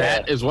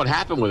 That is what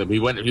happened with him. He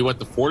went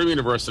to Fordham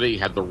University. He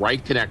had the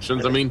right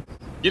connections. I mean,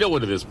 you know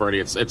what it is, Bernie.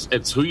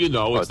 It's who you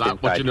know. It's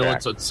not what you know.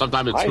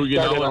 Sometimes it's who you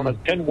know. I started on a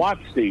 10-watt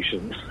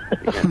station.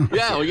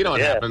 Yeah, well, you know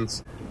what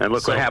happens. And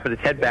look what happened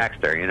to Ted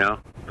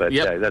Baxter. But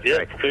that's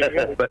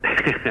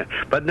right.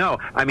 But no,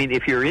 I mean,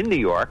 if you're in New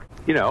York,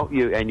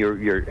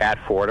 you're at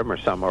Fordham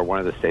or one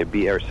of the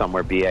state or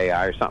somewhere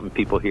BAI or something,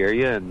 people hear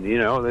you, and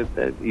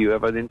you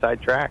have an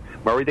inside track.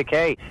 Murray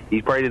Decay,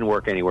 he probably didn't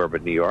work anywhere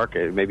but New York,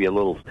 maybe a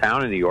little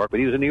town in New York, but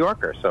he was a New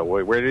Yorker. So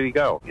where did he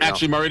go?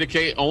 Actually, Murray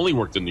Decay only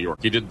worked in New York.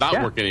 He did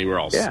not work anywhere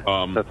else. Yeah,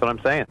 that's what I'm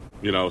saying.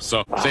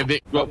 So same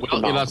thing. Well,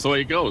 that's the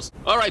way it goes.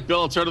 All right,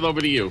 Bill, I'll turn it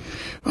over to you.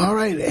 All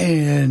right,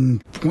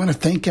 and I want to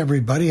thank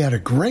everybody. Had a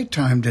great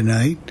time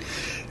tonight.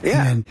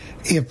 Yeah. And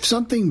if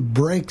something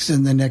breaks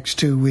in the next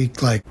 2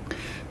 weeks, like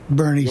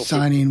Bernie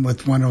signing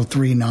with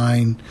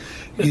 103.9,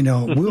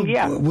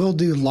 we'll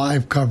do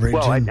live coverage.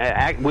 Well,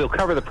 we'll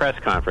cover the press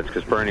conference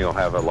because Bernie will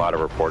have a lot of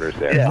reporters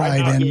there. Yeah,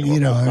 right,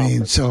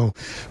 and so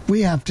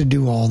we have to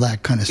do all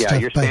that kind of stuff. Yeah,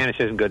 your Spanish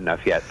isn't good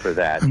enough yet for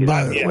that.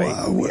 But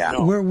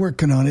we're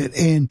working on it,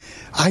 and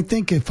I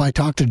think if I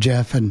talk to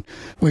Jeff and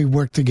we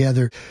work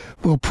together,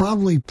 we'll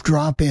probably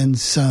drop in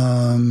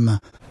some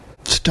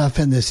stuff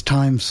in this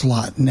time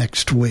slot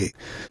next week,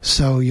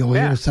 so you'll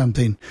hear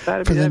something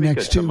for the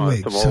next 2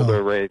 weeks.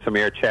 Some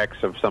air checks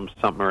of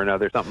something or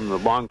another, something the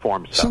long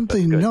form stuff.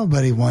 Something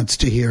nobody wants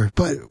to hear,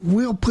 but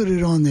we'll put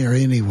it on there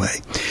anyway.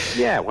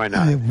 Yeah, why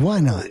not? Why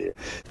not?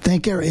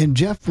 Thank you. And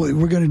Jeff,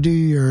 we're going to do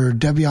your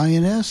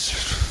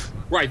WINS.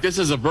 Right, this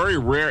is a very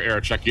rare air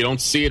check. You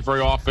don't see it very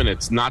often.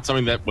 It's not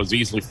something that was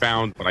easily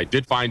found, but I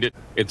did find it.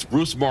 It's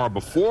Bruce Morrow.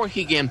 Before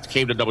he came to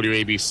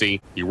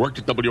WABC, he worked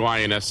at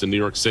WINS in New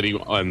York City,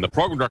 and the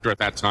program director at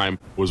that time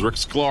was Rick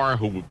Sklar,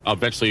 who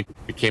eventually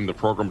became the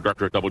program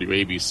director at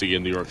WABC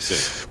in New York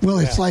City. Well,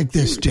 it's like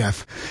this,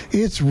 Jeff.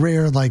 It's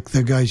rare, like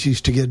the guys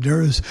used to get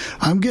nervous.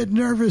 I'm getting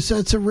nervous.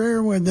 That's a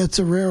rare one. That's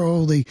a rare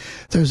oldie.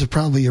 There's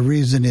probably a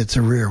reason it's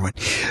a rare one.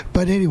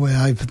 But anyway,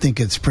 I think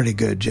it's pretty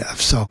good,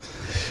 Jeff. So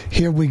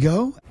here we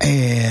go.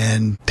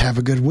 And have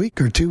a good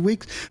week or 2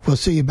 weeks. We'll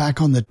see you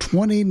back on the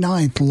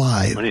 29th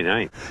live.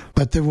 29th.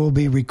 But there will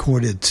be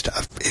recorded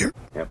stuff here.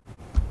 Yep.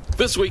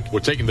 This week,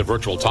 we're taking the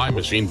virtual time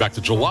machine back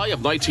to July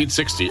of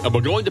 1960, and we're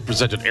going to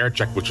present an air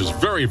check which is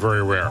very,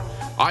 very rare.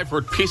 I've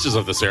heard pieces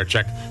of this air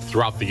check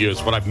throughout the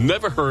years, but I've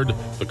never heard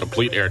the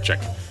complete air check.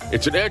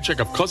 It's an air check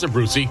of Cousin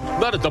Brucey,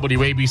 not at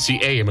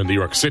WABC AM in New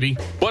York City,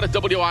 but at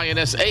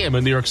WINS AM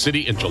in New York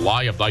City in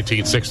July of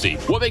 1960.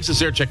 What makes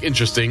this air check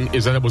interesting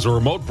is that it was a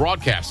remote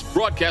broadcast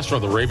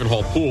from the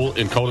Ravenhall Pool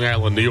in Coney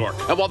Island, New York.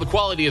 And while the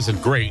quality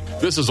isn't great,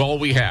 this is all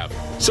we have.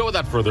 So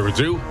without further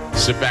ado,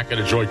 sit back and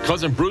enjoy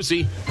Cousin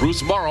Brucey,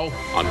 Bruce Morrow,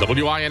 on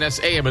WINS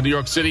AM in New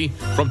York City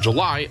from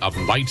July of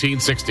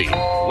 1960.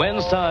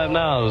 When's time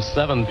now?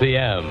 7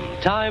 p.m.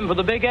 Time for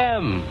the Big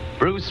M,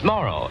 Bruce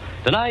Morrow.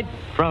 Tonight,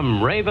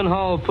 from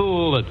Ravenhall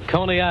Pool at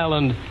Coney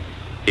Island,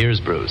 here's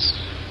Bruce.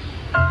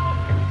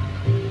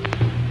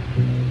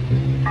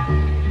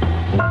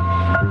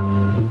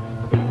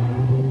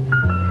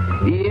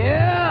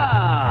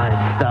 Yeah,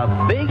 it's the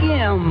Big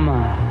M,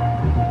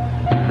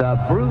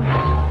 the Bruce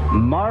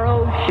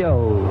Morrow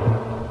Show.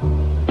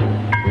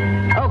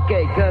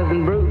 Okay,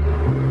 Cousin Bruce,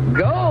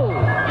 go!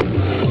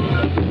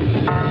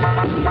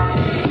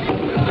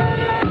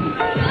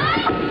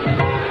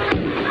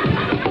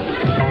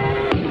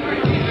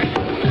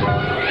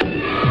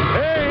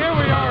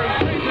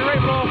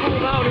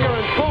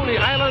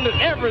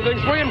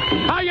 Everything's swinging.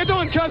 How you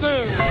doing,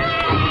 cousin?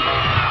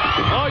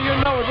 Oh, you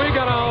know it. We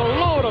got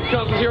a load of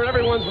cousins here, and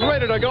everyone's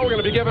ready to go. We're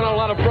going to be giving out a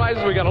lot of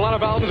prizes. We got a lot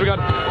of albums. We got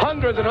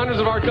hundreds and hundreds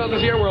of our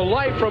cousins here. We're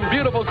live from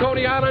beautiful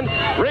Coney Island,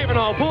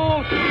 Ravenhall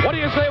Pool. What do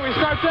you say we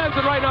start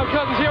dancing right now,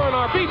 cousins? Here in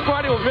our beach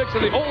party, we're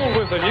mixing the old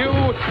with the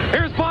new.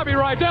 Here's Bobby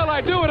Rydell. I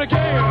do it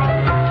again.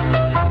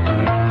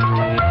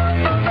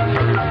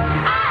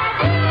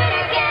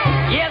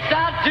 Yes,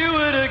 I do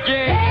it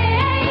again.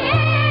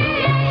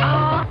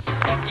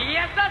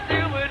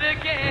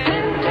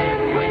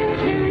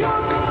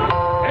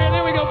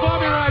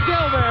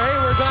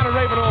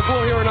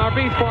 Pool here in our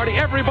beach party.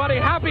 Everybody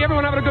happy?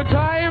 Everyone having a good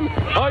time?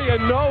 Oh, you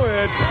know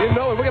it. You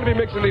know it. We're going to be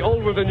mixing the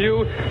old with the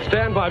new.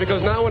 Stand by,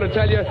 because now I want to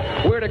tell you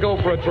where to go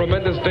for a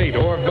tremendous date,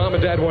 or if Mom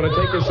and Dad want to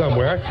take you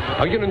somewhere.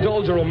 You can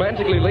indulge a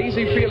romantically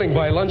lazy feeling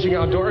by lunching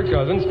outdoors,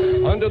 cousins,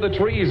 under the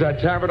trees at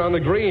Tavern on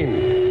the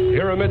Green.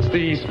 Here amidst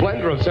the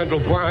splendor of Central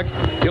Park,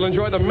 you'll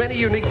enjoy the many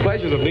unique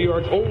pleasures of New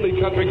York's only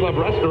country club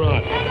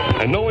restaurant.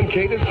 And no one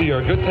caters to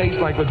your good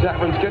taste like the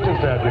Tavern's kitchen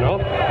staff, you know.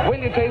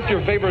 When you taste your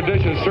favorite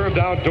dishes served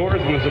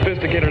outdoors in the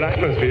sophisticated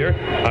atmosphere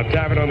of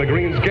Tavern on the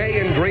Green's gay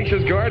and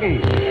gracious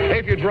garden.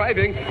 If you're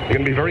driving, you're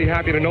going to be very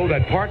happy to know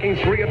that parking's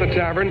free at the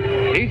Tavern,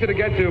 easy to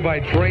get to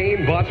by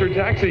train, bus, or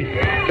taxi.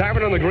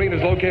 Tavern on the Green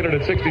is located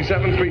at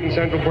 67th Street in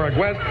Central Park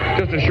West,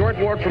 just a short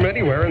walk from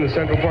anywhere in the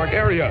Central Park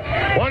area.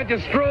 Why don't you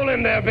stroll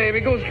in there, baby?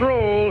 Go stroll.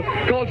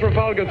 Call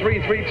Trafalgar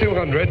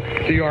 33200,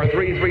 TR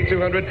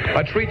 33200.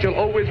 A treat you'll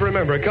always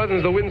remember.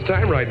 Cousins, the wind's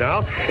time right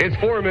now. It's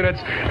 4 minutes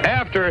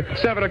after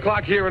 7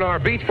 o'clock here in our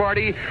beach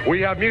party.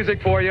 We have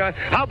music for you.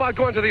 How about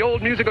going to the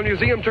old musical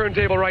museum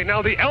turntable right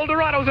now? The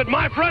Eldorado's at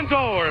my front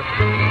door.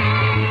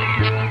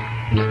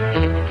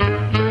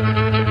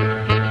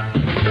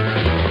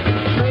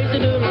 Crazy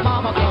little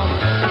mama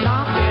come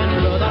knocking,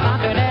 brother,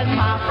 knocking at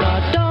my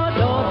front door.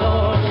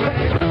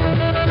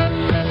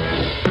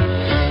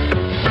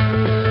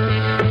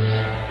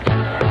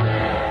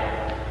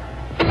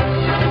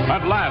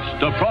 At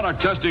last, a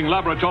product testing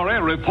laboratory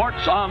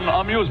reports on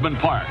amusement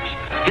parks.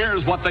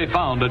 Here's what they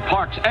found at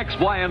parks X,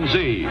 Y, and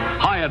Z.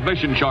 High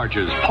admission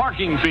charges,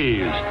 parking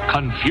fees,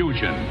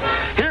 confusion.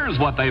 Here's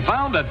what they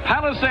found at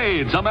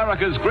Palisades,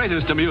 America's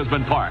greatest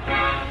amusement park.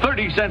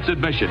 30 cents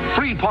admission,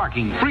 free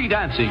parking, free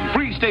dancing,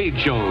 free stage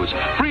shows,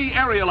 free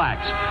aerial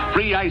acts,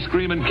 free ice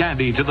cream and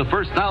candy to the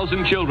first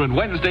 1,000 children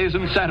Wednesdays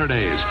and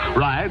Saturdays.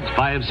 Rides,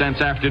 5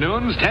 cents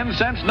afternoons, 10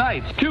 cents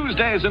nights,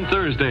 Tuesdays and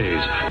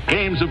Thursdays.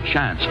 Games of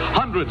chance,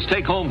 hundreds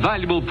take home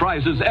valuable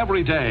prizes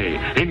every day.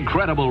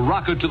 Incredible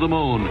rocket to the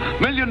moon,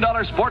 $1 million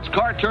sports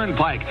car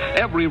turnpike.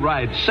 Every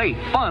ride safe,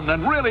 fun,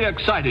 and really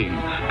exciting.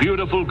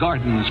 Beautiful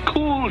gardens,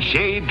 cool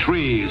shade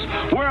trees,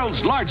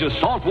 world's largest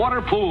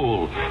saltwater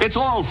pool. It's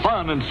all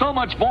fun and so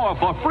much more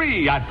for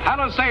free at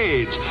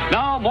Palisades.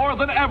 Now more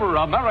than ever,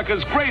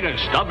 America's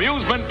greatest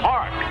amusement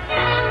park.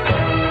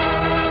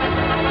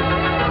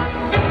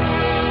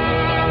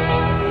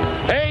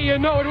 Hey, you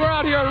know it. We're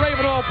out here at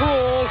Ravenhall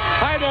Pool.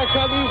 Hi there,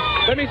 cousins.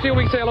 Let me see if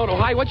we can say hello to.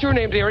 Hi, what's your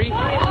name, dearie?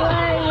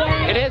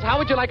 Gloria. It is? How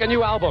would you like a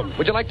new album?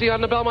 Would you like the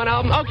On the Belmont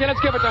album? Okay, let's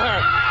give it to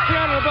her. The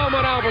On the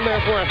Belmont album there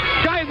for her.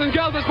 Guys and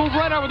gals, let's move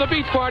right over the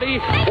beach party.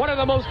 One of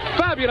the most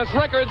fabulous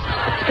records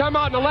to come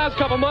out in the last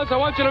couple months. I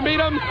want you to meet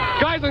them.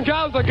 Guys and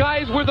gals, the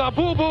guys with the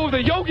boo-boo,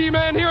 the Yogi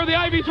Man here, the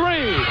Ivy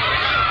 3.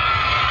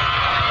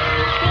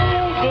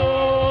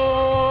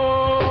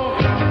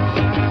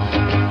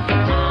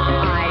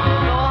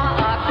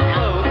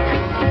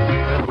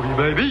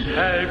 Baby.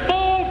 Hey,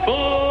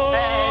 Bo-Bo.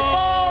 Hey,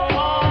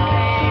 Bo-Bo.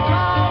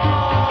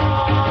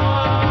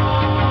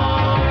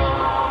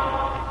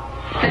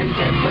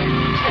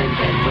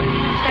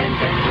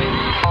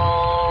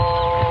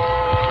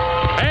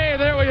 Hey,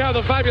 there we have the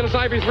the fabulous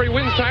IV3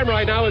 wins time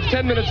right now. It's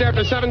 10 minutes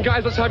after 7.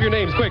 Guys, let's have your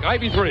names. Quick,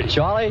 IV3.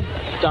 Charlie,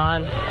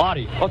 Don,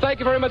 Audie. Well, thank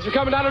you very much for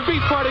coming down to the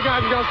Beach Party,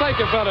 guys and girls. Thank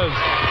you, fellas.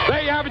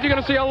 There you have it. You're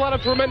going to see a lot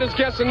of tremendous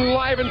guests and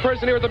live in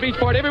person here at the Beach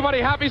Party. Everybody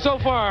happy so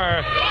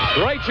far?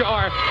 Right you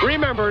are.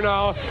 Remember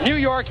now, New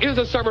York is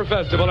a summer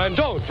festival, and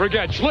don't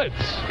forget Schlitz.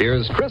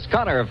 Here's Chris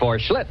Connor for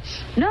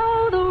Schlitz.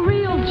 Know the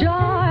real joy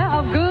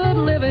of good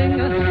living.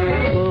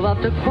 Move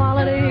up to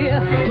quality,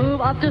 move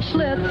up to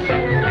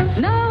Schlitz.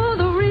 Know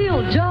the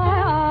real joy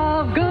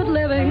of good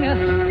living.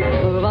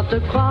 Move up to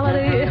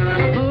quality,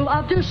 move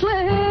up to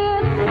Schlitz.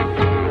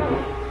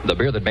 The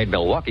beer that made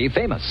Milwaukee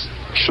famous.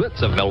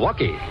 Schlitz of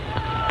Milwaukee.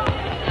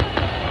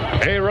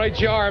 Hey, right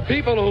you are.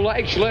 People who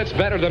like Schlitz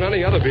better than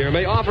any other beer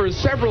may offer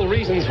several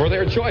reasons for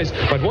their choice,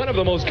 but one of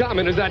the most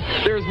common is that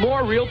there's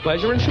more real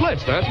pleasure in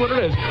Schlitz. That's what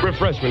it is.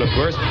 Refreshment, of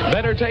course.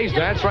 Better taste,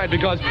 that's right,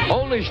 because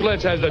only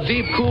Schlitz has the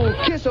deep, cool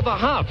kiss of the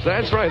hops.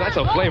 That's right, that's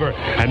a flavor.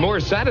 And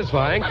more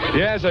satisfying,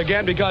 yes,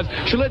 again, because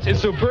Schlitz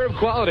is superb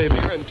quality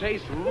beer and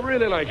tastes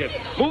really like it.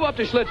 Move up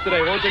to Schlitz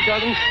today, won't you,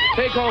 cousins?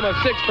 Take home a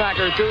six-pack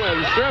or two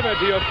and serve it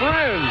to your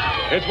friends.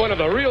 It's one of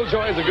the real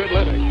joys of good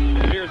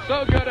living. Beer's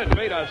so good it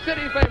made a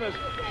city famous.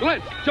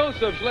 Schlitz,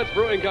 Joseph Schlitz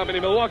Brewing Company,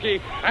 Milwaukee,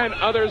 and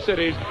other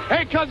cities.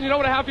 Hey, cousin, you know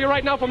what I have for you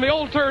right now from the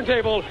old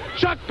turntable?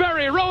 Chuck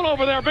Berry, roll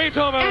over there,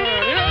 Beethoven. Here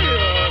you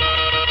go.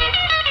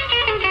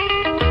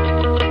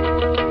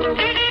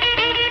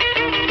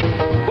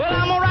 Well,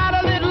 I'm gonna write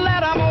a little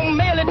letter. I'm gonna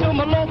mail it to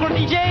my local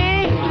DJ.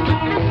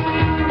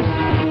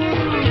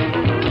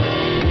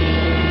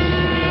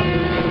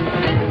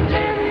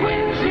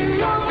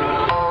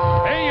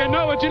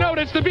 You know,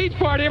 it's the Beach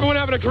Party. Everyone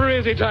having a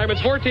crazy time.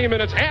 It's 14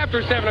 minutes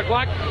after 7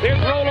 o'clock. Here's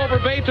Roll Over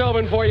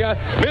Beethoven for you,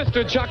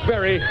 Mr. Chuck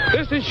Berry.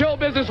 This is Show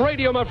Business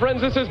Radio, my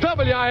friends. This is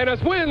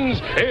WINS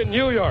Wins in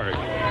New York.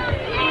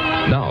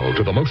 Now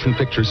to the motion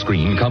picture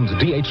screen comes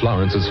D.H.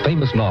 Lawrence's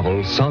famous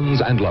novel,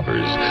 Sons and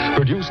Lovers,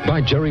 produced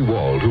by Jerry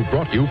Wald, who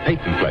brought you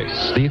Peyton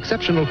Place. The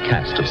exceptional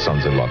cast of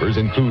Sons and Lovers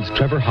includes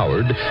Trevor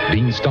Howard,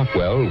 Dean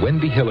Stockwell,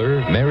 Wendy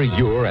Hiller, Mary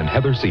Ure, and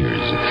Heather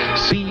Sears.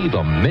 See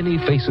the many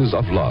faces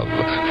of love,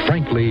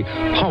 frankly,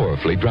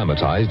 powerfully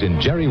dramatized in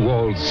Jerry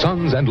Wald's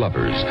Sons and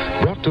Lovers,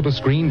 brought to the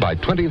screen by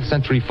 20th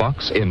Century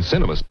Fox in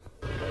cinemas.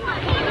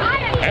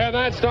 And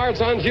that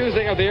starts on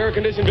Tuesday at the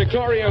air-conditioned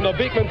Victoria and the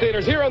Beekman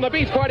Theaters here on the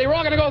Beach Party. We're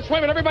all going to go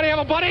swimming. Everybody have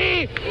a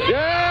buddy?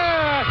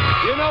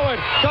 Yeah! You know it.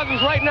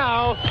 Cousins, right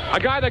now, a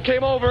guy that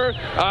came over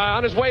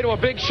on his way to a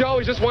big show.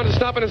 He just wanted to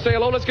stop in and say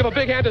hello. Let's give a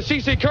big hand to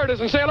C.C.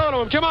 Curtis and say hello to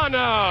him. Come on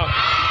now.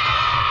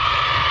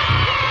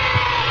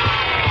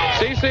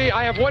 C.C.,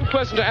 I have one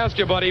question to ask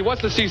you, buddy.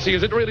 What's the C.C.?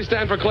 Does it really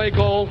stand for Clay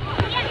Cole?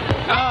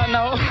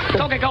 No.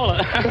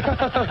 Coca-Cola.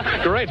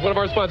 Great. One of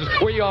our sponsors.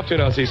 Where are you off to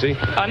now, C.C.?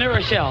 New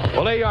Rochelle.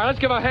 Well, there you are. Let's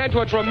give a hand to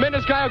a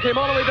tremendous guy who came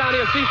all the way down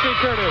here, C.C.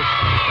 Curtis.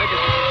 Thank you.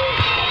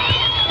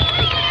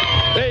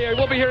 Hey,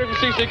 we'll be hearing from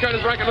C.C.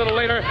 Curtis back a little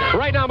later.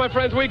 Right now, my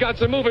friends, we got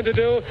some moving to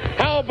do.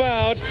 How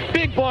about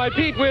Big Boy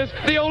Pete with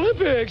the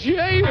Olympics?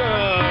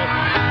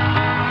 Yeah!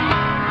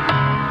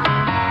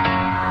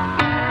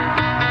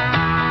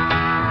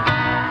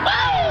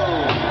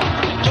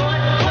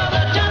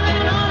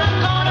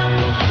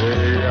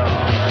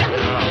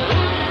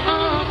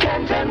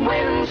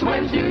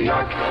 Wins New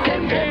York.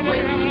 Ken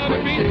wins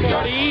New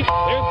York.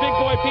 There's Big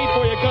Boy Pete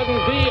for you,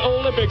 cousins. The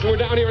Olympics. We're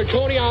down here at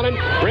Coney Island,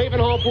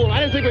 Ravenhall Pool. I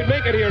didn't think we'd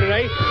make it here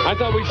today. I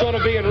thought we'd sort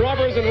of be in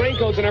rubbers and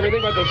raincoats and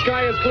everything, but the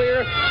sky is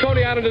clear.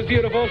 Coney Island is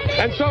beautiful,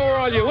 and so are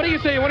all you. What do you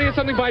say? You want to hear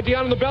something by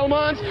Deanna and the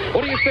Belmonts?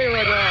 What do you say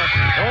right now?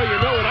 Oh, you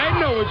know it. I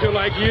know what you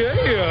like.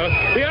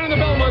 Yeah. Deanna and the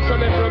Belmonts on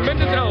their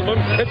tremendous album.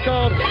 It's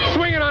called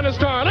Swinging on a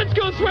Star. Let's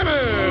go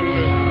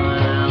swimming!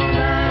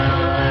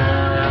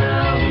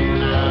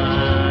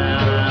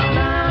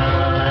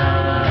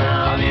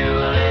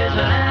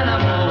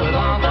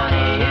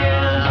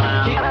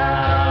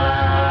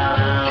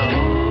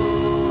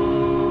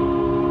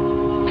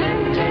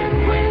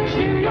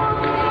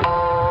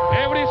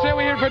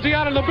 For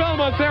Deanna and the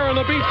Belmonts there on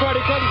the Beach Party.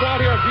 Cousins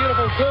out here at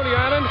beautiful Coney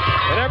Island.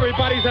 And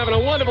everybody's having a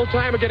wonderful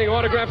time of getting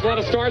autographs. A lot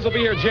of stars will be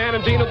here. Jan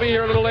and Dean will be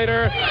here a little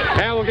later.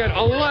 And we'll get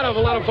a lot of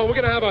fun. We're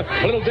going to have a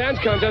little dance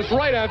contest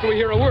right after we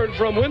hear a word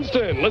from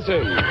Winston.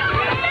 Listen.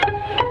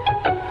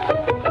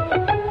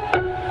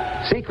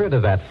 Secret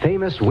of that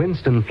famous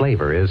Winston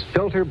flavor is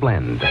Filter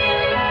Blend.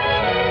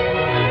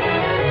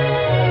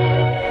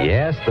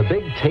 Yes, the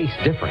big taste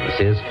difference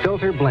is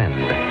Filter Blend,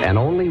 and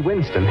only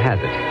Winston has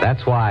it.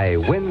 That's why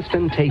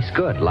Winston tastes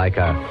good like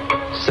a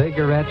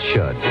cigarette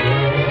should.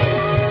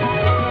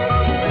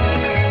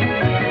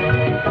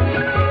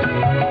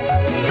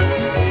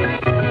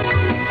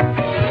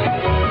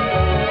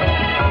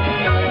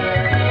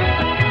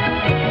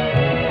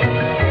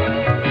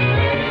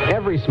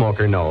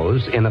 Smoker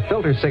knows in a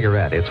filter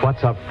cigarette, it's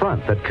what's up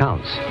front that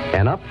counts.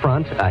 And up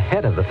front,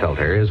 ahead of the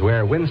filter, is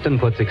where Winston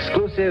puts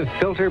exclusive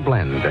Filter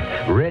Blend.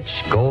 Rich,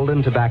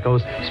 golden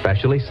tobaccos,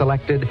 specially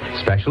selected,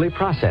 specially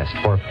processed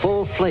for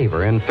full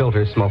flavor in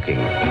filter smoking.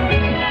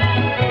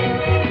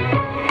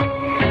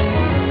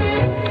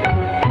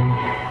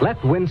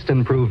 Let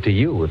Winston prove to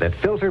you that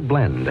Filter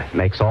Blend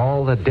makes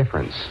all the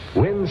difference.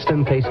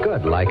 Winston tastes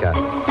good like a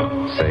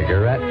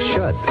cigarette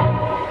should.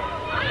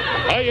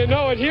 Hey, you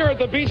know it, here at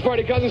the Beach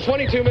Party, Cousins,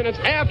 22 minutes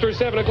after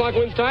 7 o'clock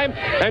wins time.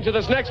 And to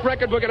this next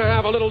record, we're going to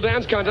have a little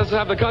dance contest. Let's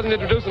have the cousins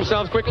introduce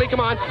themselves quickly.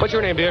 Come on. What's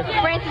your name, dear?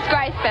 Francis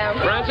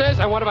Greisbaum. Francis,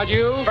 and what about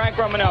you? Frank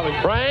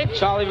Romanelli. Frank?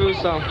 Charlie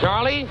Russo.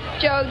 Charlie?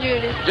 Joe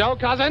Judas. Joe,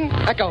 cousin?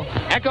 Echo.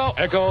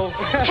 Helen.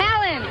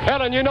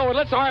 Helen, you know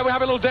it. All right, we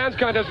have a little dance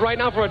contest right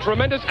now for a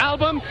tremendous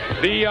album.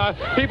 The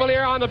people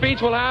here on the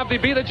beach will have to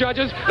be the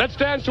judges. Let's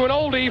dance to an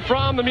oldie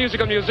from the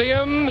Musical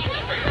Museum.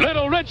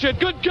 Little Richard.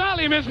 Good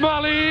golly, Miss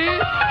Molly.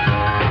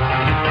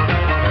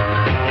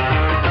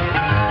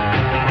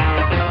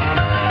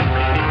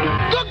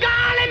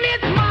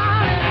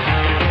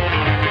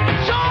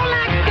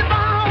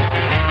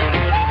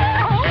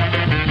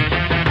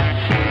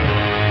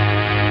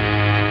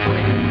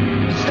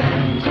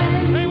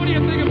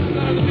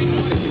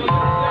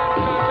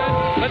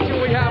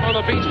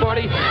 Beach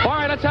Party. All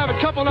right, let's have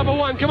it. Couple number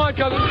one. Come on,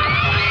 cousins. All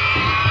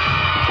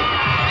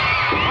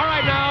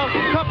right, now,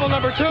 couple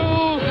number two.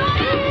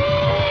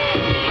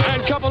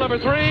 And couple number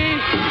three.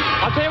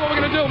 I'll tell you what we're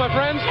going to do, my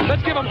friends.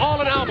 Let's give them all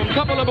an album.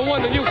 Couple number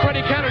one, the new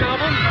Freddie Cannon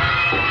album.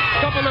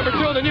 Couple number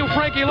two, the new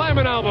Frankie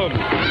Lyman album.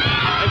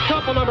 And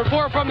couple number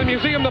four from the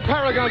museum, the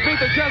Paragon. Beat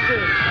the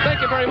Jester.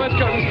 Thank you very much,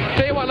 cousins.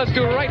 Tell you what, let's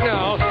do it right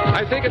now.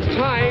 I think it's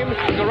time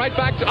to go right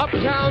back to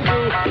uptown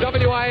to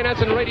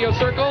WINS and Radio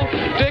Circle.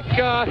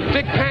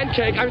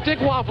 Dick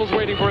Waffles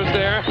waiting for us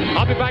there.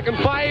 I'll be back in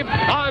 5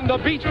 on the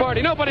Beach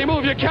Party. Nobody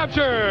move, you're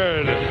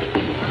captured.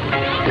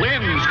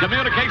 Lynn's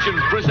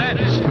Communications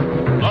presents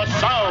The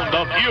Sound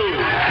of You.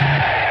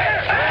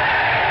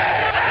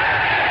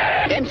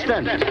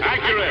 Instant.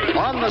 Accurate.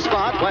 On the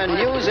spot when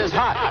news is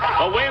hot.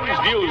 The Wynn's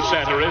News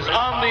Center is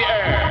on the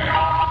air.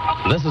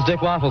 This is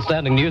Dick Waffle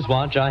standing News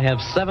Watch. I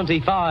have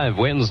 75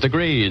 winds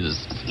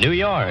degrees. New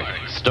York,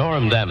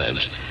 storm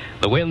damage.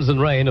 The winds and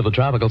rain of the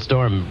tropical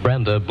storm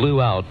Brenda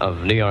blew out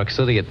of New York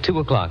City at 2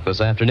 o'clock this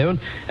afternoon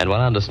and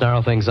went on to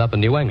snarl things up in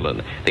New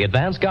England. The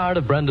advance guard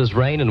of Brenda's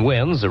rain and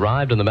winds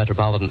arrived in the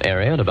metropolitan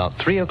area at about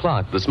 3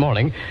 o'clock this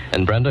morning,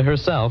 and Brenda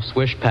herself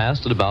swished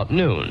past at about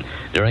noon.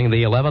 During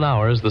the 11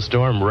 hours, the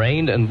storm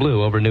rained and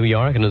blew over New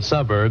York and its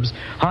suburbs.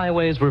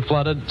 Highways were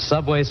flooded,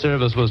 subway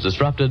service was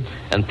disrupted,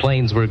 and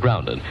planes were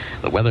grounded.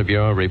 The Weather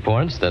Bureau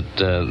reports that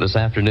this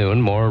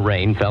afternoon more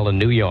rain fell in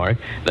New York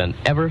than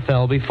ever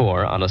fell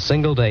before on a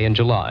single day in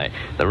July.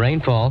 The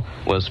rainfall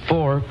was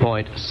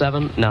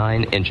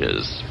 4.79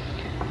 inches.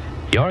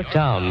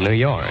 Yorktown, New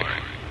York.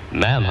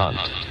 Manhunt.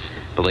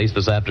 Police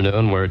this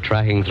afternoon were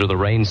tracking through the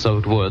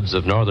rain-soaked woods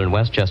of northern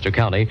Westchester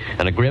County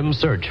in a grim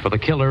search for the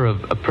killer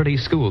of a pretty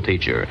school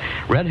teacher.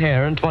 Red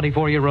hair and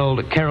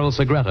 24-year-old Carol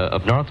Segretta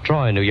of North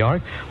Troy, New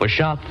York, was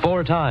shot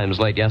 4 times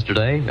late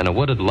yesterday in a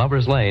wooded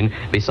Lover's Lane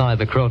beside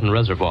the Croton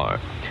Reservoir.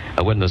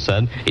 A witness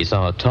said he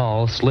saw a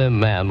tall, slim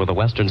man with a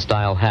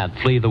Western-style hat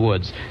flee the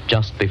woods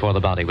just before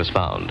the body was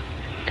found.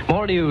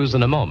 More news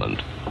in a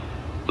moment.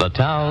 The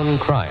Town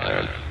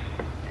Crier.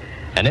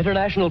 An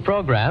international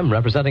program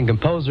representing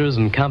composers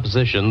and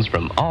compositions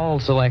from all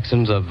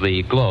selections of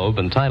the globe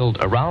entitled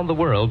Around the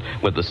World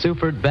with the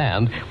Suford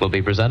Band will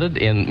be presented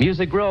in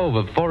Music Grove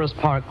of Forest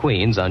Park,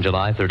 Queens on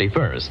July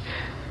 31st.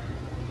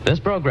 This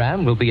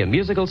program will be a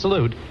musical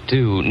salute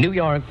to New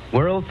York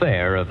World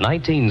Fair of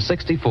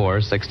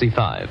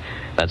 1964-65.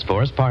 That's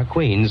Forest Park,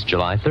 Queens,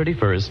 July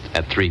 31st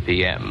at 3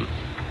 p.m.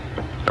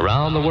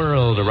 Around the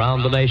world,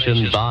 around the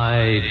nation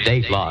by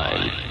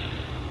Dateline.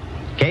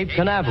 Cape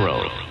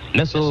Canaveral,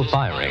 missile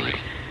firing.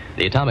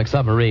 The atomic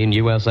submarine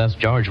USS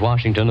George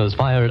Washington has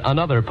fired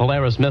another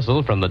Polaris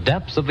missile from the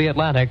depths of the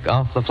Atlantic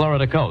off the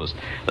Florida coast.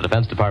 The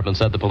Defense Department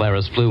said the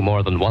Polaris flew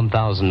more than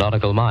 1,000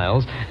 nautical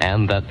miles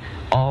and that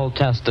all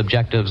test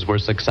objectives were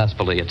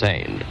successfully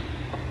attained.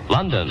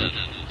 London,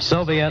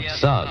 Soviet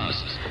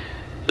subs.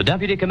 The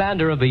deputy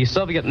commander of the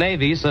Soviet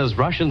Navy says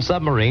Russian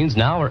submarines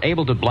now are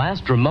able to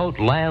blast remote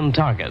land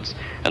targets.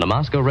 In a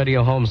Moscow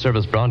Radio Home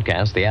Service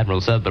broadcast, the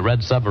admiral said the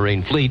Red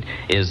Submarine Fleet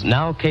is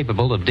now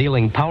capable of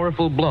dealing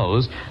powerful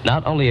blows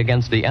not only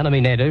against the enemy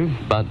native,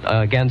 but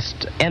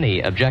against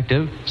any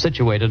objective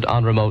situated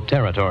on remote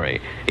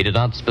territory. He did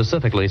not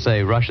specifically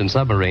say Russian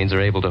submarines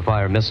are able to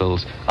fire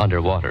missiles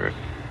underwater.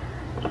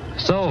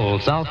 Seoul,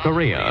 South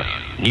Korea.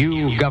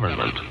 New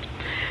government.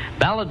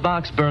 Ballot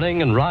box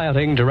burning and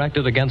rioting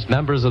directed against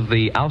members of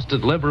the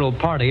ousted Liberal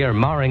Party are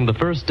marring the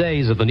first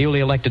days of the newly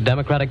elected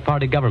Democratic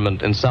Party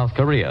government in South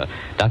Korea.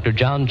 Dr.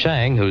 John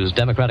Chang, whose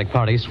Democratic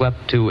Party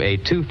swept to a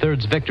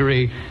 2/3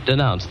 victory,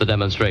 denounced the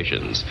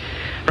demonstrations.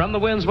 From the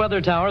WINS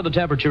Weather Tower, the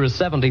temperature is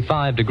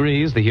 75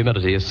 degrees, the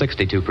humidity is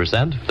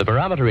 62%, the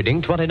barometer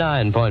reading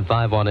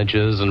 29.51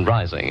 inches and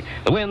rising.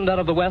 The wind out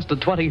of the west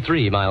at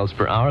 23 miles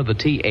per hour, the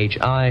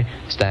THI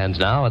stands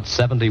now at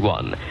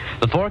 71.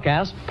 The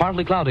forecast,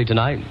 partly cloudy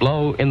tonight, blowing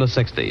low in the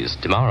 60s.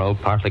 Tomorrow,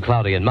 partly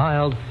cloudy and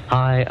mild,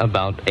 high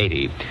about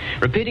 80.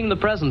 Repeating the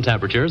present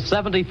temperature,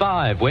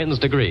 75 winds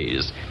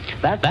degrees.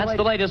 That's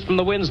the latest from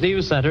the Winds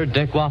News Center.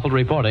 Dick Waffle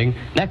reporting.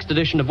 Next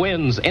edition of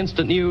Winds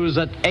Instant News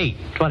at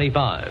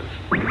 8:25.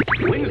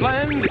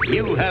 Windsland,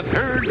 you have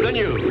heard the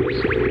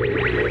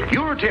news.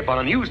 Your tip on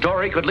a news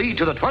story could lead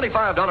to the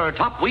 $25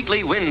 Top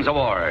Weekly Winds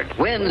Award.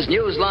 Winds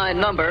Newsline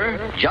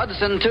number,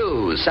 Judson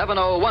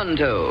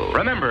 27012.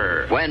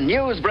 Remember, when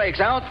news breaks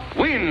out,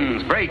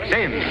 Winds breaks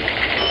in.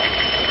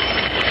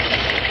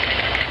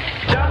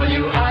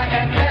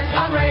 WINS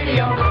on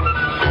radio.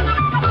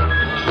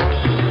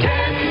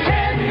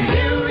 1010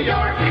 New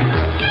York.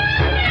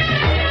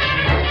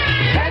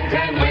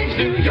 1010 Wings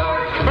New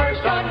York,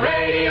 first on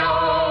radio.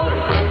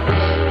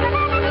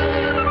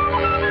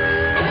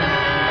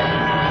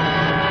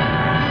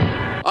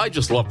 I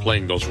just love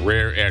playing those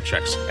rare air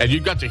checks, and you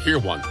got to hear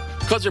one.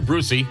 Cousin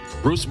Brucey,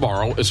 Bruce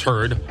Morrow, is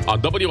heard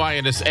on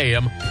WINS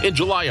AM in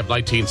July of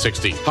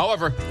 1960.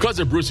 However,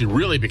 Cousin Brucey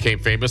really became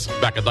famous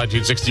back in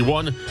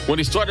 1961 when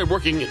he started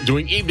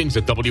doing evenings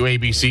at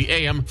WABC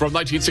AM from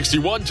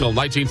 1961 till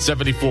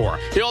 1974.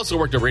 He also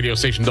worked at radio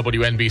station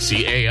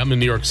WNBC AM in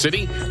New York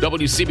City,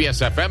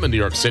 WCBS FM in New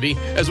York City,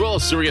 as well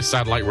as Sirius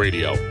Satellite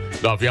Radio.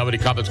 Now, if you have any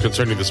comments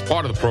concerning this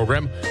part of the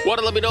program, want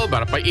to let me know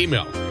about it by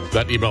email.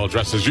 That email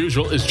address, as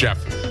usual, is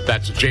Jeff.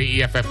 That's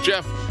JEFF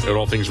Jeff at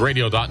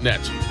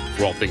allthingsradio.net.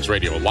 For All Things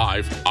Radio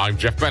Live, I'm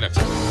Jeff Bennett.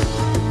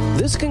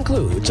 This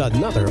concludes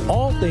another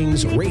All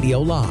Things Radio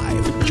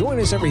Live. Join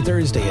us every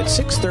Thursday at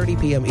 6:30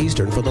 p.m.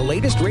 Eastern for the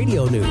latest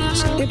radio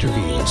news,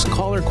 interviews,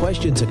 caller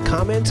questions and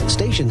comments,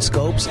 station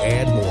scopes,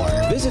 and more.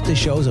 Visit the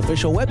show's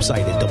official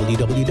website at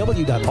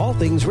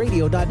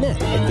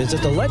www.allthingsradio.net and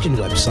visit the Legend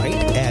website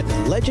at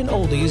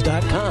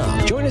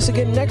legendoldies.com. Join us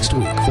again next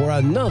week for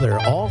another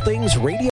All Things Radio